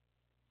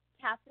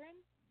 Catherine?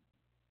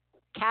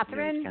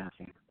 Catherine?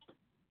 Catherine.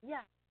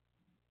 Yeah.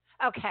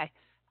 Okay.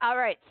 All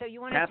right, so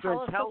you want to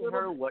tell us a little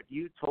her what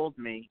you told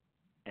me,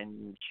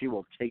 and she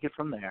will take it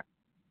from there.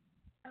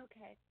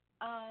 Okay.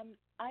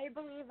 I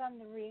believe I'm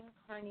the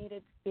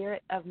reincarnated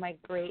spirit of my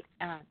great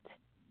aunt.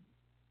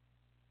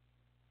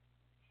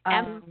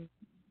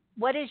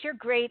 What is your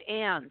great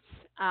aunt's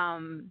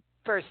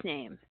first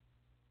name?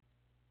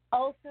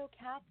 Also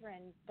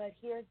Catherine, but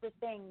here's the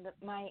thing,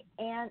 that my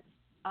aunt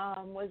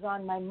was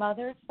on my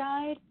mother's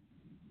side,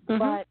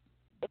 but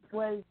it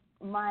was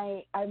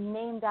I'm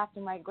named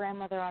after my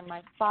grandmother on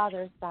my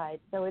father's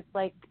side, so it's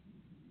like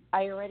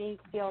I already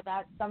feel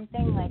that's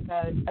something like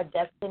a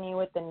destiny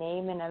with the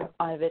name in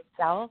of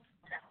itself.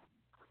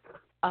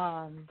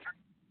 And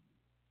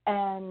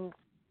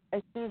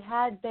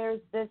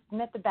there's this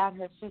myth about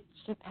her.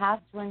 She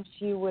passed when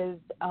she was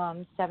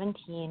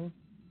 17,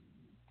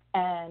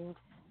 and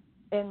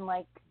in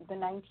like the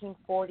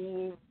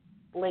 1940s,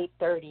 late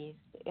 30s,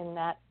 in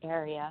that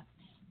area.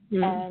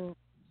 And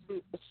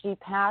she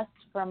passed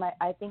from,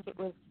 I think it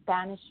was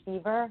Spanish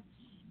fever.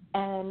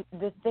 And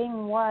the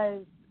thing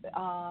was,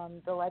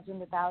 the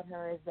legend about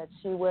her is that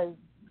she was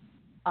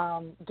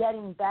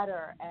getting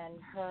better, and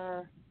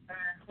her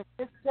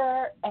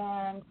sister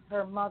and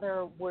her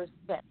mother were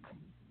sick,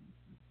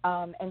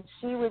 and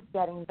she was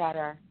getting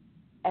better.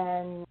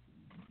 And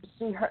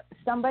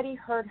somebody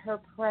heard her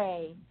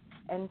pray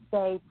and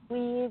say,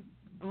 please,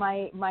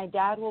 my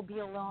dad will be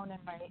alone and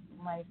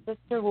my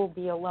sister will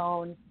be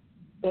alone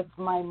if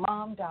my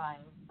mom dies.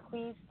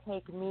 Please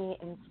take me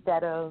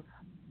instead of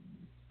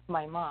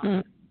my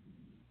mom.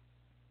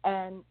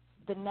 And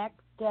the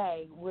next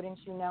day, wouldn't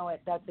you know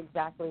it, that's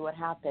exactly what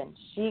happened.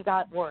 She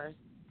got worse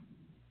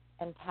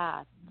and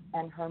passed,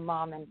 and her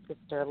mom and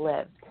sister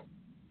lived.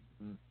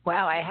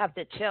 Wow, I have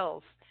the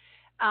chills.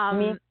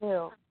 Me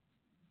too.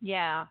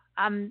 Yeah,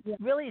 I'm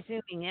really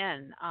zooming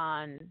in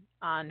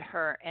on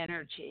her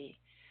energy.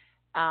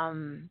 I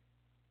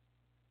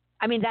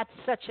mean, that's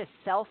such a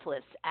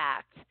selfless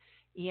act,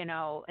 you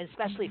know,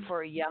 especially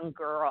for a young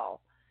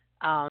girl,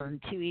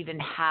 to even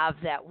have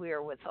that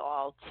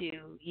wherewithal to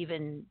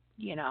even,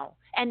 you know,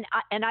 and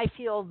I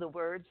feel the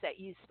words that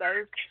you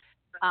spoke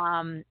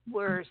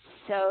were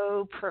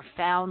so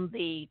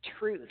profoundly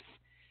truth.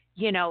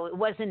 You know, it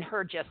wasn't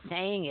her just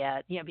saying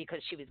it, you know, because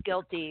she was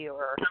guilty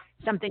or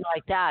something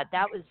like that.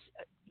 That was,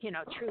 you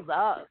know, true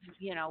love.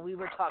 You know, we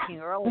were talking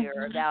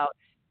earlier about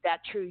that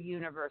true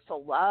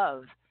universal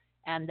love,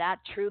 and that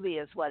truly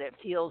is what it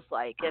feels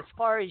like. As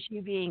far as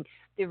you being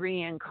the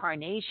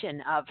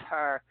reincarnation of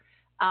her,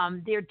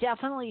 there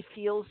definitely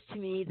feels to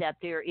me that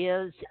there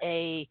is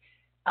a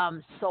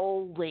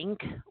soul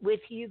link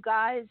with you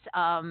guys.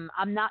 I'm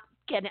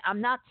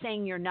not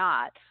saying you're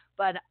not.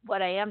 But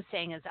what I am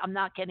saying is I'm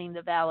not getting the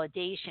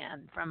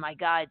validation from my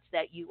guides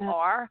that you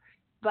are,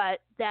 but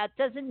that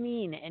doesn't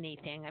mean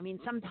anything. I mean,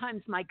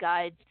 sometimes my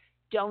guides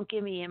don't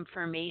give me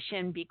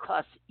information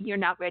because you're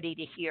not ready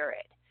to hear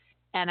it.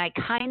 And I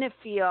kind of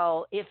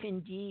feel if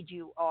indeed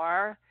you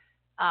are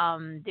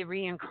the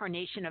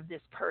reincarnation of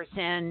this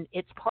person,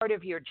 it's part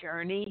of your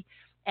journey.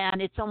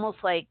 And it's almost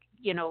like,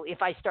 you know,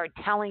 if I start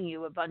telling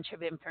you a bunch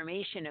of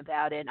information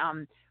about it,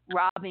 I'm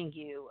robbing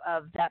you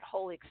of that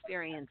whole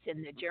experience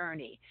in the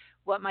journey.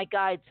 What my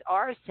guides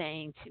are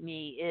saying to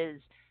me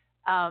is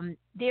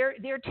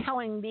they're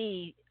telling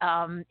me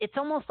it's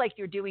almost like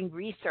you're doing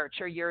research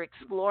or you're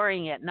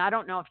exploring it. And I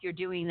don't know if you're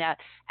doing that,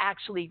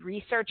 actually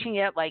researching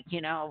it, like,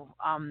 you know,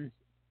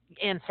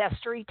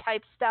 ancestry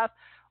type stuff,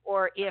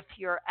 or if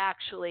you're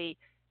actually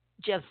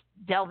just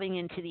delving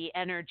into the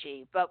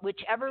energy. But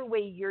whichever way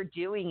you're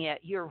doing it,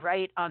 you're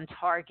right on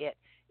target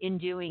in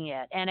doing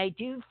it. And I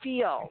do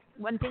feel,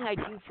 one thing I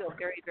do feel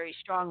very, very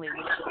strongly,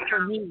 which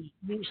for me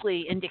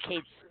usually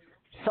indicates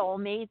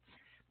soulmates,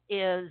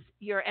 is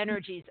your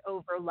energies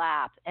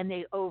overlap, and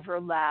they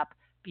overlap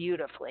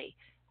beautifully.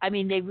 I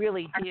mean, they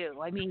really do.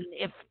 I mean,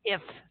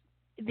 if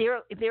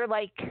they're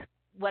like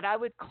what I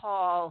would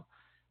call,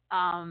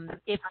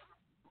 if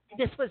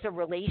this was a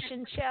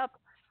relationship,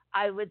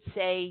 I would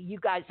say you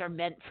guys are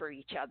meant for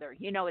each other.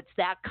 You know, it's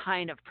that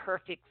kind of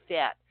perfect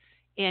fit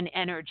in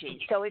energy.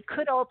 So it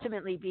could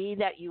ultimately be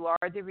that you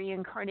are the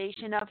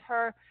reincarnation of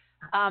her.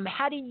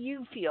 How do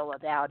you feel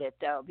about it,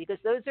 though? Because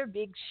those are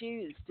big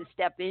shoes to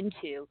step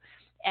into.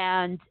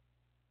 And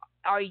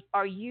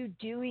are you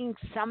doing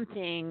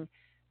something,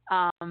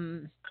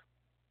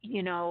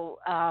 you know,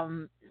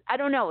 I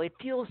don't know. It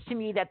feels to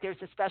me that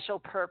there's a special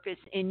purpose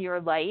in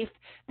your life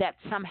that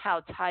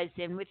somehow ties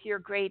in with your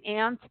great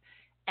aunt.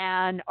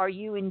 And are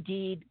you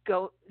indeed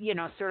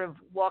sort of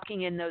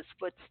walking in those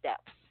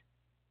footsteps?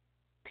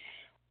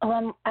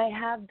 I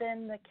have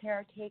been the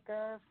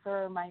caretaker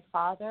for my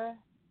father,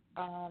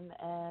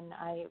 and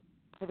I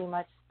pretty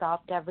much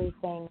stopped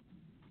everything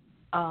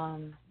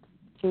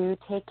to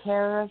take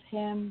care of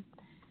him,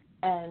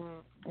 and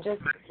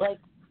just like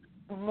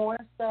more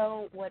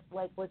so what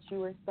you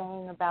were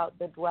saying about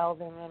the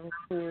delving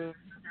into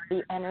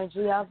the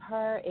energy of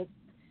her. It's,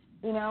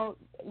 you know,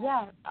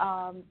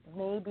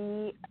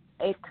 maybe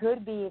it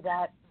could be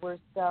that we're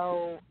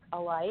so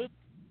alike,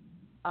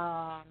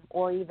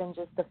 or even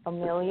just a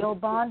familial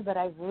bond, but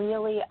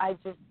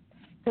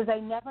because I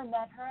never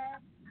met her,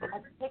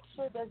 a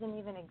picture doesn't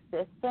even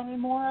exist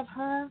anymore of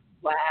her.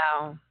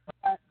 Wow.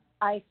 But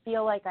I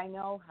feel like I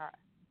know her.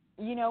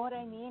 You know what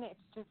I mean? It's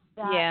just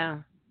that. Yeah.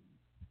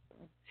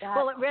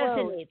 Well, it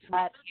resonates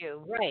with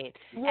you, right?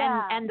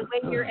 Yeah. And the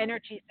way your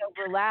energies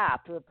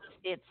overlap,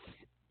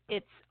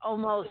 it's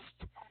almost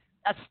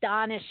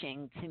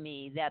astonishing to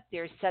me that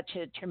there's such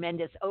a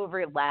tremendous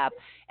overlap,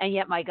 and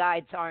yet my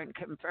guides aren't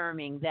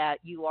confirming that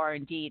you are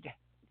indeed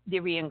the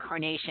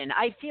reincarnation.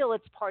 I feel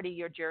it's part of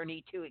your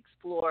journey to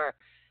explore,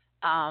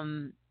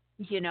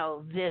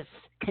 this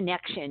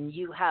connection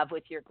you have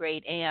with your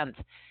great aunt,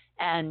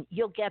 and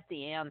you'll get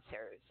the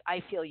answers.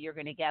 I feel you're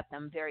going to get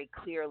them very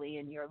clearly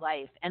in your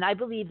life, and I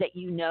believe that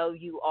you know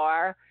you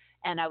are,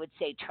 and I would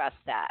say trust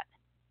that.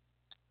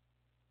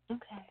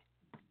 Okay.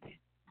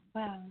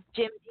 Wow.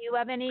 Jim, do you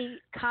have any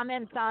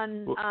comments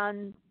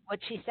on what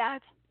she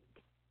said?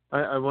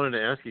 I wanted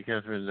to ask you,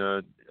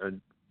 Catherine,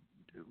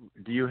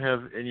 do you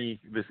have any,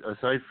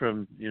 aside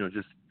from,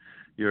 just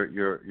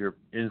your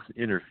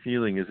inner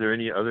feeling, is there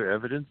any other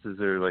evidence? Is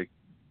there like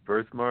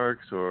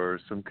birthmarks or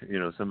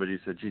somebody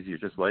said, geez, you're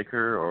just like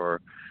her,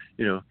 or,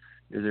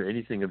 is there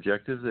anything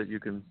objective that you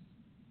can?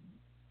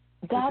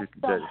 That's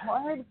the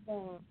hard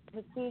thing.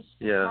 To see,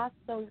 she passed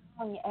so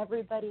young.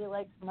 Everybody,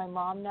 like, my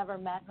mom never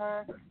met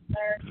her.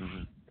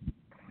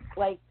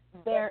 Like,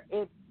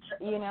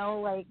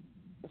 like,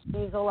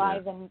 she's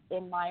alive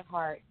in my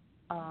heart,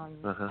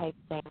 type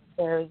thing.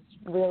 There's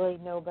really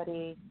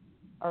nobody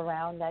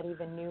around that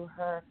even knew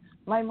her.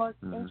 My most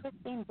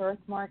interesting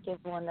birthmark is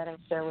one that I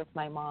share with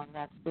my mom.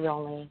 That's the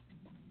only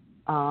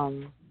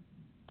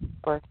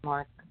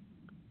birthmark.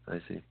 I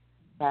see.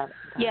 But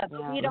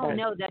we don't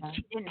know that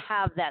she didn't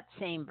have that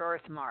same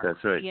birthmark.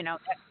 That's right. That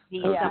could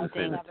be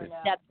something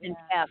that's been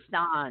passed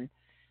on.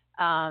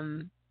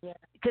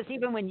 Because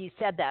even when you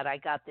said that, I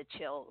got the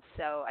chills.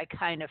 So I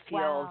kind of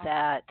feel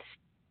that.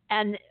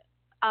 And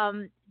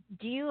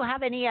do you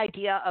have any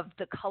idea of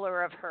the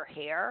color of her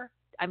hair?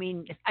 I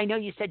mean, I know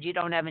you said you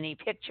don't have any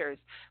pictures,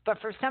 but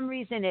for some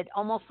reason it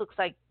almost looks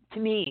like, to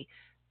me,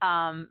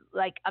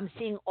 like I'm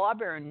seeing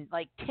auburn,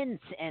 like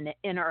tints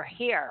in her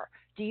hair.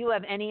 Do you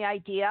have any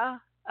idea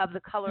of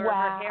the color of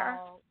her hair?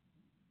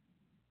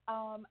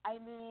 I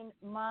mean,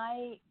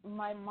 my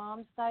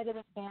mom's side of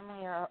the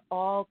family are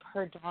all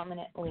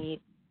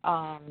predominantly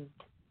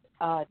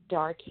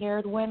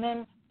dark-haired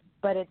women,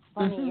 but it's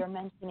funny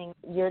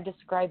you're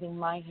describing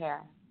my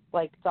hair.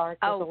 Like dark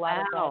with a lot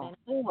of red in it.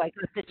 Oh, I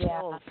got the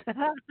chills.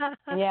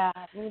 Yeah,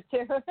 me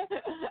too.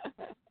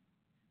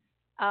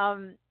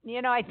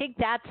 I think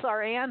that's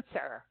our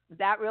answer.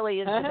 That really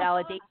is the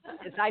validation,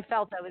 because I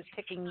felt I was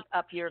picking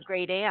up your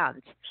great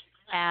aunt,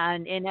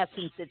 and in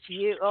essence, it's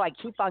you. Oh, I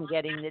keep on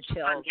getting the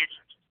chills.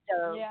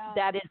 So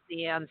that is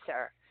the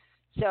answer.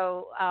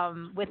 So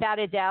without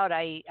a doubt,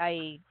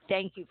 I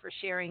thank you for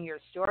sharing your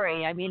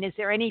story. I mean, is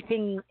there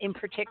anything in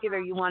particular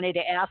you wanted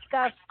to ask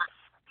us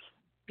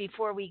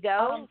before we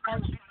go?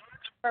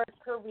 For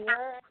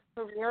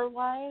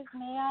career-wise,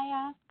 may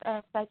I ask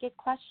a psychic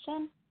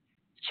question?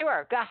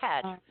 Sure, go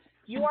ahead.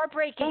 You are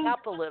breaking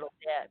up a little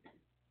bit.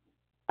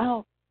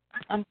 Oh,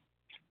 I'm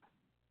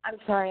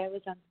sorry, I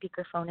was on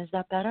speakerphone. Is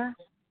that better?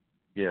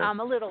 Yeah.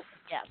 A little,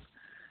 yes.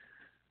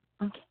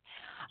 Okay.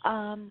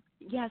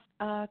 Yes,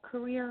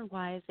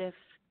 career-wise, if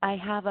I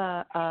have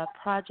a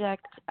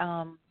project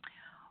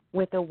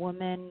with a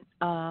woman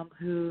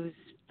whose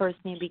first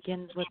name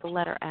begins with the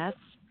letter S,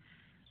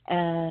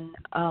 and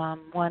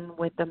one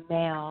with a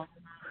male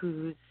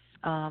whose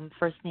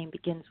first name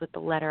begins with the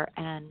letter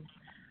N.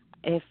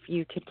 If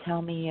you could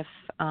tell me if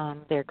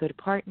they're good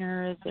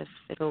partners,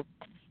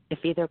 if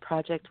either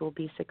project will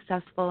be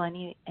successful,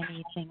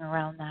 anything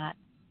around that,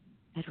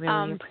 I'd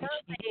really appreciate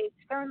it.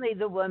 Certainly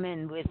the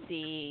woman with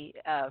the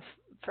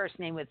first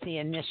name with the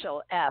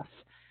initial F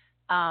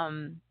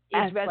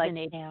is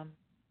resonating. Like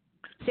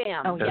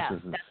Sam. Oh, yes.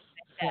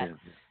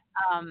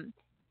 Sam.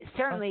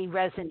 Certainly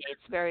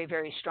resonates very,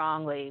 very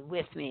strongly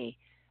with me.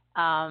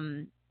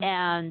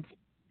 And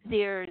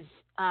there's,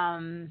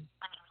 I'm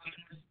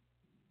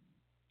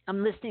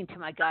listening to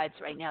my guides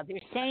right now.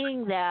 They're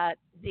saying that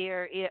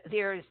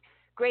there's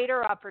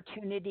greater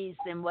opportunities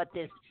than what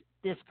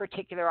this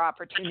particular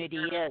opportunity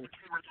is.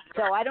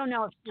 So I don't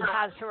know if she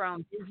has her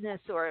own business,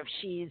 or if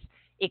she's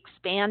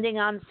expanding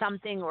on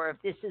something, or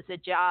if this is a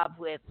job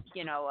with,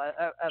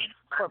 a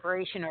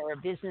corporation or a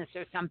business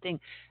or something.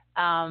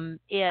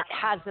 It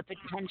has the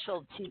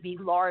potential to be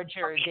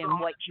larger than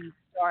what you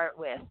start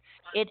with.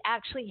 It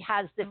actually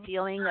has the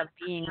feeling of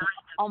being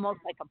almost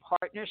like a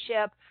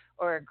partnership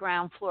or a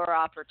ground floor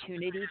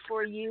opportunity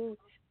for you.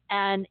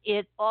 And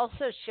it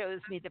also shows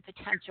me the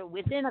potential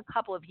within a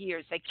couple of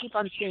years. I keep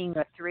on seeing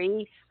a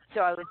 3, so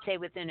I would say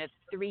within a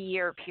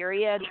 3-year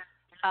period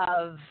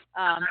of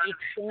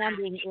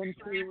expanding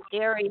into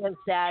areas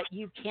that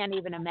you can't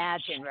even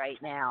imagine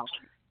right now.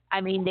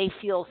 I mean, they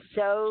feel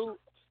so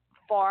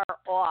far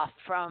off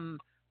from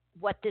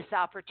what this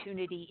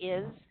opportunity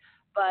is,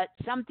 but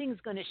something's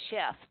going to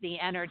shift the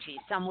energy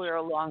somewhere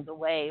along the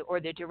way,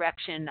 or the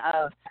direction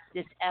of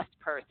this S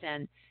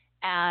person,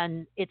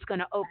 and it's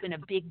going to open a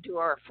big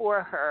door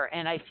for her,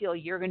 and I feel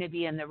you're going to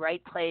be in the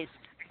right place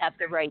at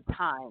the right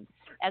time.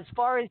 As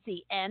far as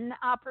the N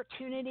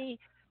opportunity,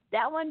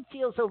 that one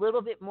feels a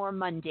little bit more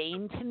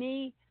mundane to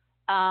me,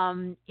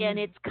 and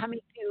it's coming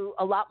to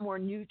a lot more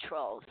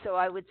neutral. So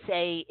I would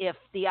say if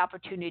the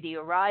opportunity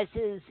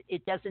arises,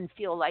 it doesn't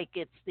feel like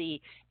it's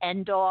the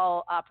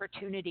end-all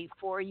opportunity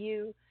for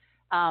you,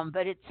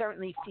 but it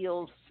certainly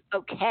feels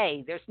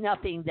okay. There's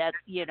nothing that,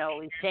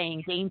 is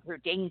saying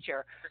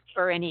danger,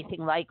 or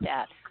anything like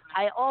that.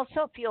 I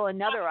also feel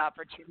another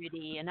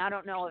opportunity, and I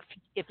don't know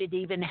if it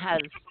even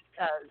has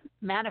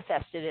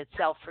manifested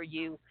itself for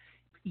you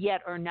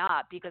yet or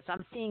not, because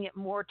I'm seeing it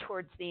more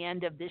towards the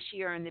end of this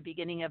year and the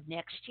beginning of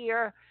next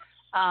year,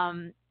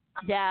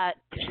 that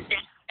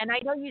And I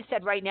know you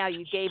said right now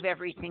you gave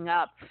everything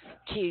up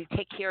to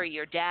take care of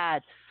your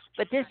dad,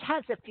 but this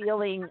has a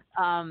feeling.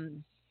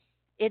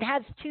 It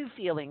has two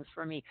feelings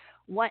for me.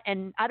 One,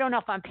 and I don't know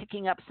if I'm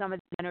picking up some of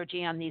the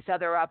energy on these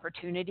other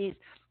opportunities,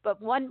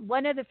 but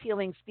one of the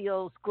feelings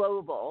feels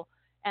global,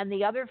 and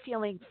the other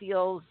feeling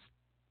feels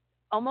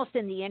almost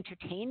in the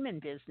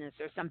entertainment business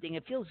or something.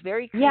 It feels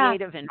very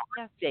creative and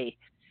artsy.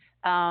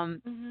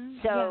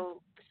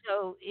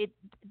 So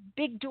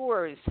big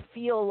doors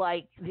feel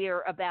like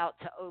they're about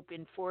to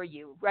open for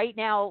you. Right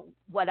now,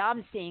 what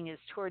I'm seeing is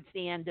towards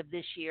the end of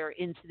this year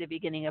into the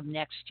beginning of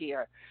next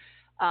year.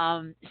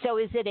 So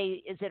is it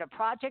a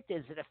project?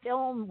 Is it a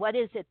film? What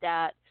is it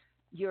that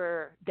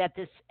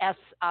this S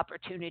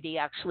opportunity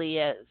actually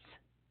is?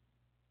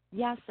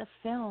 Yes, a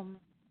film.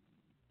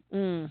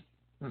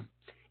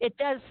 It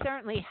does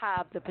certainly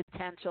have the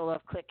potential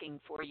of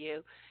clicking for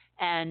you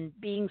and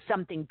being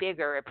something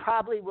bigger. It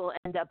probably will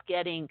end up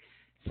getting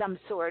some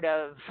sort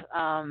of,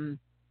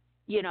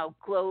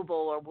 global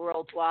or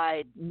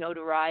worldwide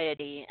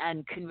notoriety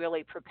and can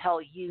really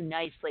propel you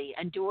nicely.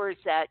 And doors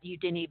that you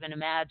didn't even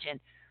imagine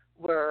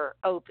were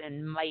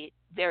open might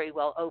very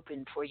well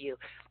open for you.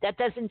 That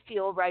doesn't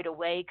feel right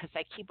away because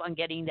I keep on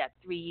getting that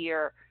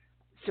 3-year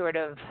sort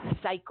of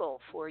cycle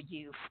for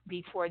you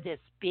before this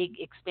big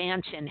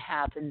expansion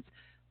happens.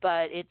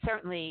 But it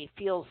certainly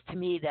feels to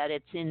me that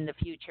it's in the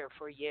future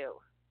for you.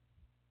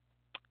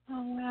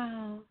 Oh,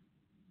 wow.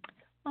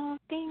 Oh,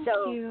 thank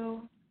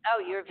you. Oh,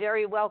 you're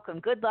very welcome.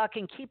 Good luck,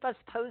 and keep us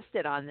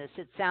posted on this.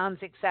 It sounds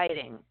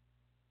exciting.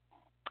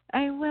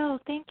 I will.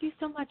 Thank you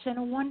so much, and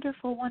a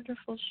wonderful,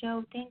 wonderful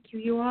show. Thank you.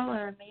 You all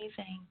are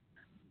amazing.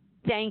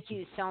 Thank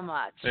you so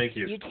much. Thank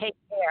you. You take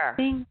care.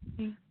 Thank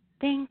you.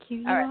 Thank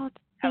you.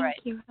 Thank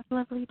you. Have a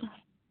lovely day.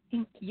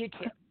 Thank you. You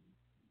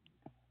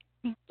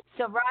too.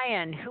 So,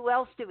 Ryan, who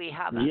else do we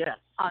have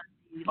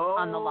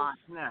on the line?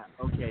 Snap.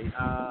 Okay.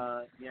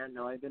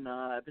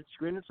 I've been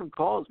screening some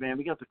calls, man.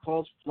 We got the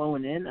calls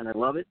flowing in, and I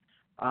love it.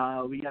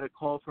 We got a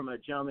call from a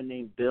gentleman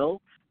named Bill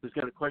who's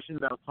got a question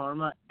about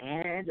karma,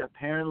 and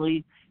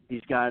apparently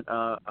he's got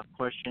a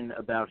question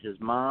about his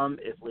mom,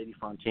 if Lady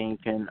Fontaine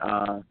can,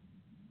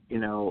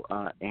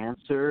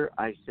 answer.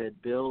 I said,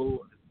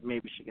 Bill,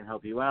 maybe she can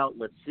help you out.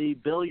 Let's see.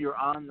 Bill, you're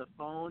on the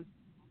phone.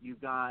 You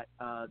got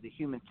the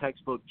human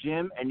textbook,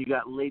 Jim, and you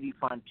got Lady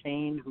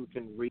Fontaine who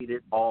can read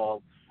it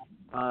all.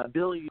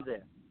 Bill, are you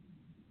there?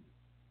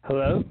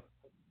 Hello?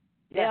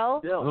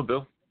 Bill? Hello,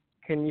 Bill.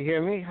 Can you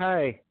hear me?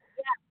 Hi.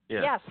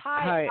 Yeah. Yes,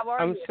 hi. How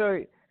are you? I'm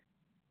sorry.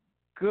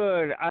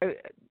 Good.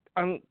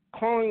 I'm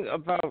calling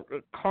about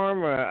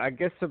karma. I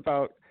guess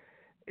about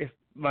if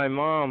my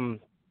mom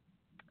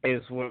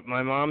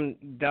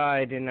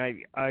died, and I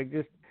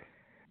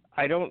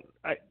don't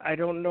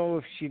know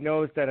if she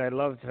knows that I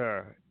loved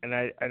her, and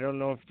I don't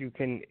know if you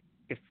can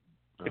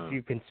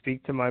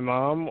speak to my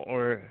mom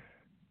or.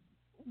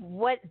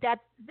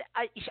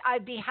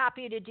 I'd be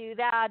happy to do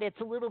that. It's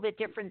a little bit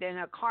different than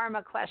a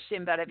karma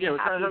question, but I'd be happy to do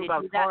that. Yeah, we're talking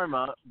about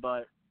karma,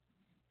 but.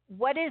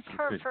 What is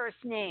her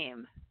first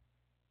name?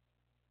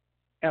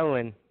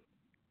 Ellen.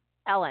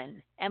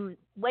 Ellen. And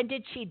when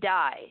did she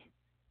die?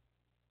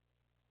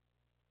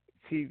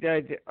 She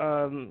died,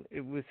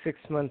 it was 6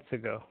 months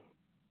ago.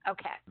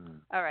 Okay.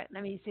 All right.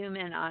 Let me zoom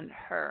in on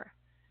her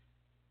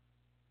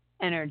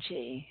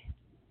energy.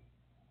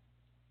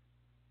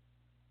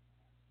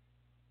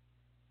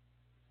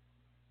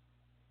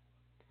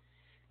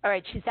 All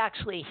right. She's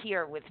actually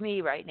here with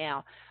me right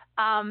now.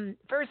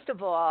 First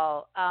of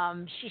all,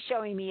 she's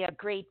showing me a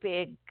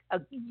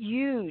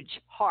huge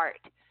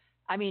heart.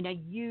 I mean, a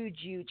huge,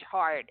 huge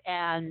heart.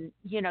 And,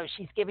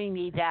 she's giving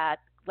me that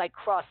like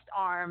crossed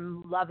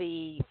arm,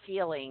 lovey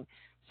feeling.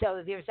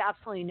 So there's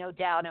absolutely no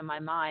doubt in my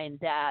mind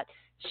that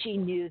she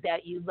knew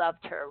that you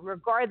loved her.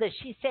 Regardless,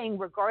 she's saying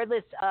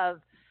regardless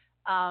of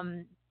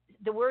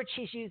the word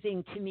she's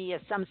using to me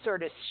is some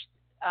sort of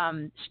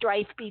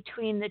strife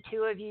between the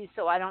two of you.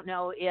 So I don't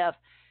know if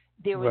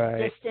there was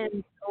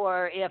distance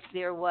or if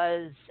there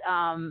was,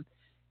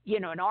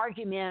 an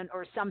argument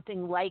or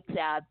something like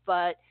that.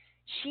 But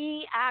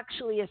she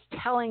actually is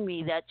telling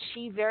me that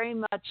she very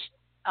much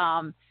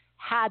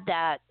had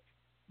that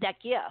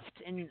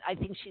gift. And I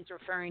think she's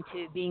referring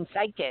to being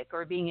psychic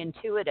or being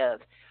intuitive.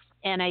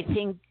 And I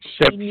think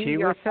she knew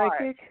your heart.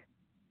 Psychic?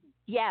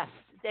 Yes.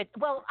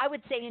 I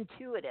would say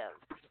intuitive.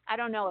 I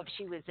don't know if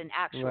she was an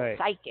actual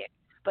psychic,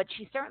 but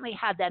she certainly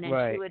had that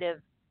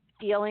intuitive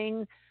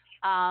feeling.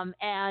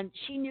 And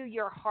she knew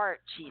your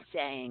heart, she's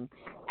saying,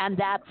 and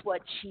that's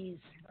what she's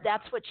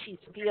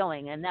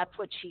feeling, and that's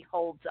what she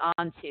holds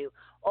on to.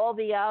 All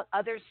the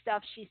other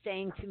stuff she's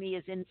saying to me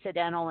is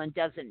incidental and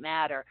doesn't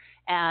matter,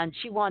 and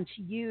she wants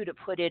you to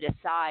put it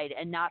aside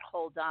and not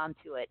hold on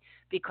to it,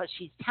 because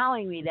she's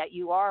telling me that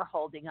you are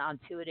holding on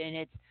to it, and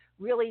it's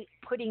really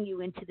putting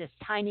you into this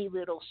tiny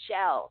little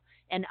shell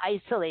and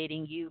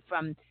isolating you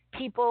from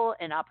people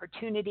and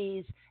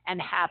opportunities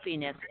and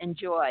happiness and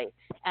joy.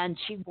 And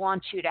she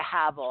wants you to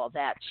have all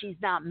that. She's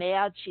not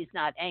mad. She's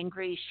not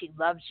angry. She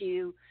loves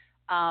you.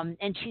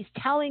 And she's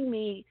telling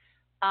me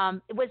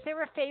Was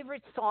there a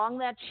favorite song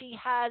that she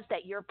has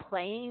that you're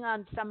playing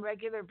on some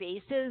regular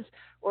basis,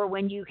 or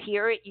when you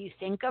hear it, you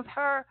think of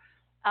her?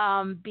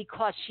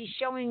 Because she's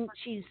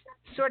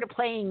sort of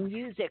playing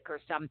music or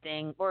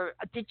something, or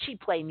did she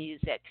play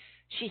music?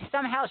 She's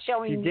somehow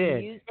showing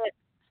music,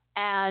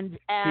 and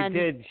she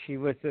did. She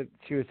was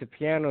a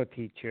piano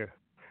teacher.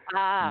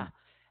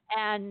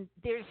 And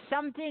there's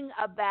something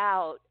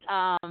about.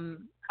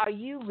 Are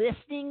you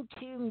listening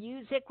to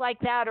music like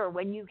that, or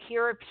when you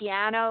hear a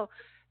piano?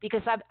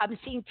 Because I'm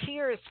seeing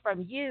tears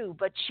from you,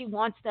 but she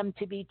wants them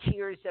to be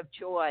tears of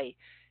joy.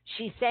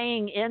 She's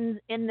saying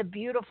in the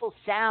beautiful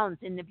sounds,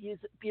 in the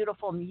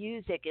beautiful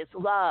music is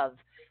love,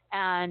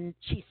 and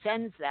she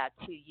sends that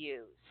to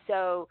you.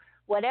 So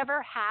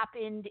whatever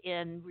happened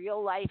in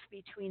real life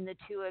between the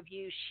two of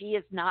you, she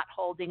is not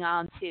holding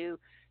on to.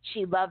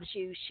 She loves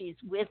you, she's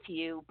with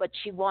you, but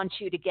she wants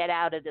you to get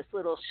out of this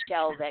little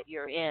shell that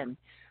you're in.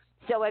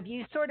 So have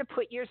you sort of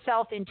put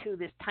yourself into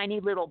this tiny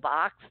little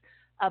box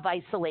of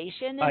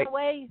isolation in a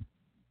way?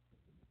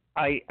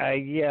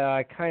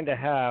 I kind of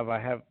have.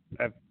 I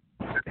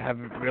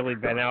haven't really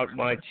been out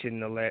much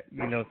in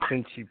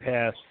since she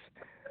passed.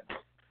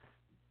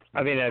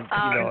 I mean, I've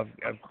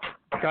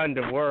gone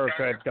to work.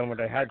 I've done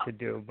what I had to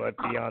do, but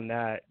beyond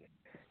that.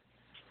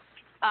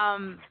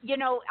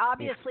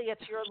 Obviously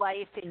it's your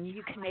life and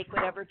you can make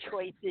whatever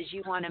choices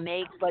you want to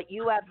make, but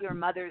you have your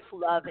mother's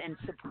love and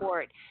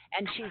support.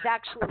 And she's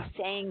actually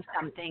saying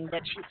something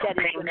that she said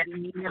is going to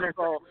be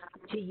meaningful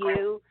to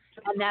you,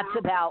 and that's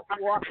about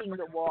walking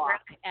the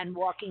walk and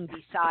walking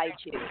beside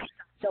you.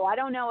 So I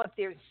don't know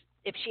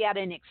if she had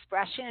an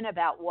expression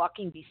about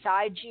walking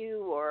beside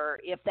you, or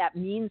if that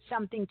means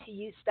something to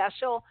you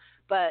special,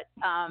 but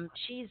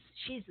she's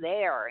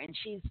there and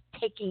she's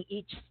taking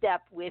each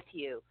step with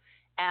you.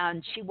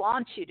 And she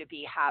wants you to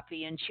be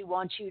happy, and she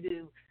wants you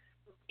to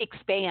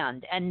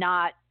expand and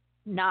not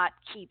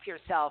keep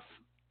yourself,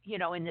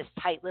 in this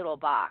tight little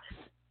box.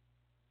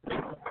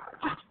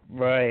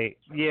 Right.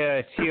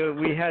 Yeah.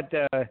 We had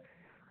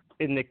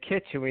in the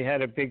kitchen. We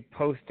had a big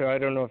poster. I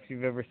don't know if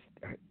you've ever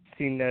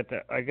seen that.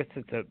 I guess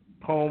it's a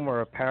poem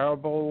or a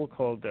parable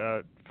called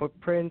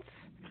Footprints.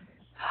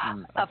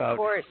 Of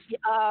course.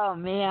 Oh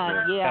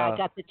man. Yeah, I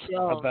got the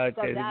chills.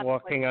 About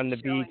walking on the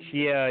beach.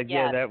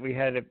 Yeah. That we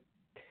had a.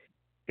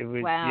 It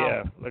was,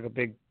 like a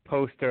big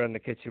poster on the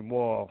kitchen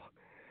wall.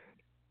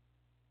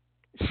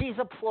 She's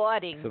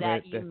applauding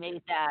that you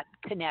made that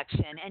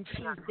connection, and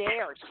she's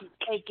there. She's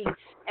taking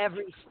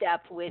every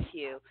step with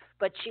you,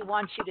 but she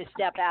wants you to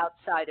step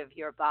outside of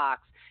your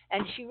box,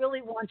 and she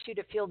really wants you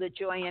to feel the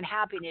joy and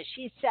happiness.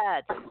 She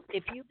said,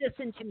 if you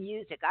listen to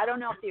music, I don't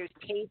know if there's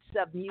tapes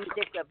of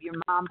music of your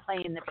mom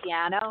playing the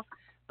piano,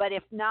 but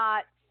if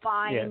not,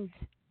 find,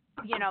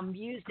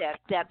 music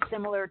that's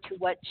similar to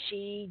what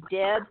she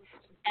did,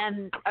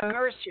 and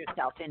immerse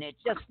yourself in it.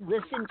 Just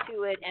listen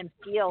to it and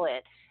feel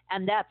it.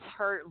 And that's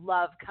her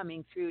love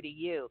coming through to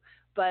you.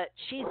 But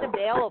she's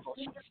available.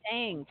 She's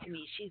saying to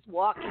me, she's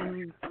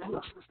walking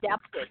each step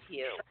with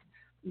you.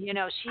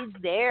 She's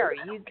there.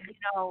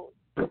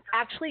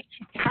 Actually,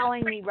 she's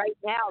telling me right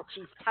now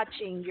she's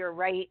touching your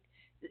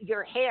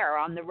hair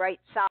on the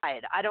right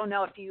side. I don't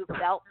know if you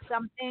felt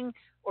something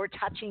or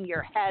touching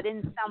your head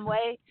in some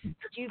way. Did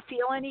you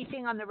feel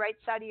anything on the right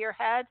side of your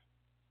head?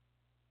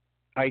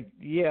 I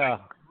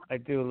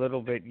do a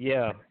little bit,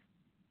 yeah.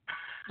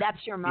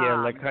 That's your mom.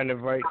 Yeah, like kind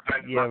of right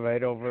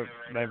over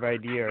my right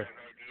ear.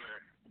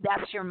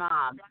 That's your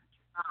mom.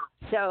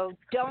 So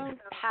don't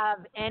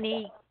have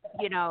any,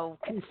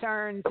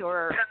 concerns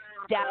or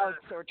doubts,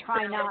 or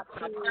try not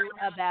to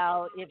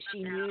about if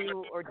she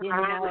knew or didn't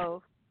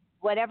know.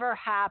 Whatever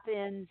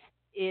happens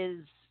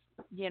is,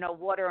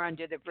 water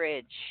under the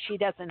bridge. She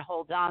doesn't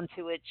hold on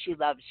to it. She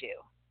loves you.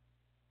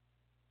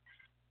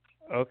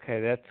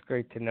 Okay, that's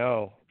great to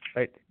know.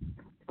 Right.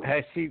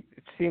 Has she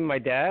seen my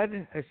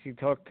dad? Has she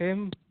talked to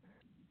him?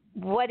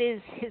 What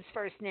is his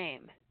first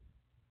name?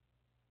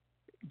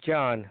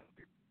 John.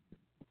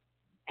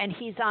 And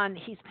he's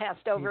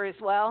passed over as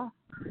well?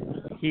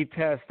 He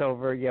passed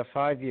over,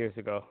 5 years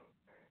ago.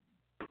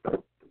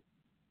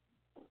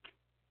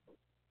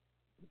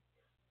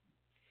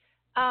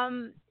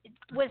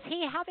 Was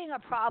he having a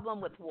problem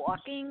with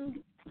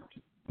walking?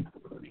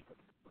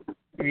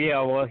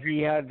 Yeah, well, he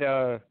had...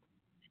 was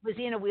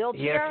he in a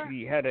wheelchair?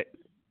 He had it.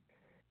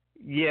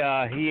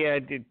 Yeah, he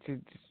had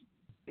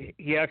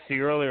he actually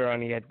earlier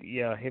on he had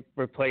hip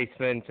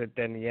replacements, and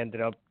then he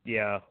ended up in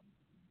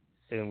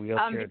a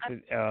wheelchair.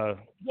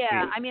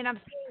 I'm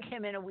seeing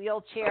him in a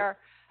wheelchair,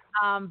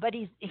 but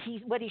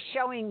what he's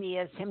showing me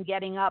is him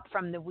getting up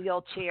from the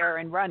wheelchair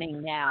and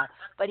running now.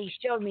 But he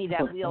showed me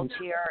that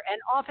wheelchair, and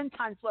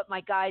oftentimes what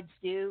my guides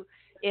do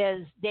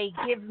is they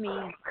give me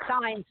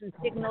signs and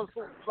signals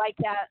like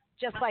that,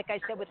 just like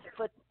I said with the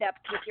footsteps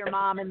with your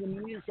mom and the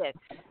music.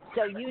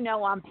 So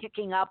I'm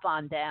picking up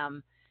on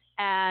them,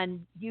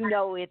 and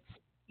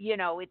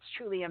it's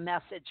truly a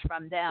message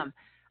from them.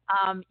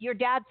 Your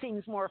dad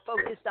seems more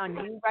focused on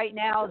you right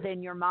now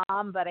than your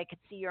mom, but I could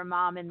see your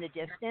mom in the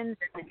distance.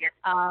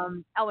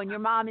 And your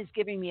mom is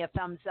giving me a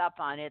thumbs up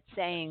on it,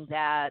 saying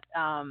that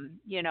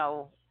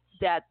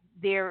that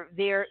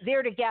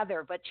they're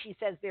together, but she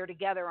says they're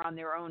together on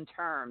their own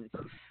terms.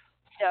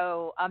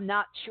 So I'm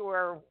not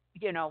sure,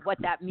 what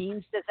that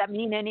means. Does that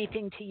mean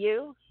anything to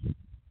you?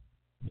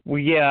 Well,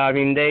 yeah, I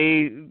mean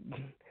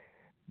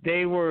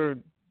they were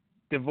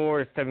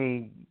divorced. I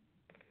mean,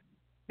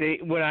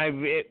 when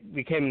I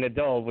became an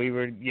adult, we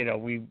were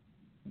we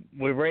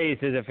were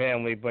raised as a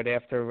family, but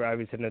after I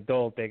was an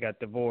adult, they got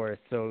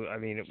divorced. So I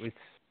mean, it was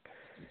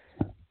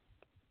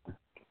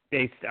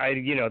they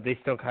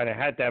still kind of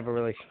had to have a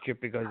relationship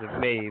because of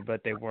me,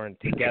 but they weren't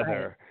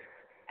together.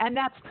 Right. And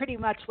that's pretty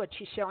much what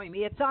she's showing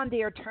me. It's on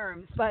their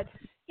terms, but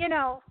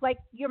like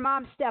your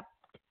mom stepped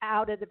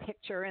out of the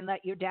picture and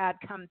let your dad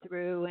come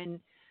through, and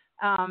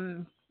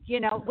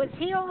was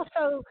he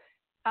also?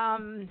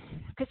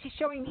 Because he's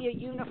showing me a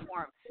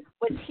uniform.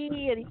 Was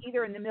he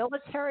either in the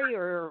military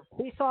or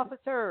police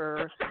officer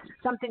or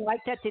something like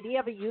that? Did he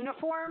have a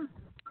uniform?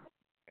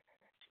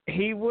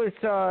 He was,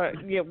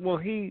 well,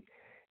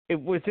 it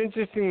was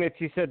interesting that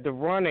you said the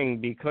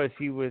running, because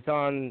he was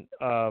on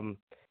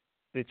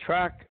the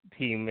track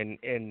team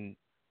and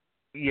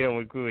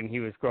when he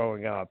was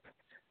growing up.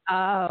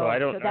 Oh, so I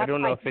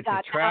don't know if it's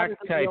a track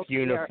type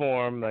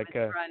uniform, like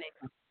a.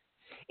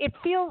 It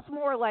feels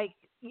more like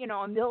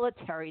a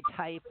military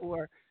type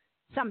or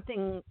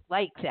something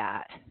like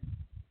that.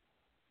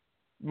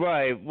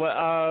 Right. Well,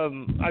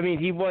 I mean,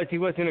 he was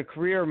in a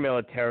career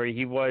military.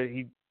 He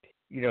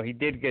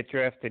did get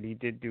drafted. He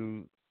did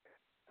do,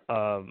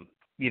 a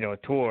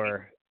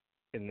tour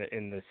in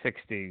the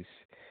 60s,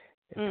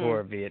 a tour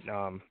of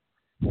Vietnam.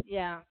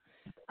 Yeah.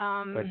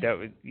 But that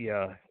was,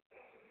 yeah.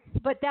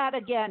 But that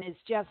again is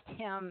just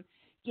him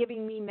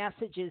giving me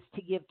messages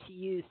to give to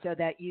you so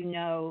that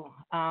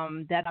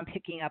that I'm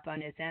picking up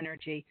on his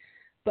energy.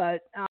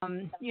 But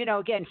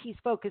again, he's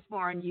focused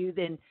more on you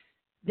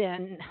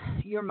than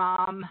your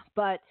mom.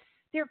 But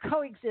they're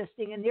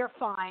coexisting and they're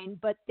fine.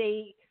 But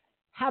they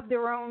have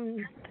their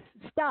own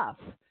stuff.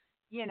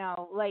 Your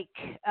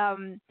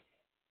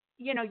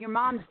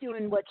mom's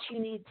doing what she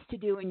needs to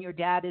do, and your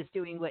dad is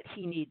doing what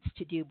he needs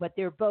to do. But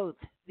they're both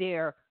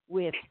there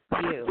with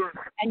you.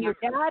 And your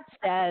dad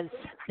says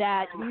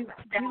that you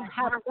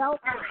have felt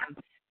him,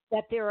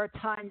 that there are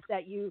times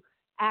that you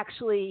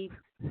actually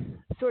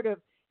sort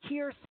of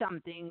hear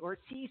something or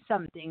see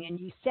something and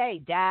you say,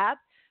 Dad,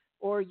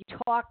 or you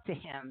talk to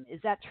him. Is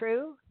that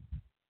true?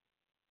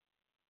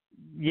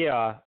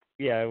 Yeah,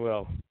 I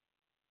will.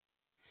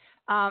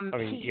 I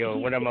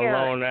mean, when I'm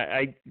alone,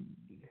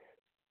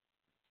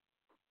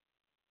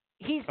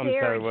 He's I'm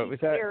there. sorry, and what he's was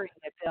that? hearing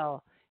it,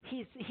 Bill.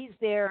 He's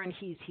there and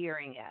he's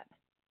hearing it.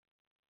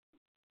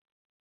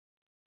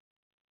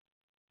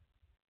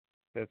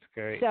 That's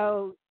great.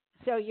 So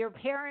your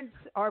parents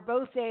are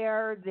both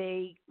there.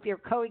 They're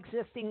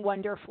coexisting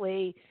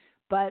wonderfully,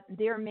 but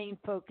their main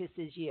focus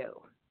is you.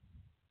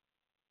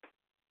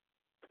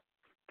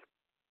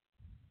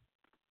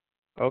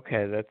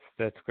 Okay,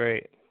 that's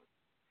great.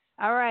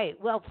 All right.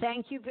 Well,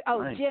 thank you.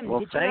 Oh, nice. Jim,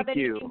 did you have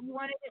anything you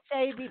wanted to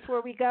say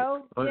before we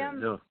go, Jim?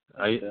 No,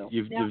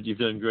 you've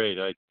done great.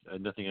 I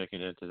nothing I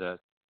can add to that.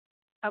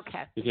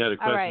 Okay. If you had a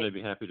question, right. I'd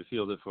be happy to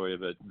field it for you.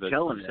 But it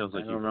sounds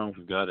like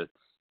you've got it.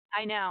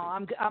 I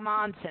know. I'm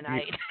on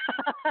tonight.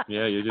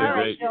 Yeah, you're doing All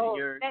right, great. Bill,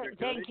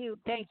 thank you.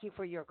 Thank you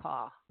for your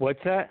call. What's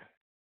that?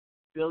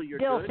 Bill, you're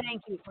Bill, good?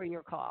 thank you for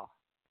your call.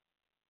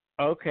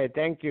 Okay,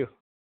 thank you.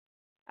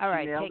 All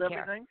right, you nailed take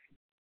care. everything?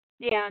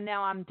 Yeah,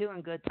 no, I'm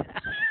doing good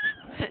tonight.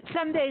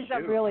 Some days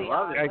I'm really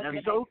love it. on.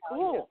 That's so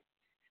cool.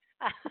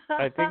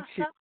 I think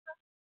she.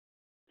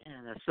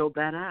 Man, that's so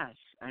badass.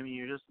 I mean,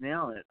 you're just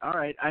nailing it. All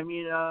right. I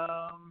mean,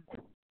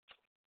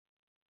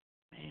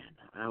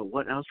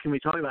 what else can we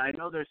talk about? I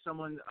know there's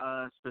someone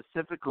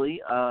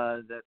specifically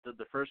that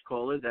the first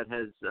caller that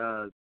has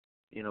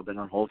been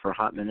on hold for a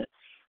hot minute.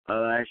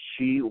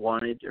 She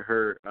wanted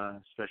her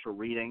special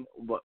reading.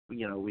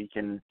 We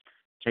can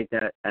take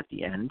that at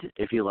the end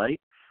if you like.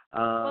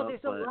 Well,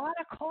 there's a lot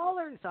of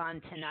callers on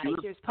tonight.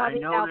 There's probably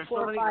about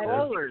 4 or 5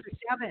 callers, or 6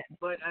 or 7.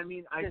 But I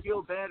mean, I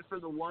feel bad for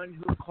the one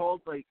who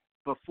called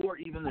before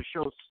even the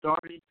show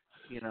started.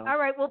 All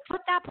right, well,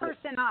 put that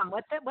person on.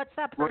 What's that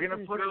person? We're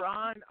gonna put her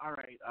on. All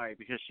right,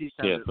 because she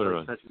sounds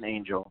like such an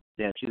angel.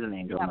 Yeah, she's an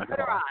angel. Yeah, put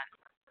her on.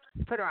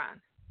 Put her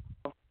on.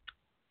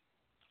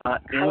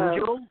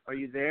 Angel, are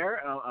you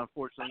there?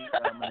 Unfortunately,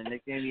 I'm gonna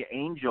nickname you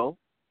Angel.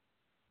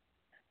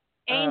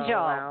 Angel.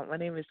 Oh, wow. My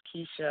name is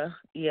Keisha.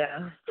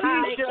 Yeah.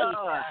 Hi,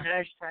 Keisha.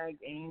 Hashtag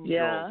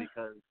Angel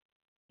because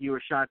you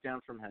were shot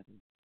down from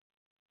heaven.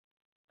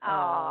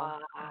 Oh,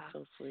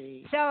 so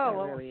sweet. So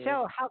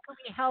how can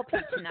we help you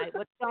tonight?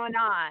 What's going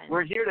on?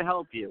 We're here to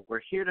help you.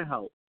 We're here to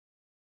help.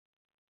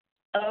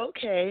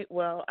 Okay.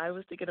 Well, I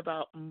was thinking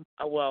about. I'm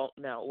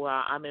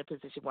in a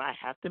position where I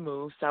have to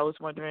move, so I was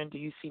wondering, do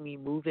you see me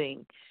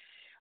moving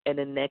in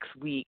the next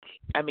week?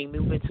 I mean,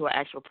 move into an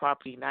actual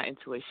property, not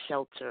into a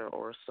shelter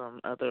or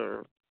some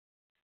other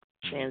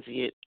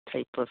transient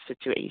type of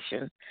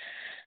situation.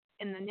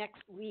 In the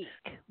next week.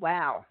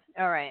 Wow.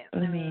 All right.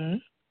 Let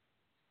me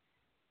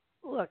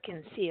look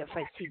and see if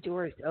I see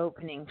doors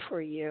opening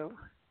for you.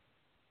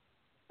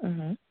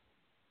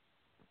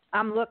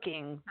 I'm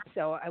looking,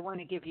 so I want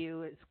to give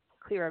you as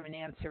clear of an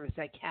answer as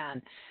I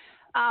can.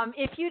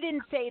 If you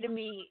didn't say to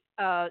me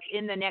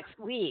in the next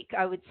week,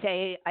 I would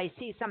say I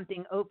see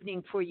something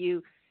opening for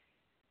you.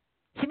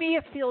 To me,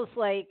 it feels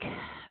like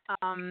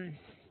I'm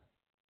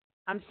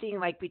seeing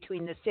like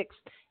between the 6th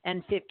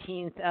and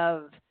 15th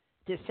of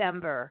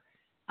December,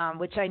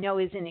 which I know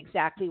isn't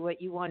exactly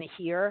what you want to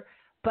hear,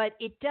 but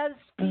it does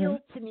feel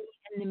to me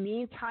in the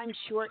meantime,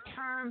 short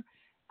term,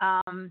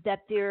 that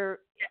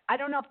I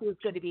don't know if there's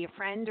going to be a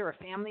friend or a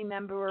family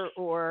member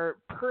or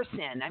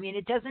person. I mean,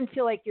 it doesn't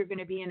feel like you're going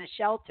to be in a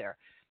shelter.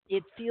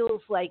 It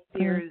feels like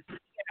you're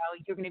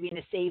going to be in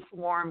a safe,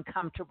 warm,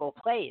 comfortable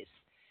place.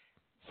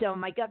 So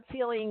my gut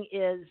feeling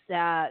is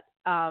that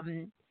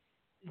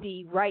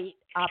the right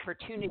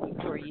opportunity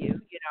for you,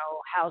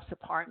 house,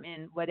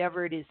 apartment,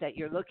 whatever it is that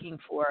you're looking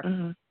for,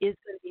 is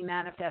going to be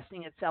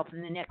manifesting itself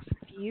in the next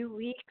few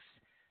weeks.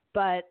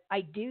 But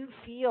I do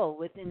feel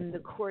within the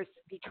course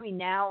between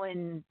now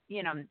and,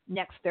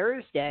 next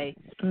Thursday,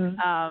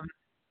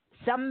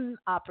 some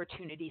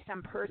opportunity,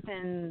 some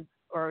person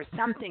or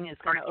something is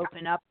going to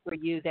open up for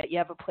you that you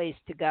have a place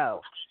to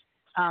go.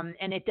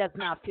 And it does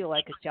not feel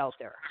like a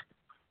shelter.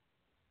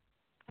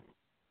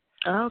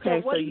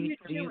 Okay, so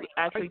do you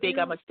actually think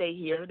I'm going to stay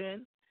here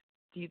then?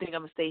 Do you think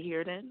I'm going to stay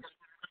here then?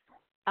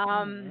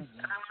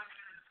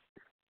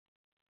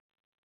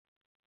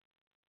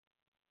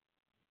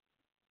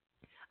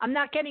 I'm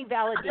not getting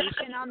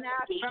validation on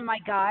that from my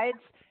guides.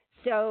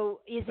 So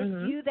is it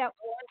you that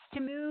wants to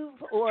move,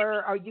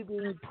 or are you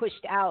being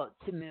pushed out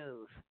to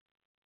move?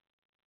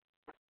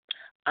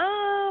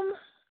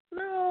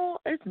 No,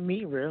 it's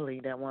me really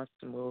that wants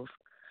to move.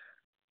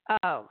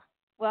 Oh,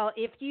 well,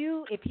 if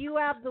you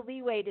have the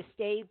leeway to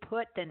stay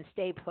put, then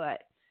stay put,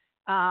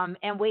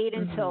 and wait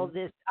until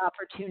this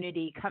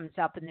opportunity comes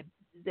up in the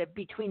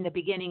between the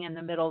beginning and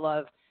the middle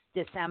of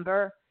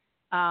December,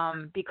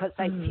 because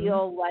I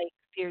feel like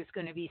there's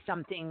going to be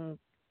something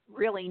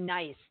really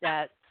nice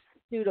that's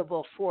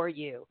suitable for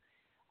you.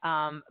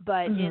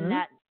 But in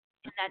that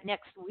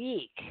next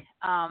week,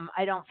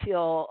 I don't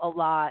feel a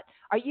lot.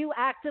 Are you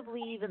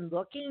actively even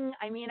looking?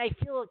 I mean, I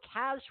feel a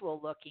casual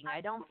looking.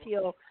 I don't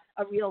feel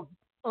a real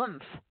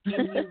oomph in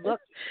you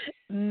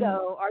looking.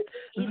 So are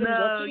you even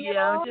looking at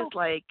all? I'm just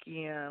like,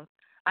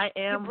 I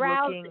am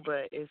looking,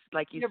 but it's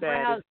like you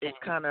said, it's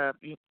kind of,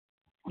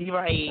 you're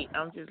right.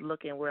 I'm just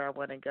looking where I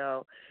want to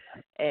go,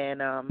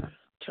 and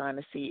trying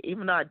to see.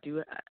 Even though I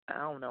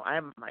don't know. I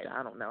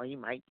don't know. He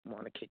might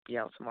want to kick me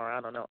out tomorrow.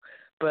 I don't know,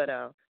 but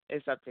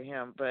it's up to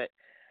him. But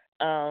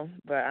I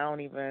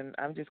don't even.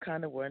 I'm just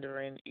kind of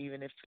wondering,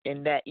 even if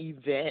in that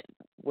event,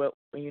 where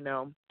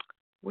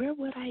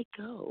would I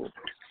go?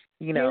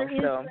 There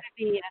is going to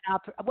be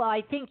well,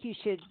 I think you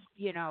should,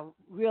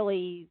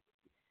 really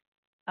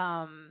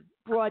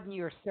broaden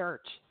your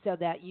search so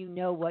that you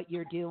know what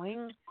you're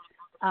doing.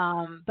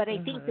 But I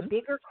think the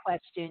bigger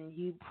question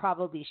you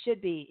probably should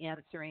be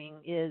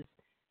answering is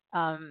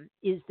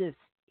this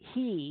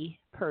he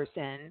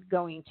person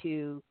going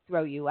to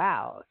throw you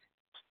out?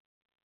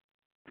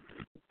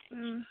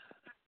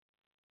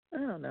 I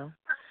don't know.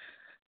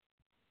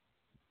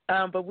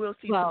 But we'll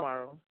see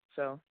tomorrow.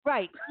 So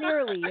right,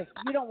 clearly, if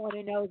you don't want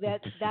to know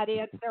that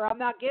answer, I'm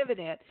not giving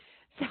it.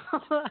 So,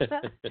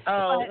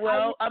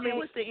 I mean,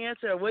 what's the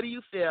answer? What do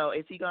you feel?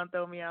 Is he gonna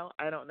throw me out?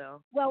 I don't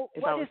know. Well,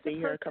 if what I would is stay the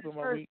here a couple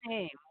more weeks.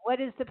 Name? What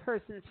is the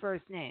person's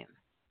first name?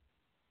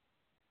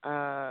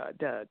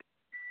 Doug.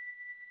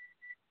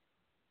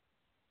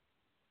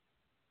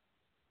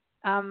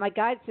 My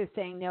guides are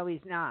saying no,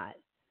 he's not.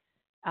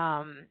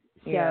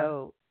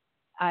 So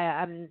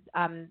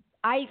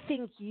I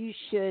think you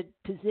should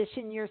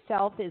position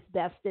yourself as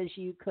best as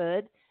you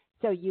could,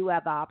 so you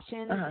have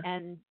options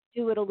and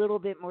do it a little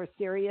bit more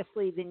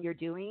seriously than you're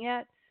doing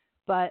it.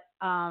 But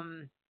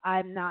I'm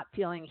not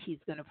feeling he's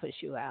going to push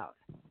you out.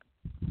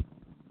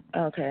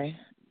 Okay.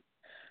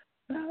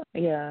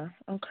 Yeah.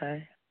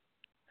 Okay.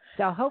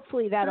 So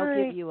hopefully that'll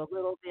give you a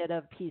little bit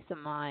of peace of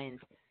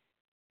mind.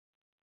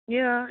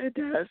 Yeah, it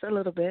does a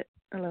little bit.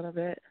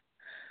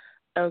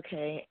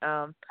 Okay.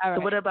 So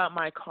what about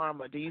my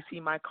karma? Do you see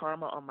my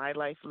karma on my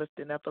life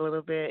lifting up a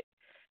little bit?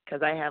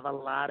 Because I have a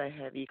lot of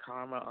heavy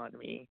karma on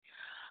me.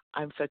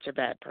 I'm such a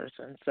bad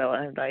person, so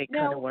I'm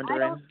kind of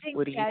wondering,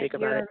 what do you think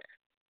about it?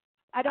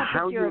 I don't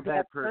How think you're a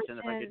bad person.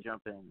 If I could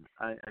jump in,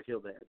 I feel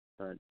bad,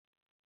 but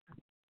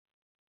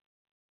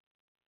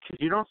because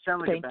you don't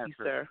sound like a bad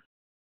person. Sir.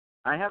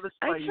 I have a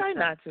Spidey. I try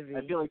not to be.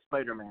 I feel like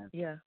Spider-Man.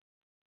 Yeah.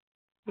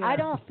 I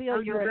don't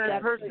feel you're a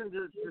bad person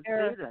to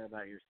say that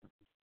about yourself.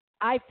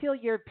 I feel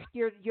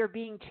you're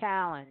being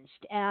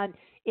challenged, and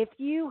if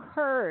you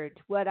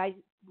heard what I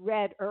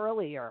read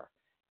earlier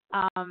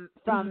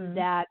from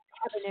that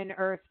Heaven and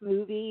Earth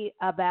movie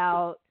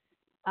about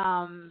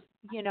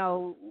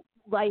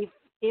life,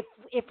 if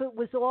it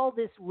was all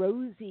this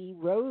rosy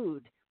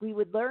road, we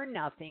would learn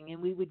nothing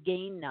and we would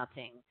gain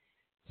nothing.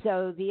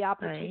 So the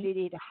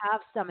opportunity to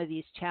have some of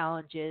these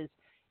challenges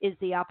is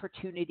the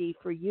opportunity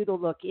for you to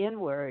look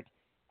inward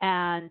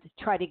and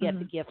try to get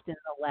the gift and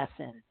the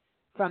lesson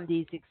from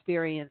these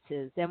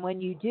experiences. And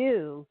when you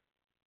do,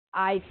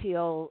 I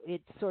feel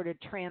it sort of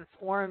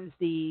transmutes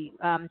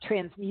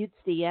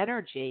the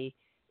energy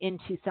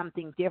into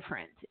something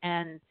different.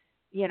 And,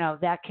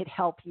 that could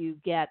help you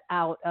get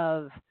out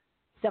of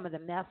some of the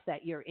mess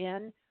that you're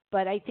in.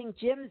 But I think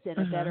Jim's in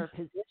a better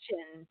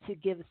position to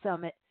give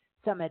some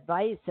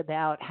advice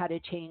about how to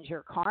change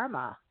your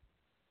karma.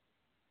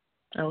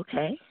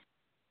 Okay.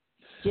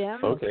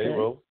 Jim? Okay,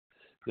 well,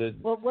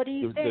 what do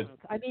you think?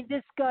 I mean,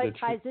 this guy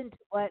ties into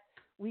what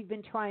we've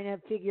been trying to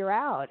figure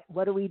out.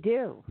 What do we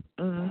do?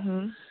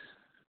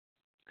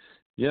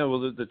 Yeah, well,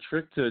 the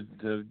trick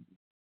to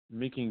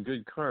making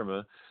good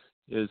karma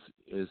is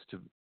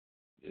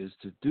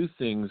to do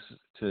things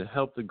to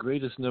help the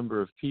greatest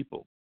number of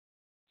people.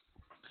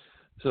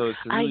 So it's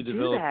to really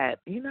develop. I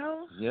do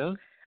that, Yeah.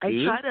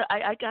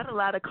 I got a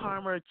lot of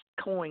karma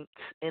coins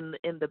in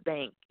the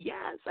bank.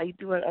 Yes, I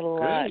do it a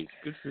lot. Great,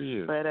 good for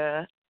you. But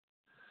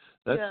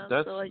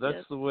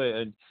that's the way.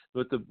 And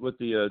what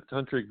the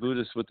tantric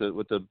Buddhists, what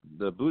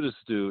the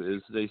Buddhists do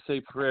is they say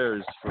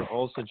prayers for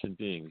all sentient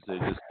beings. They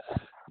just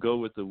go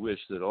with the wish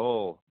that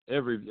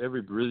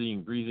every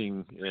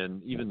breathing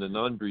and even the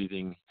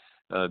non-breathing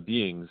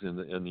beings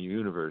in the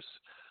universe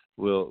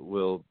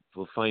will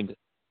find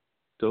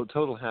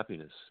total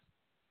happiness.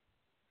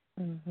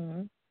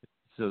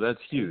 So that's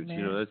huge.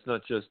 Amen. That's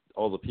not just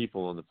all the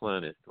people on the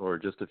planet or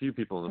just a few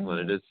people on the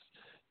planet. It's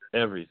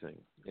everything.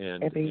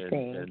 And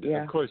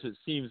of course it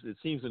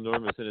seems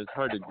enormous, and it's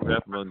hard to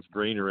wrap one's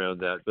brain around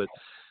that, but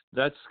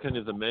that's kind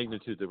of the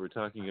magnitude that we're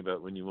talking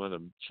about when you want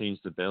to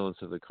change the balance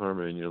of the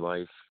karma in your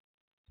life.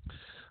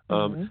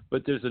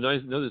 But there's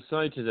another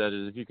side to that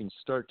is if you can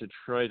start to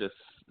try to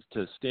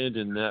stand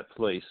in that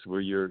place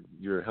where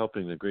you're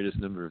helping the greatest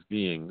number of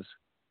beings,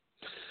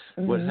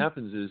 what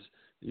happens is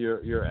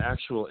your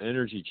actual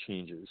energy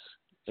changes,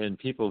 and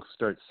people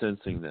start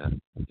sensing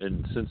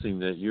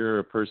that you're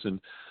a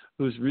person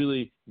who's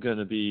really going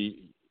to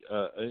be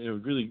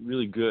really,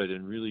 really good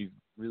and really,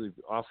 really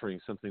offering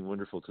something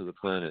wonderful to the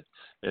planet,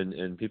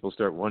 and people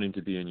start wanting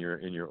to be in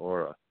your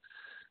aura.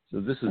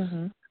 So this is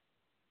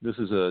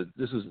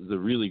the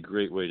really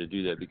great way to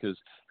do that, because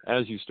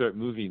as you start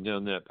moving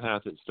down that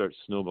path, it starts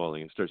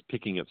snowballing. It starts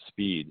picking up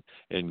speed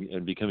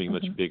and becoming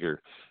much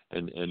bigger,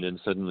 and then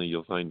suddenly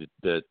you'll find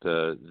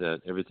that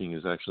everything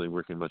is actually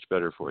working much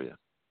better for you.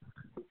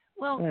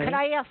 Well, could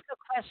I ask a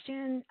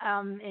question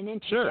and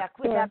interject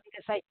with that,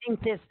 because I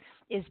think this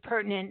is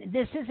pertinent.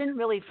 This isn't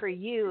really for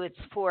you; it's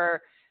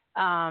for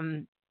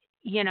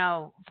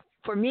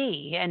for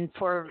me and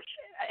for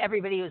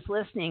everybody who's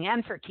listening,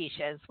 and for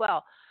Keisha as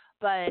well.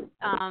 But,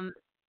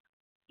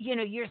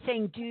 you're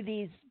saying do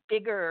these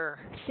bigger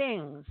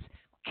things.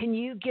 Can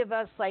you give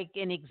us like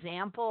an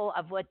example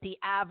of what the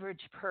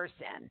average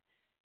person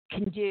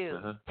can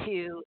do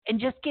and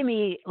just give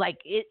me like,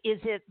 is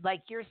it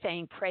like you're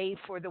saying, pray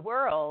for the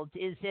world?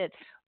 Is it,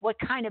 what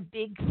kind of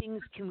big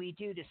things can we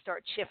do to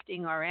start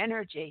shifting our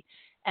energy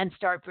and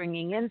start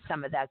bringing in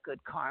some of that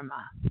good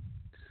karma?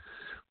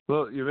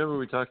 Well, you remember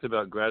we talked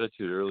about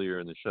gratitude earlier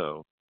in the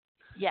show.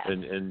 Yes.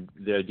 And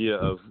the idea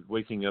of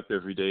waking up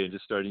every day and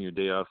just starting your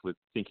day off with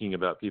thinking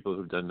about people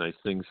who've done nice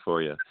things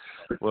for you.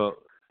 Well,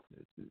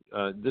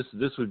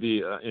 this would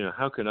be,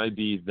 how can I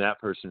be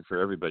that person for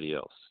everybody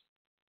else?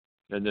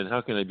 And then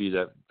how can I be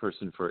that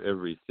person for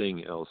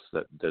everything else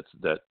that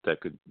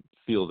could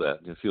feel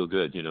that and feel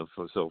good,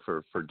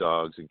 for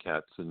dogs and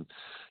cats and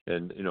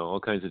all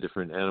kinds of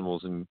different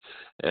animals and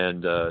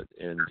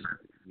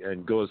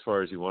go as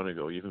far as you want to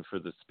go, even for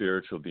the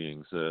spiritual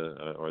beings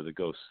or the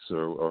ghosts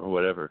or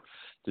whatever,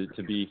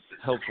 to be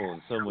helpful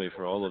in some way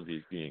for all of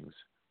these beings.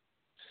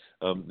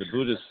 The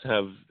Buddhists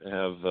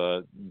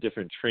have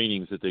different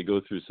trainings that they go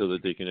through so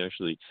that they can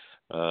actually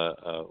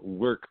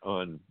work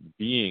on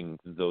being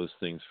those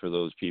things for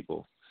those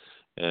people,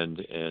 and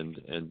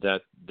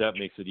that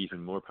makes it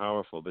even more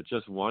powerful. But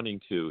just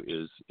wanting to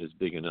is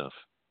big enough.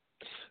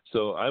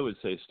 So I would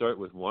say start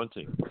with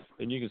wanting,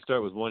 and you can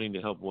start with wanting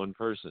to help one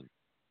person,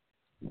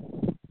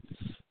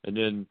 and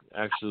then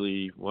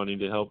actually wanting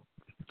to help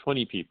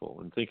 20 people,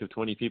 and think of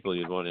 20 people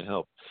you'd want to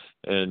help,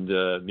 and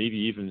maybe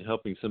even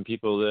helping some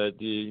people that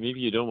maybe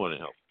you don't want to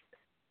help.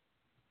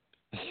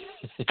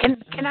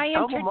 Can I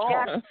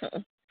interject?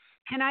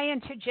 Can I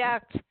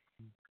interject?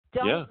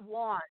 Don't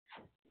want,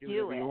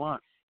 do it.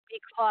 Want.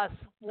 Because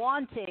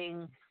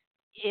wanting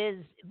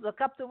is,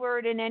 look up the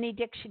word in any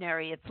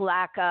dictionary, it's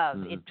lack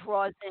of. It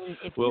draws in,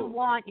 if you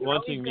want, you're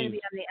always going to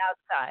be on the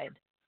outside.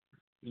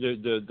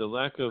 The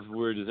lack of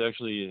word is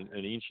actually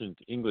an ancient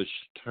English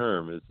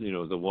term. It's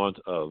the want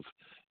of,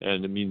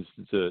 and it means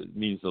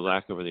the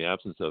lack of or the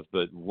absence of.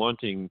 But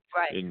wanting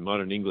in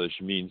modern English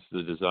means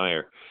the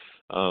desire.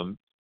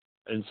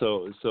 And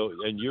so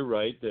you're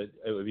right that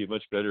it would be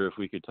much better if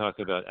we could talk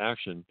about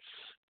action.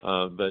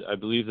 But I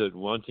believe that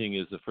wanting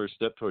is the first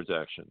step towards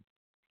action.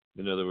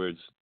 In other words,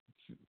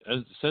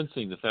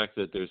 sensing the fact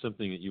that there's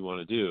something that you want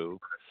to do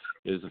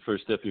is the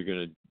first step you're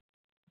going to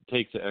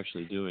take to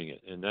actually doing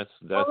it, and that's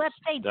well, let's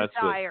say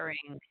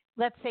desiring.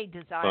 Let's say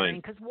desiring,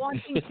 because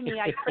wanting to me,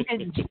 I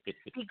cringe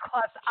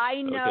because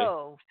I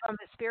know from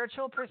a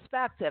spiritual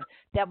perspective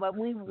that when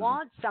we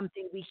want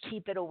something, we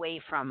keep it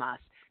away from us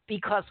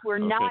because we're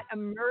not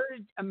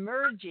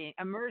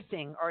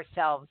immersing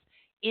ourselves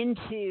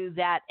into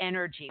that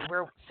energy.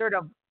 We're sort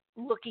of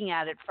looking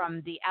at it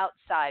from the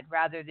outside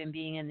rather than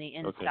being in the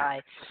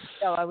inside.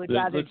 So I would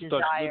rather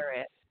desire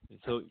it.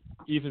 So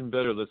even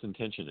better, let's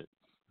intention it.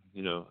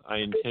 You know, I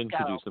intend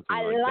to do something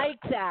I like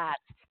that.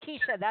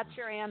 Keisha, that's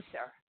your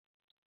answer.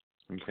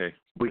 Okay.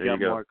 We got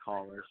more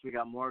callers. We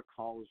got more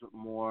callers with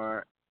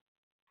more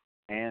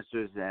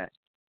answers that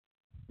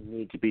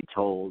need to be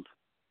told.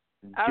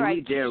 All right,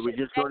 we dare? Keisha, we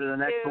just go to the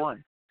next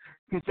one.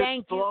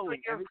 Thank you for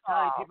your Every call.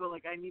 time people are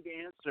like, I need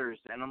answers.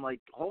 And I'm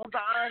like, hold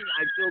on.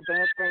 I feel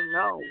bad saying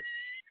no.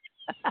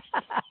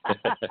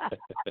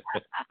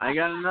 I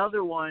got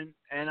another one.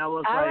 And I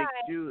was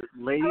dude,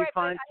 Lady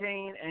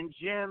Fontaine and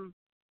Jim.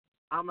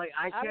 I'm like,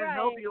 I can't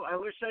help you. I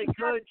wish I could.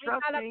 Trust me. We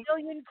got 1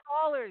 million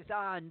callers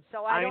on,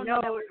 so I don't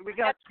know. We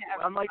got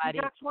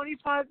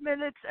 25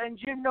 minutes, and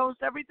Jim knows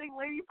everything.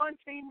 Lady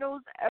Fontaine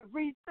knows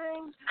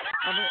everything.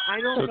 I mean,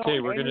 I don't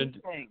know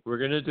anything. We're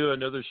gonna do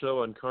another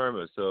show on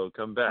karma, so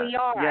come back. We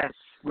are. Yes,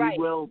 we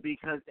will,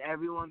 because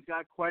everyone's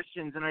got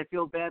questions, and I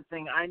feel bad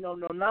saying I know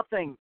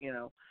nothing. You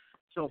know.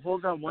 So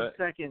hold on one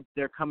second.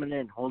 They're coming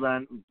in. Hold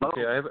on.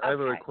 Okay, I have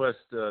a request.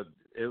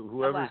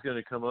 Whoever's going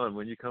to come on,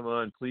 when you come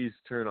on, please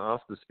turn off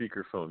the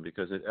speakerphone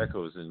because it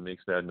echoes and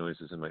makes bad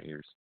noises in my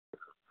ears.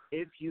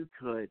 If you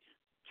could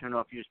turn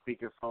off your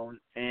speakerphone.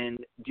 And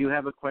do you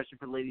have a question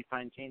for Lady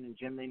Fontaine and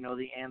Jim? They know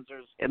the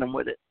answers. Hit them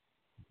with it.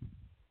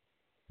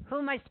 Who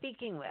am I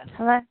speaking with?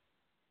 Hello.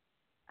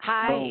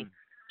 Hi. Boom.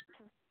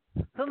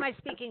 Who am I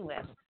speaking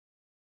with?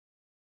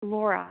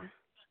 Laura,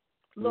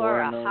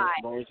 hi.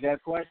 Always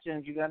got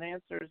questions. You got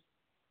answers.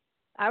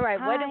 All right.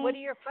 Hi. What are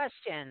your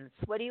questions?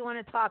 What do you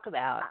want to talk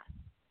about?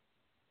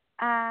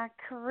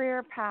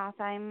 Career path.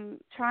 I'm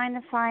trying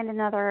to find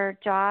another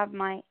job.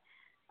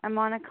 I'm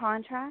on a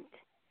contract,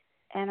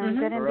 and I'm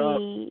going to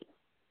be.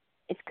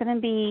 It's going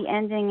to be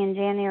ending in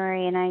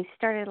January, and I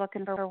started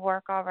looking for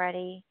work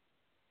already.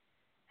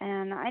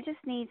 And I just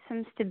need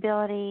some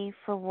stability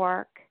for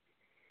work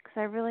because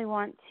I really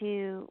want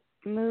to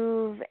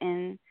move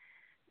and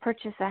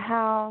purchase a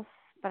house,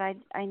 but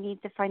I need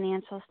the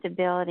financial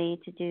stability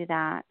to do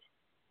that.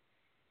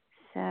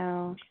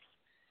 So.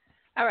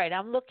 All right,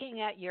 I'm looking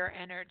at your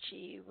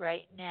energy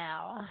right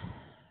now.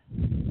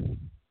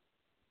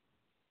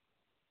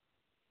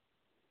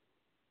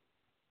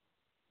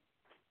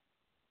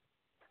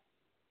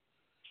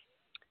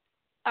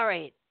 All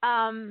right.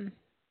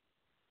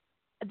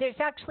 There's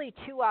actually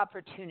two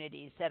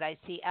opportunities that I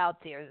see out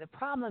there. The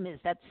problem is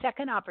that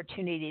second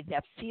opportunity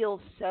that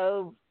feels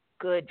so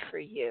good for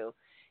you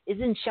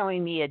isn't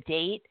showing me a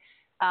date.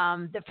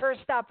 The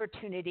first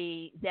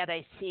opportunity that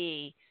I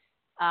see,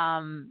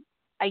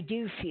 I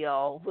do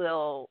feel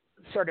will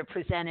sort of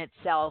present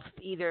itself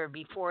either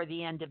before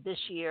the end of this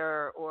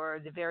year or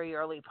the very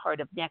early part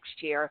of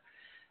next year.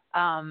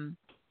 And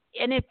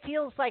it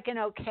feels like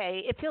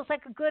it feels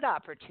like a good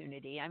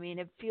opportunity. I mean,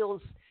 it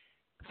feels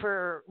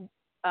for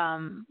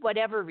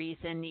whatever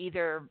reason,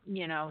 either,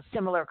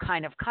 similar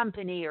kind of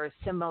company or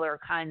similar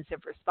kinds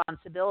of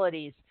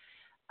responsibilities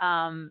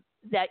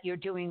that you're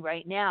doing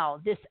right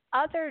now. This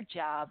other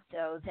job,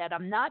 though, that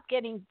I'm not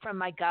getting from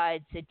my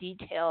guides a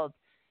detailed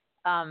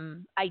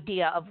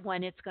idea of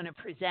when it's going to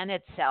present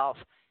itself,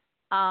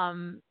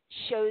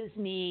 shows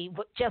me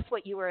just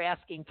what you were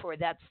asking for,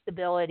 that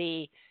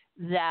stability,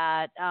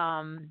 that,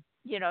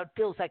 it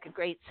feels like a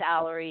great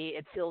salary.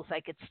 It feels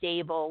like it's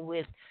stable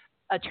with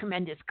a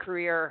tremendous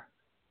career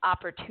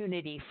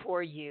opportunity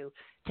for you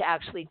to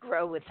actually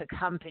grow with the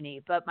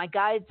company. But my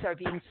guides are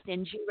being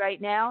stingy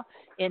right now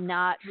in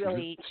not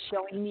really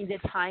showing me the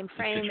time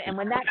frame. And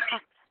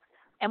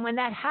when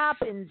that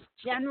happens,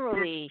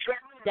 generally,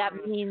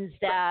 that means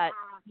that,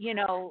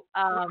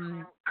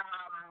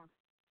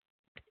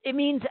 it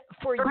means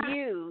for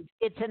you,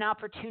 it's an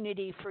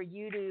opportunity for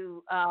you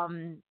to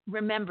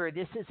remember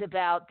this is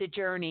about the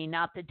journey,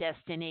 not the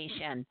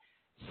destination.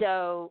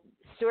 So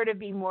sort of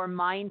be more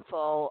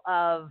mindful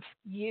of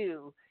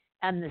you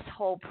and this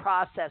whole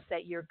process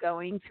that you're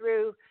going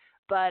through.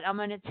 But I'm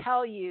going to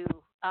tell you,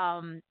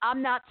 I'm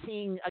not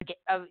seeing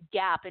a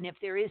gap. And if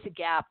there is a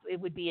gap, it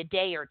would be a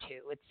day or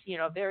two. It's,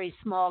 a very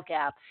small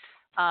gap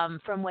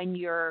from when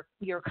your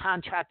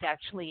contract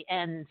actually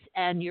ends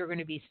and you're going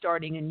to be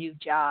starting a new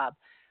job.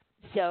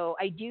 So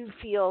I do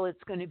feel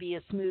it's going to be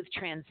a smooth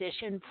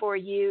transition for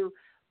you.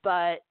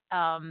 But,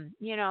 I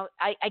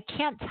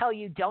can't tell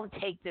you don't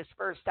take this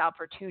first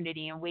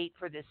opportunity and wait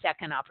for the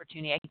second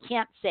opportunity. I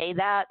can't say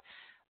that,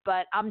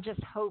 but I'm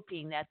just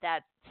hoping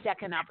that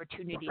second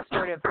opportunity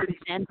sort of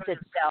presents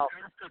itself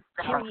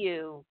to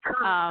you,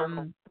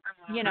 kind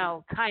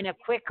of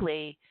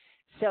quickly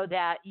so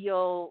that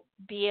you'll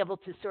be able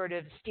to sort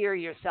of steer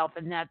yourself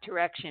in that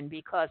direction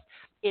because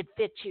it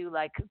fits you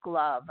like a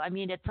glove. I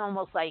mean, it's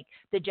almost like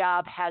the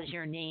job has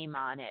your name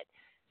on it.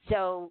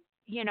 So,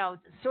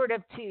 sort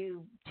of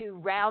to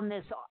round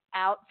this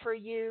out for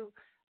you,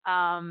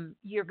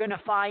 you're going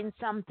to find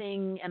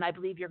something, and I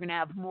believe you're going to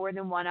have more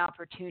than one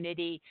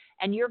opportunity,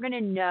 and you're going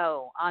to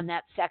know on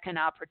that second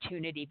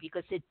opportunity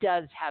because it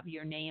does have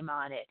your name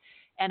on it.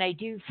 And I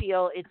do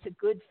feel it's a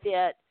good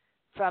fit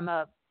from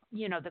the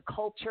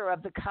culture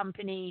of the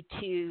company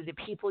to the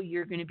people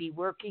you're going to be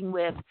working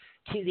with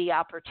to the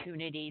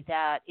opportunity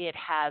that it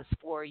has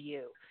for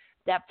you.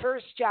 That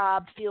first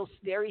job feels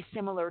very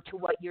similar to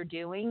what you're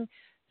doing.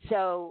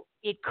 So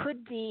it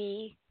could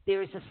be,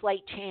 there's a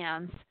slight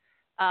chance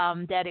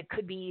that it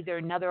could be either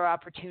another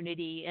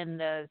opportunity in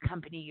the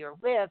company you're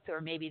with, or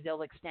maybe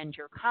they'll extend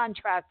your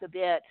contract a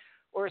bit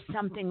or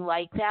something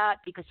like that,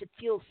 because it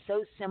feels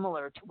so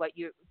similar to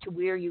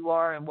where you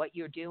are and what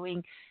you're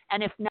doing.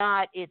 And if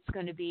not, it's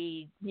going to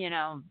be,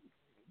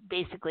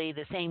 basically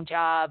the same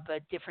job,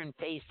 but different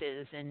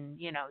faces and,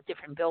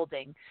 different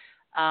building.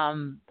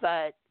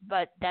 But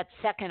that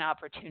second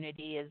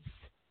opportunity is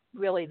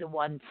really the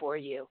one for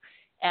you.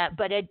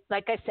 But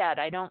like I said,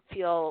 I don't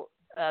feel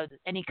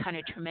any kind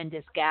of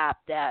tremendous gap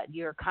that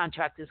your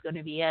contract is going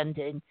to be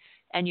ending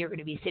and you're going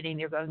to be sitting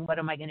there going, what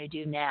am I going to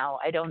do now?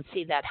 I don't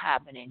see that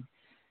happening.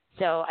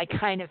 So I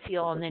kind of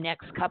feel in the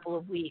next couple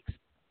of weeks,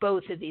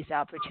 both of these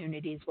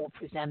opportunities will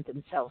present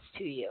themselves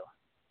to you.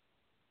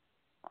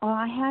 Well,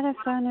 I had a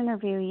phone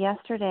interview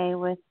yesterday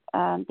with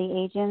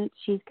the agent.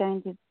 She's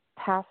going to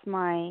pass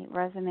my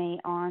resume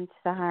on to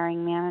the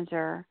hiring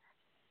manager,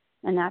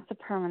 and that's a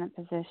permanent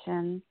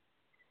position.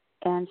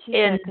 And she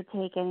said it could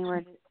take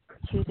anywhere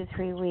 2 to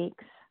 3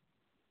 weeks.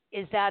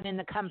 Is that in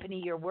the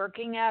company you're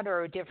working at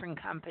or a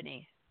different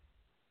company?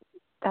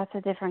 That's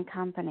a different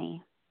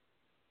company.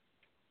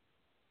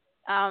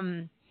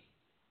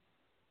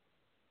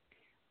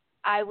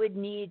 I would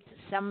need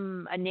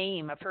a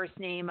name, a first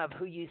name of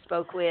who you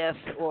spoke with,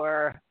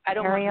 or I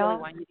don't really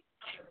want you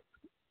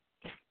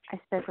to. I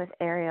spoke with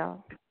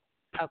Ariel.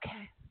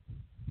 Okay.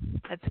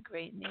 That's a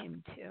great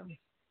name, too.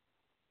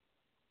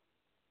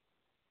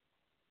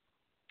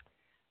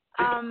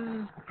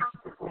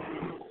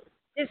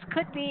 It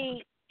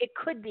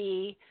could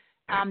be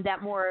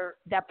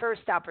that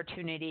first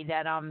opportunity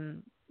that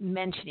I'm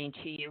mentioning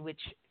to you,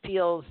 which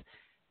feels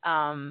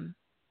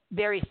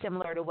very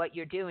similar to what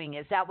you're doing.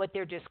 Is that what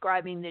they're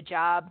describing, the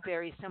job,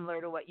 very similar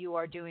to what you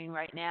are doing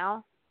right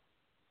now?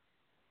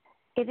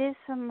 It is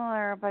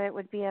similar, but it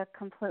would be a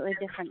completely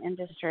different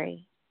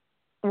industry.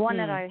 One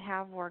that I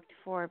have worked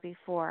for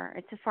before.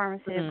 It's a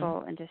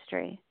pharmaceutical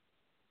industry.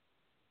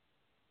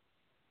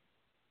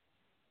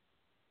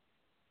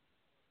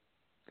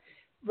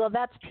 Well,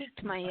 that's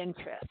piqued my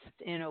interest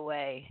in a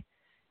way.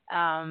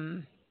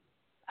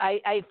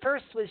 I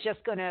first was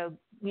just going to,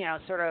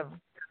 sort of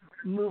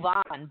move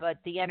on, but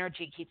the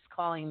energy keeps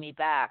calling me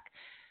back.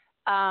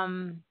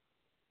 All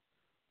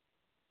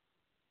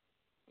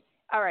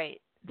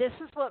right. This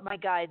is what my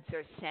guides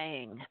are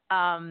saying.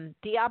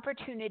 The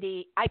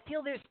opportunity, I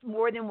feel there's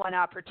more than one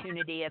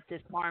opportunity at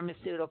this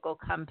pharmaceutical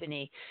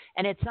company.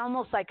 And it's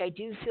almost like I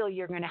do feel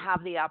you're going to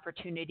have the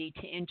opportunity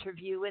to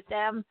interview with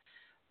them.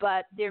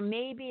 But there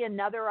may be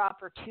another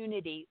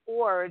opportunity,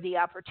 or the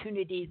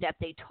opportunity that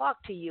they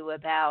talk to you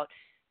about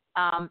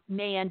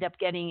may end up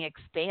getting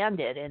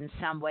expanded in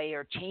some way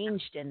or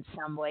changed in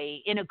some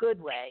way, in a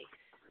good way.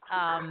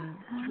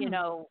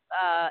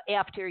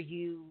 After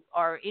you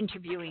are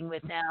interviewing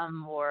with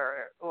them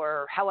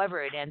or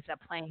however it ends up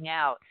playing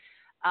out.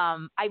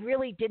 I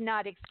really did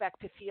not expect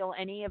to feel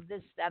any of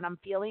this that I'm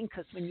feeling,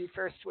 because when you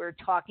first were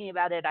talking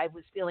about it, I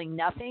was feeling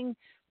nothing.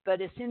 But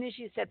as soon as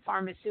you said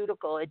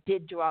pharmaceutical, it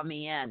did draw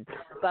me in.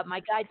 But my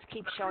guides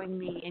keep showing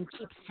me and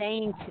keep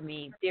saying to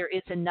me, there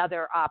is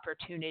another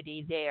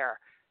opportunity there.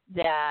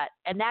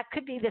 And that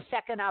could be the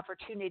second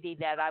opportunity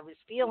that I was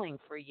feeling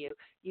for you.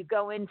 You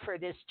go in for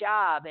this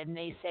job and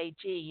they say,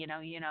 gee,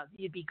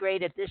 you'd be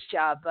great at this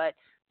job, but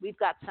we've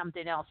got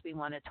something else we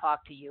want to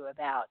talk to you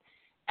about.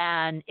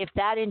 And if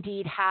that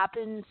indeed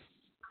happens,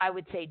 I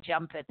would say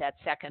jump at that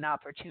second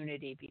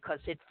opportunity, because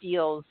it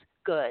feels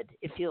good.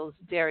 It feels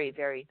very,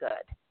 very good.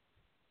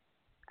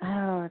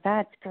 Oh,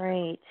 that's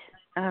great.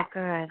 Oh,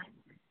 good.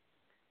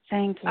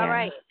 Thank you. All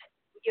right.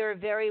 You're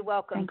very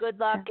welcome. Thank Good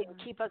luck, and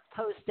keep us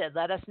posted.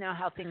 Let us know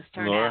how things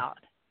turn Laura, out.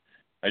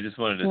 I just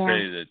wanted to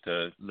say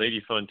that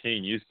Lady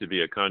Fontaine used to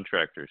be a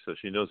contractor, so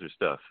she knows her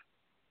stuff.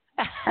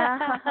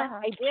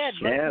 I did.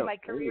 Most of my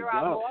there career you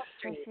on go. Wall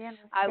Street,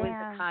 I was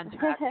a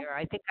contractor.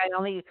 I think I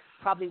only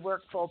probably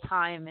worked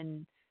full-time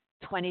in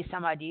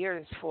 20-some-odd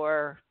years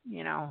for,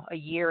 a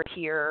year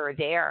here or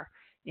there.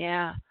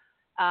 Yeah.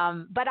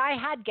 But I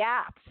had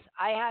gaps.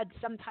 I had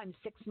sometimes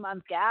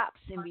 6-month gaps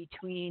in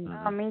between,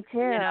 me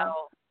too.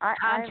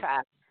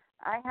 Contracts.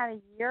 I had a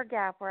year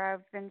gap where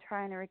I've been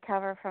trying to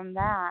recover from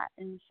that,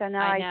 and so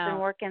now I've been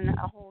working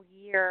a whole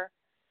year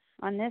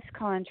on this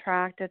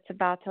contract. It's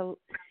about to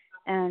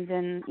end,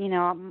 and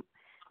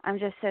I'm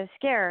just so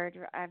scared.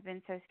 I've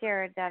been so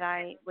scared that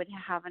I would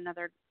have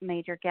another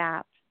major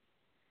gap.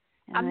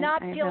 And I'm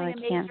not I feeling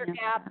really a can't major handle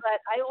gap, that.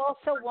 but I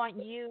also want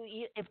you,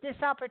 if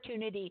this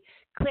opportunity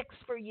clicks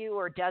for you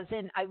or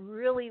doesn't, I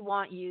really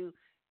want you,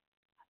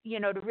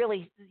 to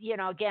really,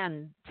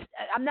 again,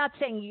 I'm not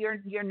saying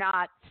you're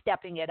not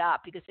stepping it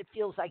up because it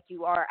feels like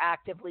you are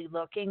actively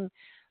looking,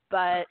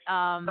 but,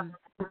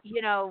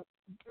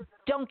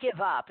 don't give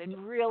up and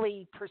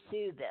really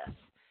pursue this.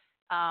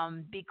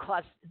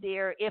 Because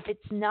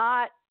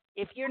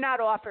if you're not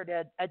offered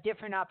a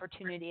different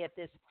opportunity at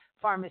this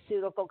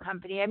pharmaceutical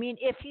company, I mean,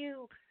 if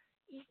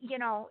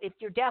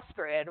you're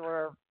desperate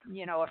or,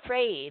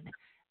 afraid,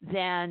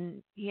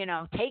 then,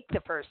 take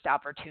the first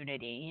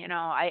opportunity.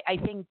 I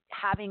think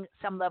having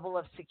some level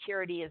of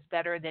security is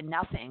better than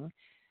nothing.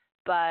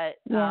 But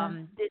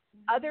this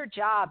other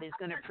job is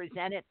going to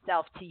present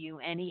itself to you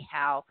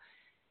anyhow.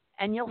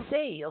 And you'll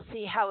see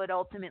how it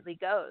ultimately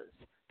goes.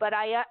 But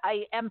I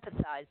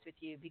empathize with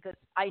you because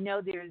I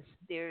know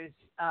there's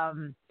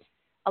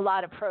a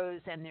lot of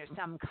pros and there's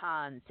some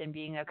cons in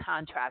being a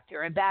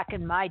contractor. And back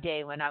in my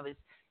day when I was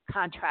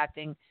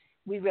contracting,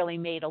 we really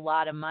made a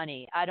lot of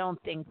money. I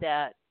don't think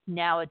that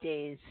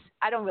nowadays,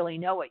 I don't really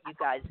know what you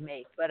guys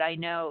make, but I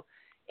know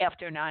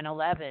after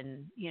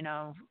 9/11,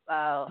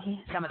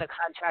 some of the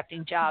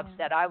contracting jobs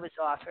that I was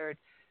offered,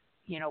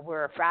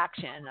 were a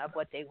fraction of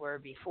what they were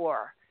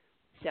before.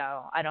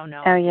 So I don't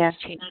know if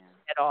it's changed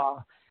at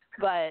all.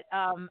 But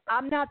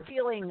I'm not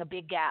feeling a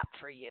big gap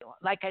for you.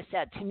 Like I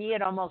said, to me,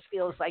 it almost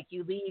feels like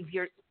you leave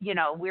your,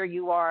 where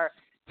you are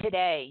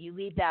today. You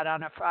leave that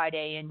on a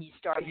Friday and you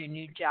start your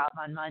new job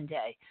on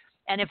Monday.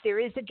 And if there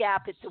is a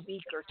gap, it's a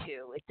week or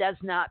two. It does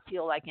not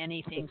feel like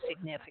anything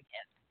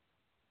significant.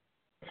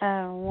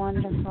 Oh,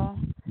 wonderful.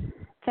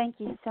 Thank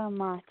you so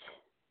much.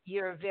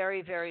 You're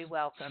very, very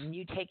welcome.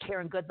 You take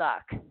care and good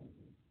luck.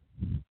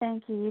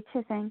 Thank you. You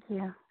too. Thank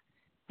you.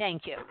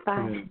 Thank you.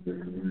 Bye.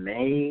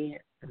 Amazing.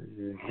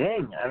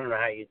 I don't know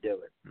how you do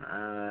it.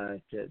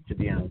 To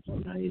be honest, I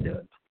don't know how you do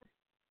it.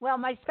 Well,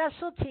 my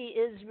specialty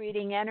is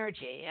reading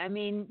energy. I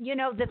mean,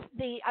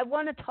 I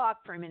want to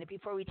talk for a minute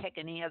before we take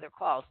any other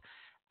calls.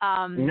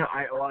 That'd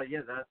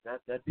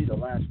be the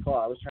last call.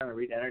 I was trying to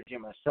read energy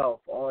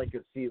myself. All I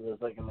could see was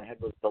in my head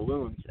was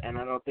balloons, and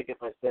I don't think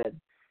if I said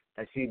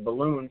I see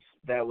balloons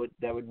that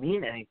would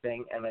mean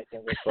anything. And I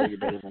think that's you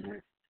better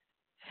than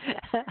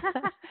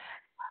that.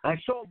 I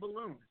saw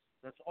balloons.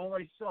 That's all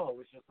I saw. It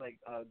was just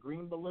a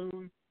green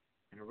balloon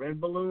and a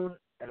red balloon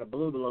and a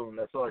blue balloon.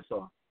 That's all I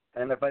saw.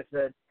 And if I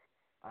said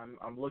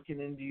I'm looking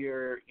into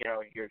your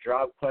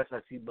job quest, I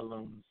see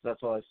balloons.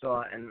 That's all I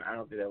saw, and I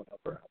don't think that would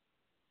help her out.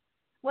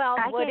 Well,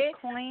 I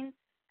get coins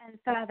and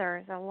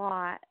feathers a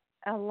lot.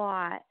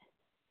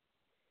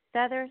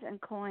 Feathers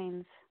and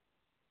coins.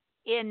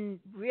 In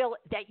real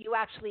that you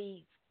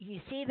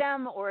see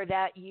them or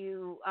that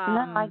you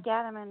no, I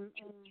get them and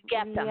you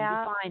get them,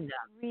 you find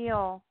them.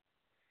 Real.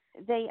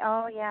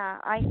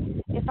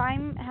 If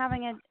I'm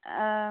having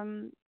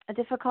a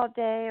difficult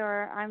day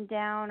or I'm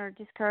down or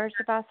discouraged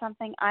about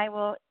something, I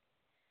will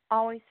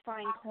always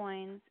find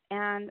coins,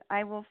 and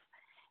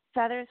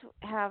feathers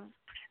have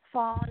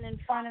fallen in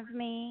front of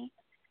me.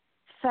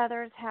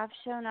 Feathers have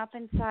shown up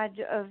inside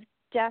of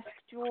desk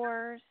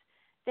drawers.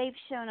 They've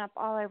shown up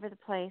all over the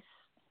place.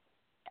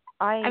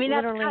 I mean,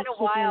 that's kind of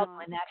wild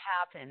when that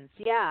happens.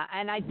 Yeah,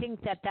 and I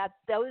think that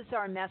those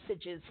are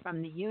messages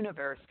from the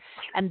universe,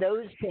 and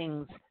those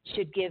things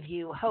should give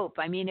you hope.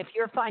 I mean, if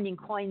you're finding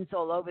coins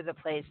all over the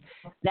place,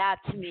 that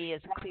to me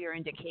is a clear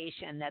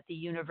indication that the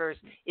universe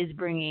is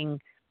bringing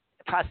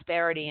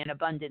prosperity and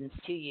abundance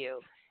to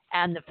you.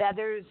 And the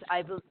feathers,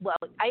 I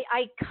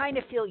kind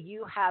of feel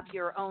you have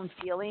your own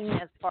feeling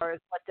as far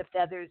as what the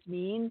feathers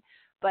mean,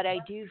 but I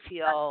do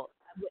feel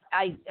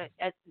I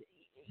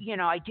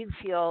do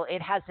feel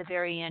it has a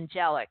very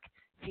angelic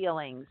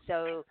feeling.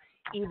 So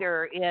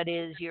either it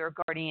is your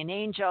guardian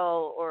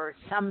angel or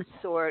some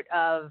sort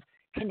of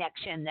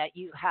connection that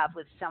you have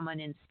with someone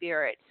in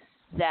spirit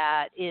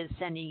that is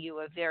sending you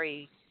a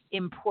very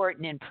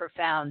important and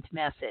profound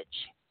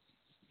message.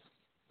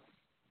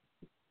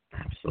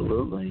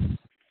 Absolutely.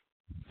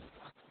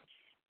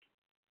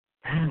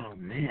 Oh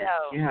man,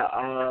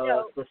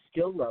 the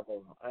skill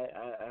level. I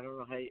don't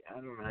know how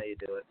you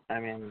do it. I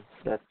mean,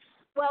 that's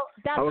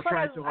I was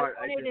trying so hard.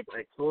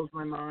 I closed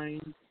my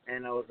mind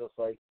and I was just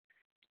like,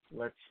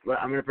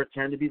 I'm going to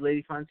pretend to be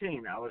Lady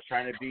Fontaine. I was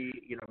trying to be,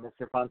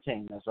 Mr.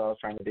 Fontaine. That's what I was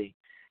trying to be.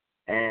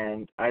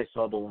 And I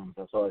saw balloons.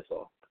 That's all I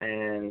saw.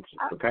 And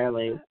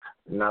apparently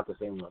not the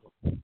same level.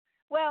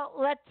 Well,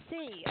 let's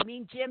see. I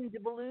mean, Jim, do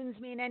balloons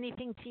mean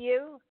anything to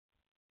you?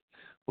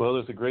 Well,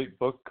 there's a great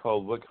book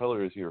called "What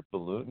Color Is Your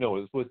Balloon?" No,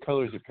 it's "What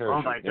Color Is Your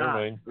Parachute?" Oh my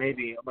God,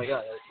 maybe. Oh my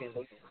God, I can't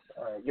look.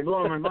 You're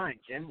blowing my mind,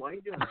 Jim. Why are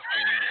you doing this?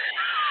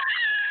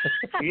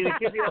 You're gonna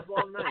keep me up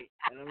all night,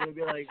 and I'm gonna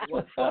be like,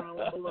 "What's going on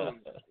with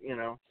balloons?"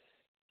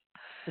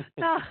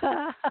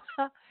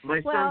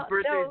 My son's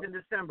birthday is in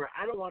December.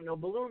 I don't want no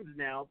balloons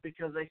now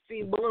because I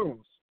see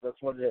balloons.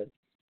 That's what it is.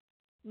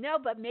 No,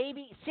 but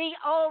maybe. See,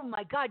 oh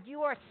my God,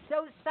 you are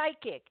so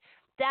psychic.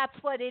 That's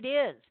what it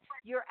is.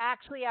 you're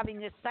actually having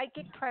this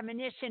psychic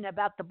premonition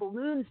about the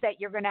balloons that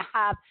you're going to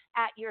have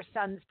at your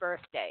son's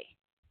birthday.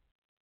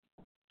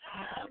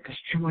 There's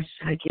too much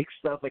psychic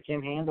stuff. I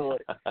can't handle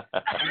it. I don't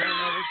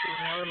know what's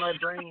going on in my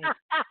brain.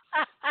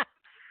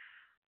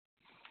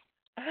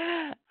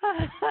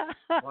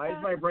 Why is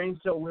my brain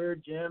so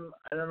weird, Jim?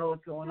 I don't know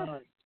what's going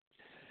on.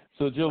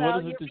 So, Jill,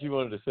 what is it that you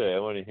wanted to say? I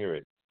want to hear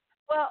it.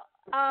 Well,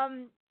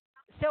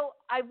 so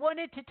I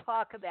wanted to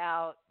talk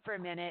about for a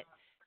minute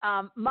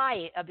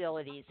my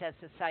abilities as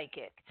a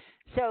psychic.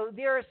 So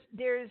there's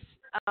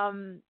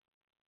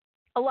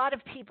a lot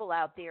of people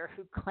out there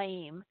who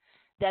claim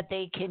that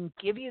they can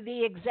give you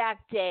the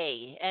exact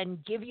day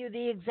and give you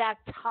the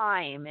exact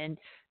time and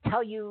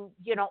tell you,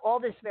 all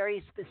this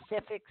very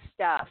specific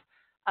stuff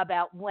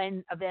about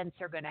when events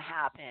are going to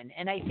happen.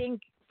 And I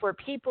think for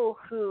people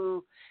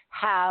who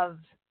have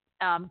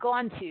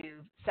gone to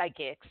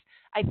psychics,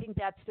 I think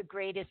that's the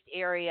greatest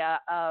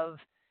area of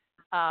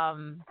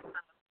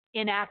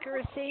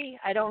inaccuracy.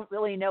 I don't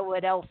really know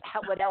what else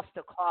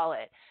to call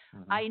it.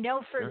 Mm-hmm. I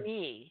know for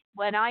me,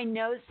 when I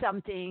know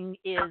something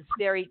is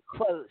very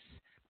close,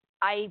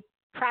 I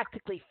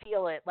practically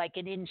feel it like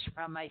an inch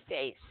from my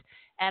face.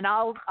 And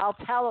I'll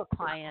tell a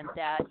client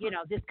that,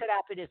 this could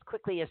happen as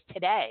quickly as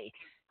today.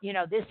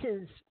 This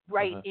is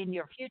right in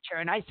your future.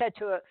 And I said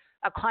to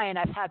a client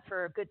I've had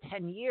for a good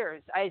 10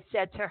 years, I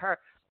said to her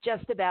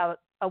just about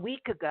a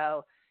week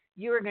ago,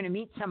 you are going to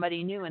meet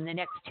somebody new in the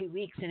next 2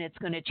 weeks and it's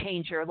going to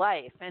change your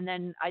life. And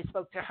then I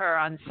spoke to her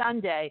on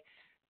Sunday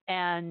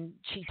and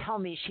she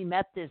told me she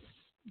met this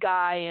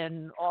guy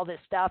and all this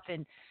stuff.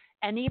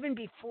 And even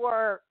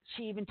before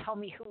she even told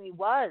me who he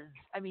was,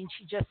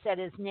 she just said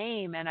his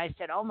name. And I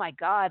said, oh my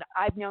God,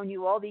 I've known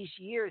you all these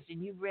years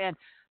and you ran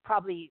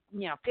probably,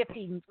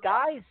 50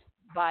 guys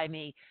by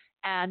me.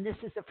 And this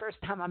is the first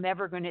time I'm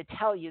ever going to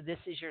tell you this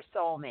is your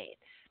soulmate,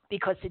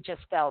 because it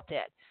just felt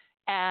it.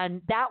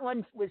 And that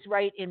one was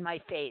right in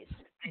my face.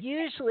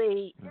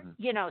 Usually,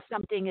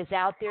 something is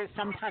out there.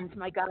 Sometimes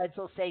my guides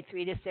will say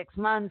 3 to 6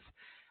 months.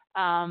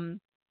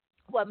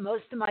 What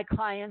most of my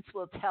clients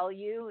will tell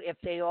you, if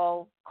they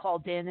all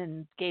called in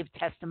and gave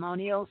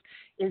testimonials,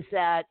 is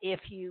that if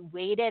you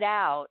wait it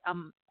out,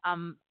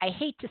 I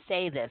hate to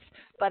say this,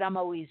 but I'm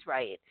always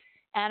right.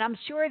 And I'm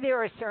sure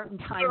there are certain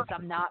times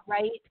I'm not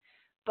right,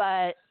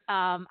 but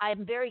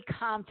I'm very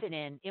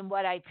confident in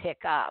what I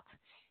pick up.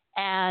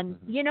 And,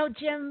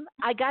 Jim,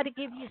 I got to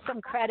give you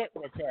some credit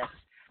with this.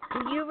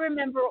 Do you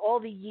remember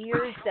all the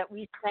years that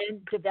we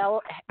spent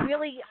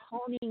really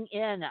honing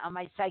in on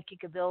my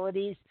psychic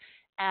abilities?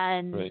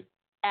 And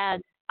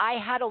I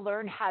had to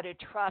learn how to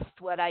trust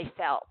what I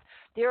felt.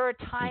 There are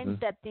times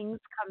that things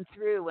come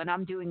through when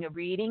I'm doing a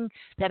reading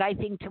that I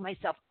think to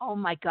myself, oh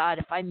my God,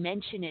 if I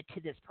mention it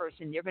to this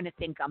person, they're going to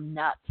think I'm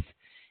nuts.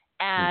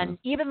 And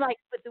even like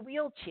with the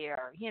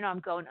wheelchair, I'm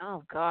going,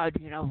 oh God,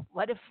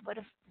 what if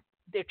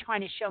they're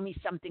trying to show me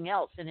something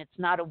else and it's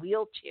not a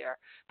wheelchair?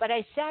 But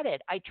I said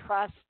it. I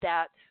trust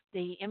that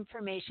the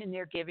information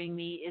they're giving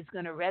me is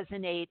going to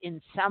resonate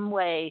in some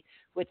way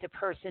with the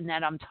person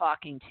that I'm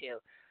talking to.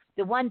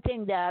 The one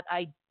thing that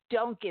I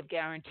don't give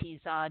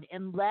guarantees on,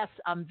 unless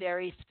I'm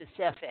very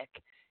specific,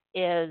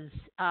 is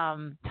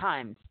time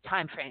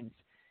frames.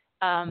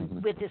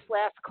 With this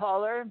last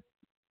caller,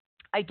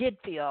 I did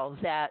feel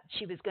that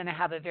she was going to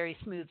have a very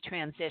smooth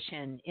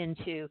transition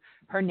into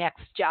her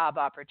next job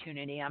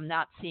opportunity. I'm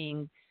not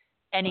seeing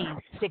any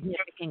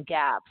significant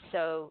gaps.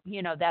 So,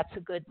 that's a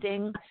good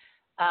thing.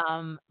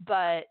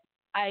 But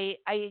I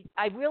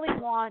really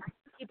want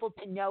people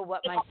to know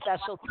what my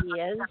specialty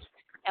is.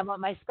 And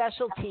what my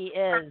specialty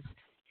is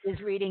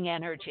reading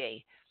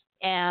energy.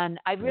 And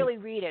I really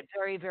read it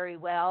very, very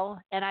well.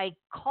 And I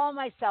call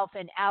myself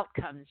an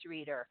outcomes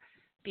reader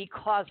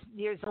because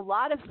there's a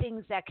lot of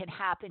things that can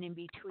happen in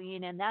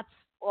between, and that's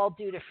all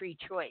due to free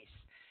choice.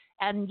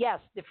 And yes,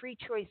 the free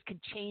choice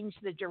could change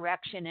the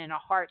direction in a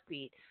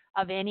heartbeat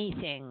of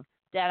anything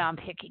that I'm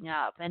picking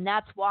up. And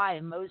that's why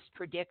most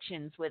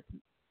predictions with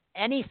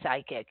any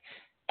psychic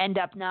end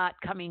up not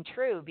coming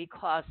true,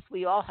 because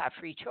we all have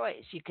free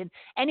choice.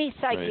 Any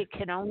psychic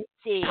can only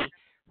see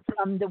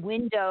from the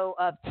window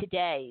of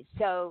today.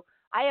 So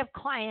I have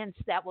clients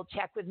that will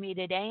check with me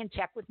today and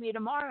check with me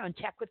tomorrow and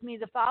check with me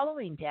the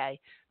following day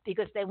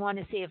because they want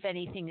to see if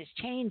anything is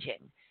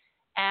changing.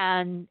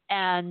 And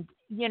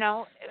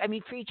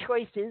free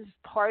choice is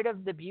part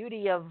of the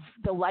beauty of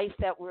the life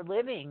that we're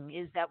living,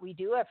 is that we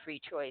do have free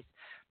choice.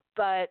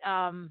 But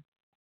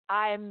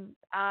I do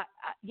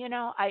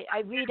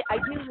read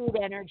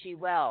energy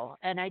well,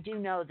 and I do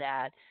know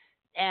that.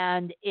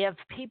 And if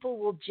people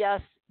will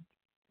just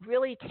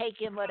really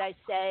take in what I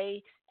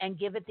say and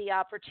give it the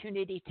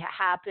opportunity to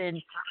happen,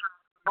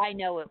 I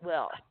know it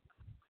will.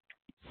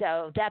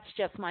 So that's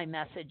just my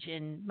message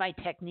and my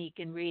technique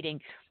in reading.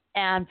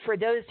 And for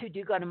those who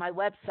do go to my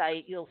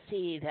website, you'll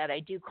see that I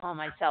do call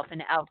myself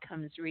an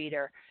outcomes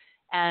reader.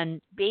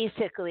 And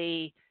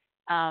basically,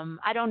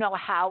 I don't know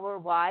how or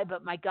why,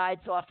 but my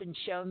guides often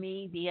show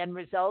me the end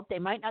result. They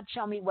might not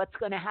show me what's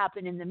going to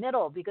happen in the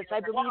middle, because I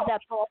believe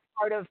that's all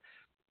part of,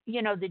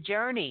 the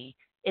journey.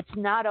 It's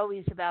not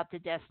always about the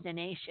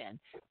destination.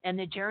 And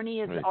the journey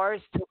is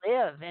ours to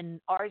live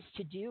and ours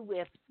to do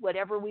with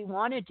whatever we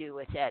want to do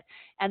with it.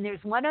 And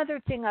there's one other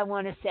thing I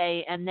want to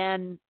say, and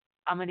then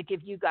I'm going to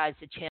give you guys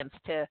a chance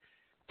to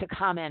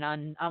comment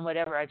on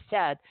whatever I've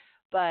said.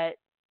 But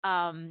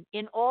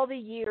in all the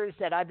years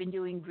that I've been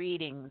doing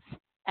readings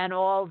and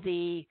all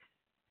the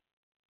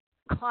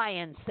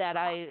clients that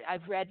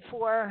I've read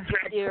for,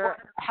 there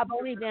have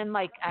only been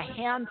like a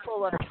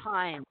handful of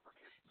times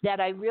that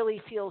I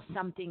really feel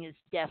something is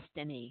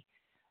destiny.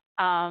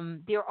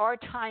 There are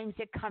times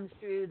it comes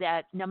through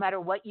that no matter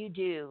what you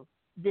do,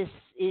 this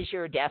is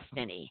your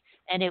destiny,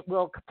 and it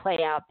will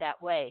play out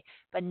that way.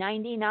 But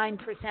 99%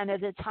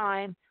 of the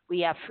time,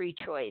 we have free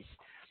choice.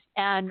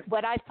 And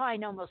what I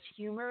find almost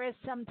humorous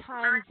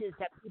sometimes is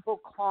that people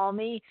call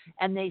me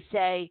and they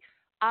say,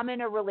 I'm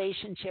in a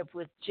relationship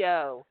with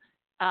Joe.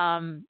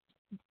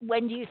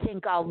 When do you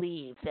think I'll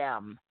leave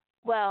them?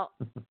 Well,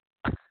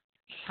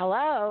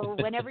 hello,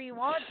 whenever you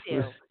want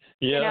to.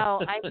 Yeah. You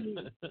know, I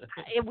mean,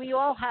 we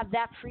all have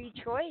that free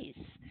choice.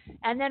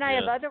 And then I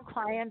have other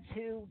clients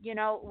who, you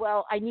know,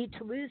 well, I need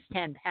to lose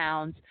 10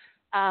 pounds.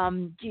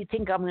 Do you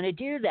think I'm going to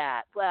do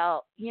that?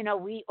 Well, you know,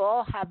 we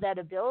all have that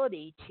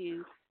ability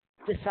to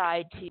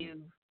decide to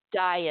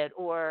diet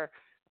or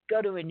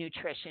go to a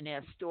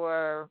nutritionist,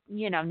 or,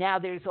 you know, now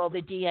there's all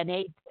the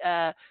DNA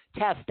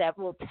tests that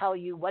will tell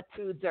you what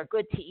foods are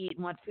good to eat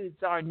and what foods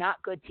are not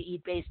good to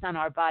eat based on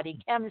our body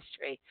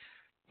chemistry.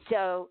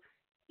 So,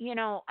 you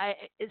know,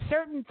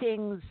 certain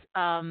things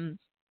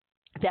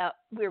that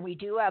where we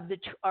do have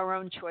our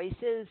own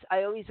choices,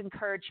 I always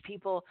encourage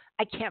people,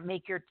 I can't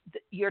make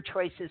your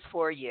choices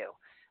for you.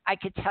 I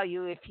could tell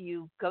you if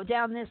you go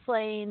down this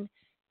lane,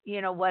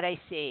 you know, what I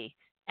see.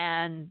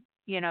 And,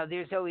 you know,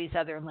 there's always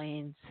other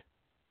lanes.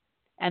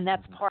 And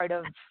that's part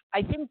of,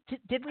 I think,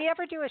 did we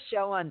ever do a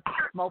show on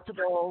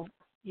multiple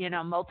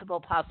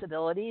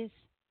possibilities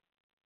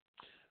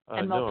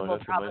and multiple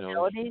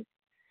probabilities?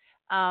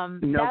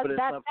 No, but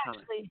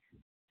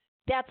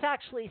that's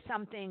actually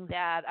something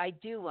that I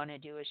do want to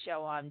do a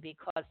show on,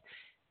 because,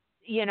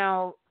 you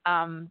know,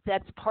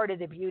 that's part of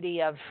the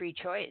beauty of free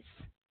choice.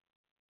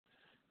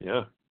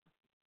 Yeah.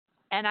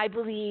 And I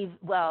believe,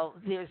 well,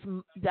 there's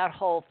that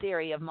whole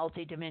theory of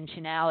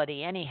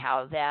multidimensionality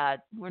anyhow,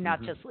 that we're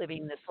not just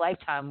living this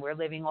lifetime, we're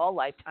living all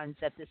lifetimes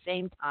at the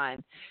same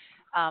time.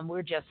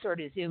 We're just sort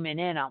of zooming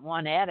in on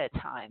one at a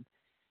time.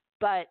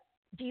 But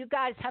do you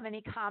guys have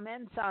any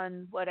comments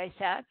on what I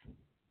said?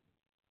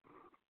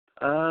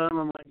 My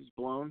mind is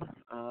blown.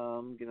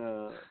 I'm going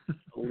to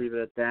leave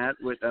it at that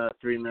with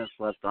 3 minutes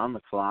left on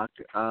the clock.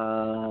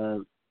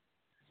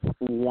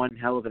 One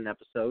hell of an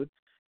episode.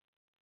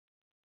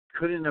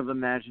 Couldn't have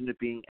imagined it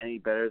being any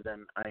better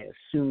than I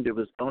assumed it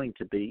was going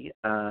to be.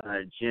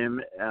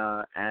 Jim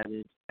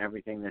added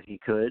everything that he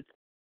could.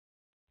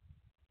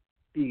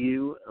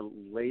 You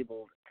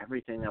labeled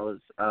everything that was,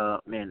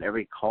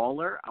 every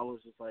caller. I was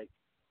just like,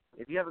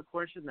 if you have a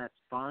question, that's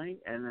fine.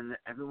 And then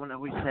everyone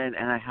always said,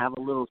 and I have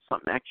a little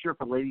something extra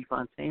for Lady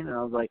Fontaine. And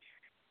I was like,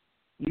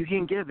 you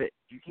can give it.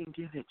 You can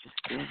give it. Just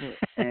give it.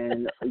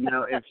 And, you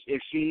know,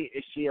 if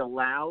she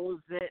allows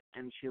it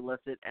and she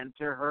lets it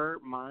enter her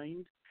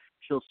mind,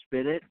 she'll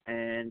spit it,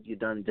 and you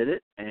done did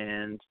it.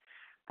 And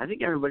I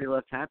think everybody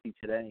left happy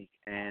today.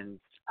 And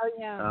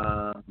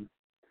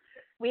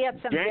we had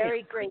some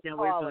very great I can't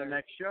callers. wait for the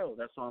next show.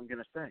 That's all I'm going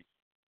to say.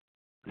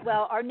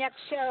 Well, our next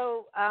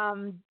show,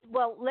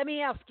 let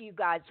me ask you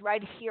guys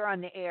right here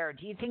on the air,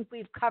 do you think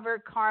we've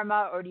covered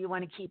karma, or do you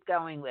want to keep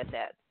going with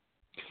it?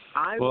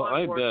 I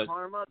want more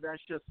karma.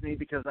 That's just me,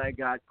 because I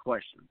got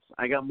questions.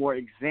 I got more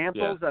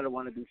examples that I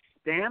want to be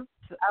stamped,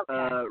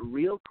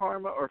 real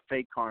karma or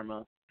fake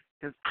karma,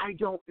 because I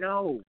don't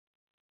know.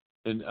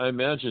 And I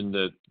imagine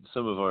that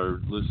some of our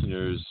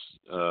listeners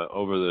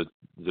over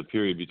the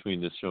period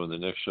between this show and the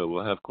next show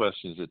will have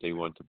questions that they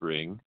want to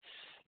bring.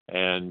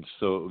 And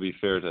so it would be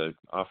fair to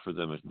offer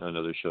them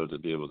another show to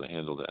be able to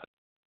handle that.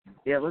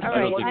 Yeah, let's I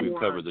don't think we've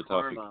covered the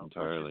topic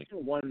entirely. Let's do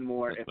one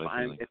more, if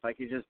I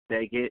could just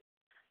beg it,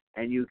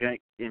 and you guys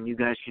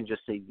can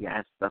just say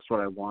yes. That's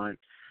what I want.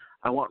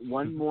 I want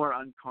one more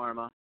on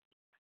karma,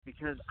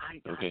 because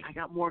I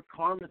got more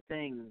karma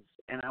things,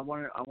 and I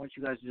want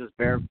you guys to just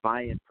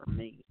verify it for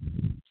me.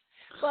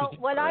 Well,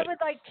 what I would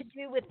like to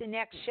do with the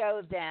next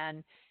show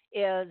then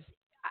is,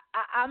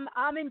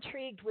 I'm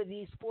intrigued with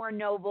these 4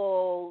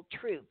 noble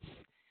truths,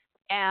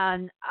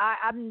 and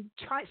I'm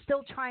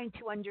still trying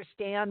to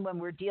understand when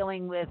we're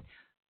dealing with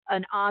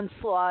an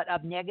onslaught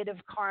of negative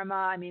karma.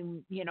 I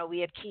mean, you know, we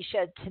had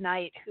Keisha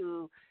tonight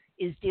who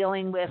is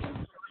dealing with,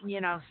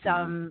 you know,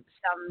 some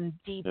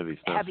deep,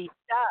 heavy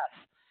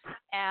stuff,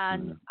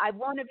 and I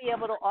want to be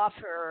able to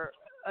offer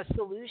a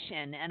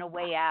solution and a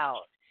way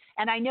out.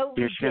 And I know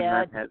we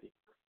did.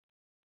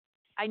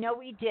 I know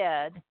we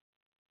did.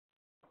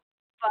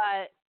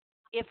 But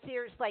if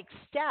there's like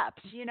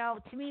steps, you know,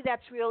 to me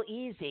that's real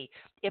easy.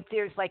 If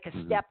there's like a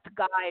step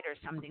guide or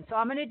something. So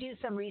I'm going to do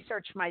some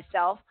research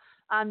myself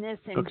on this.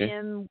 And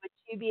Jim, would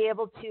you be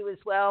able to as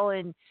well?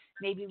 And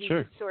maybe we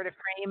could sort of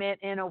frame it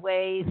in a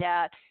way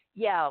that,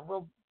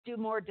 we'll do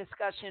more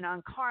discussion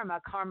on karma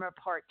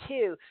part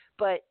 2.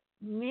 But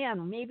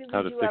man, maybe we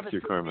How to do fix have a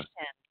your solution. karma.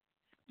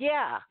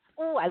 Yeah.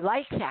 Oh, I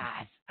like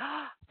that.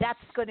 That's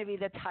going to be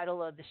the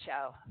title of the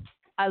show.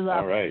 I love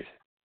it. All right.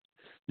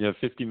 You have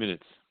 50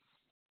 minutes.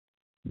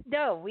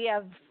 No, we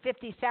have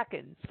 50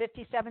 seconds.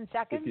 57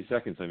 seconds? 50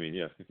 seconds, I mean,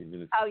 yeah, 50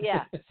 minutes. Oh,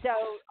 yeah. So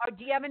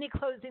do you have any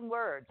closing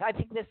words? I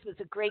think this was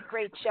a great,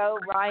 great show.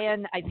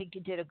 Ryan, I think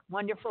you did a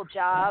wonderful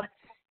job,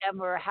 and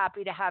we're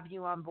happy to have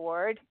you on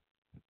board.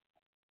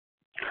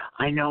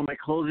 I know my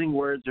closing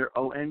words are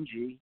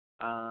OMG.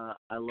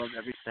 I love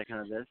every second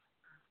of this.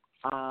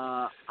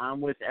 I'm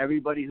with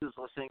everybody who's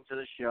listening to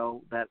the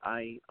show that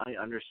I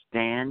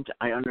understand.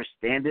 I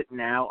understand it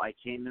now. I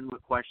came in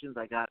with questions.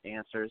 I got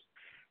answers.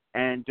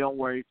 And don't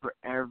worry, for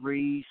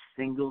every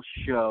single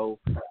show,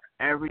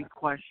 every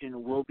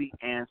question will be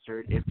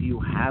answered. If you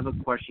have a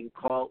question,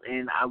 call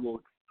in. I will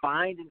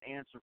find an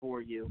answer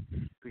for you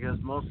because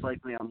most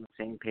likely I'm on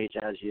the same page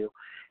as you.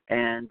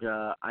 And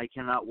I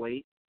cannot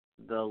wait.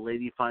 The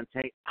Lady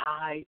Fontaine,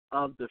 Eye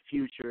of the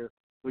Future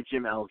with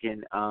Jim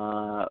Elkin,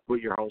 with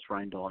your host,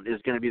 Ryan Dalton,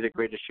 is going to be the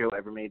greatest show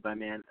ever made by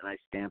man, and I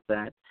stamp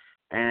that.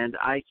 And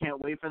I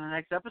can't wait for the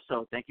next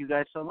episode. Thank you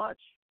guys so much.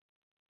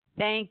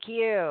 Thank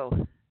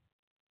you.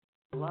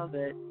 Love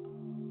it.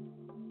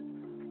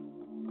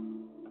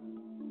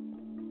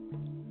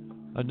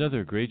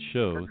 Another great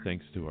show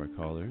thanks to our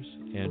callers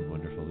and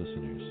wonderful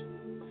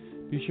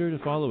listeners. Be sure to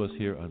follow us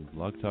here on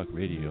Blog Talk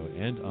Radio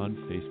and on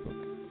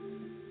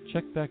Facebook.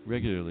 Check back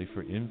regularly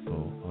for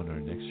info on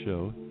our next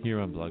show here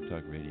on Blog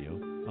Talk Radio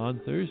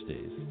on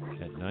Thursdays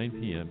at 9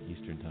 p.m.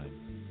 Eastern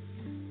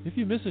Time. If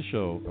you miss a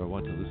show or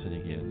want to listen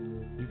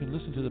again, you can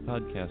listen to the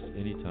podcast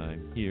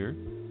anytime here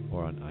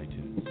or on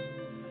iTunes.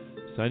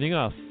 Signing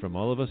off from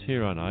all of us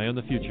here on Eye on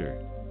the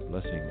Future,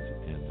 blessings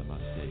and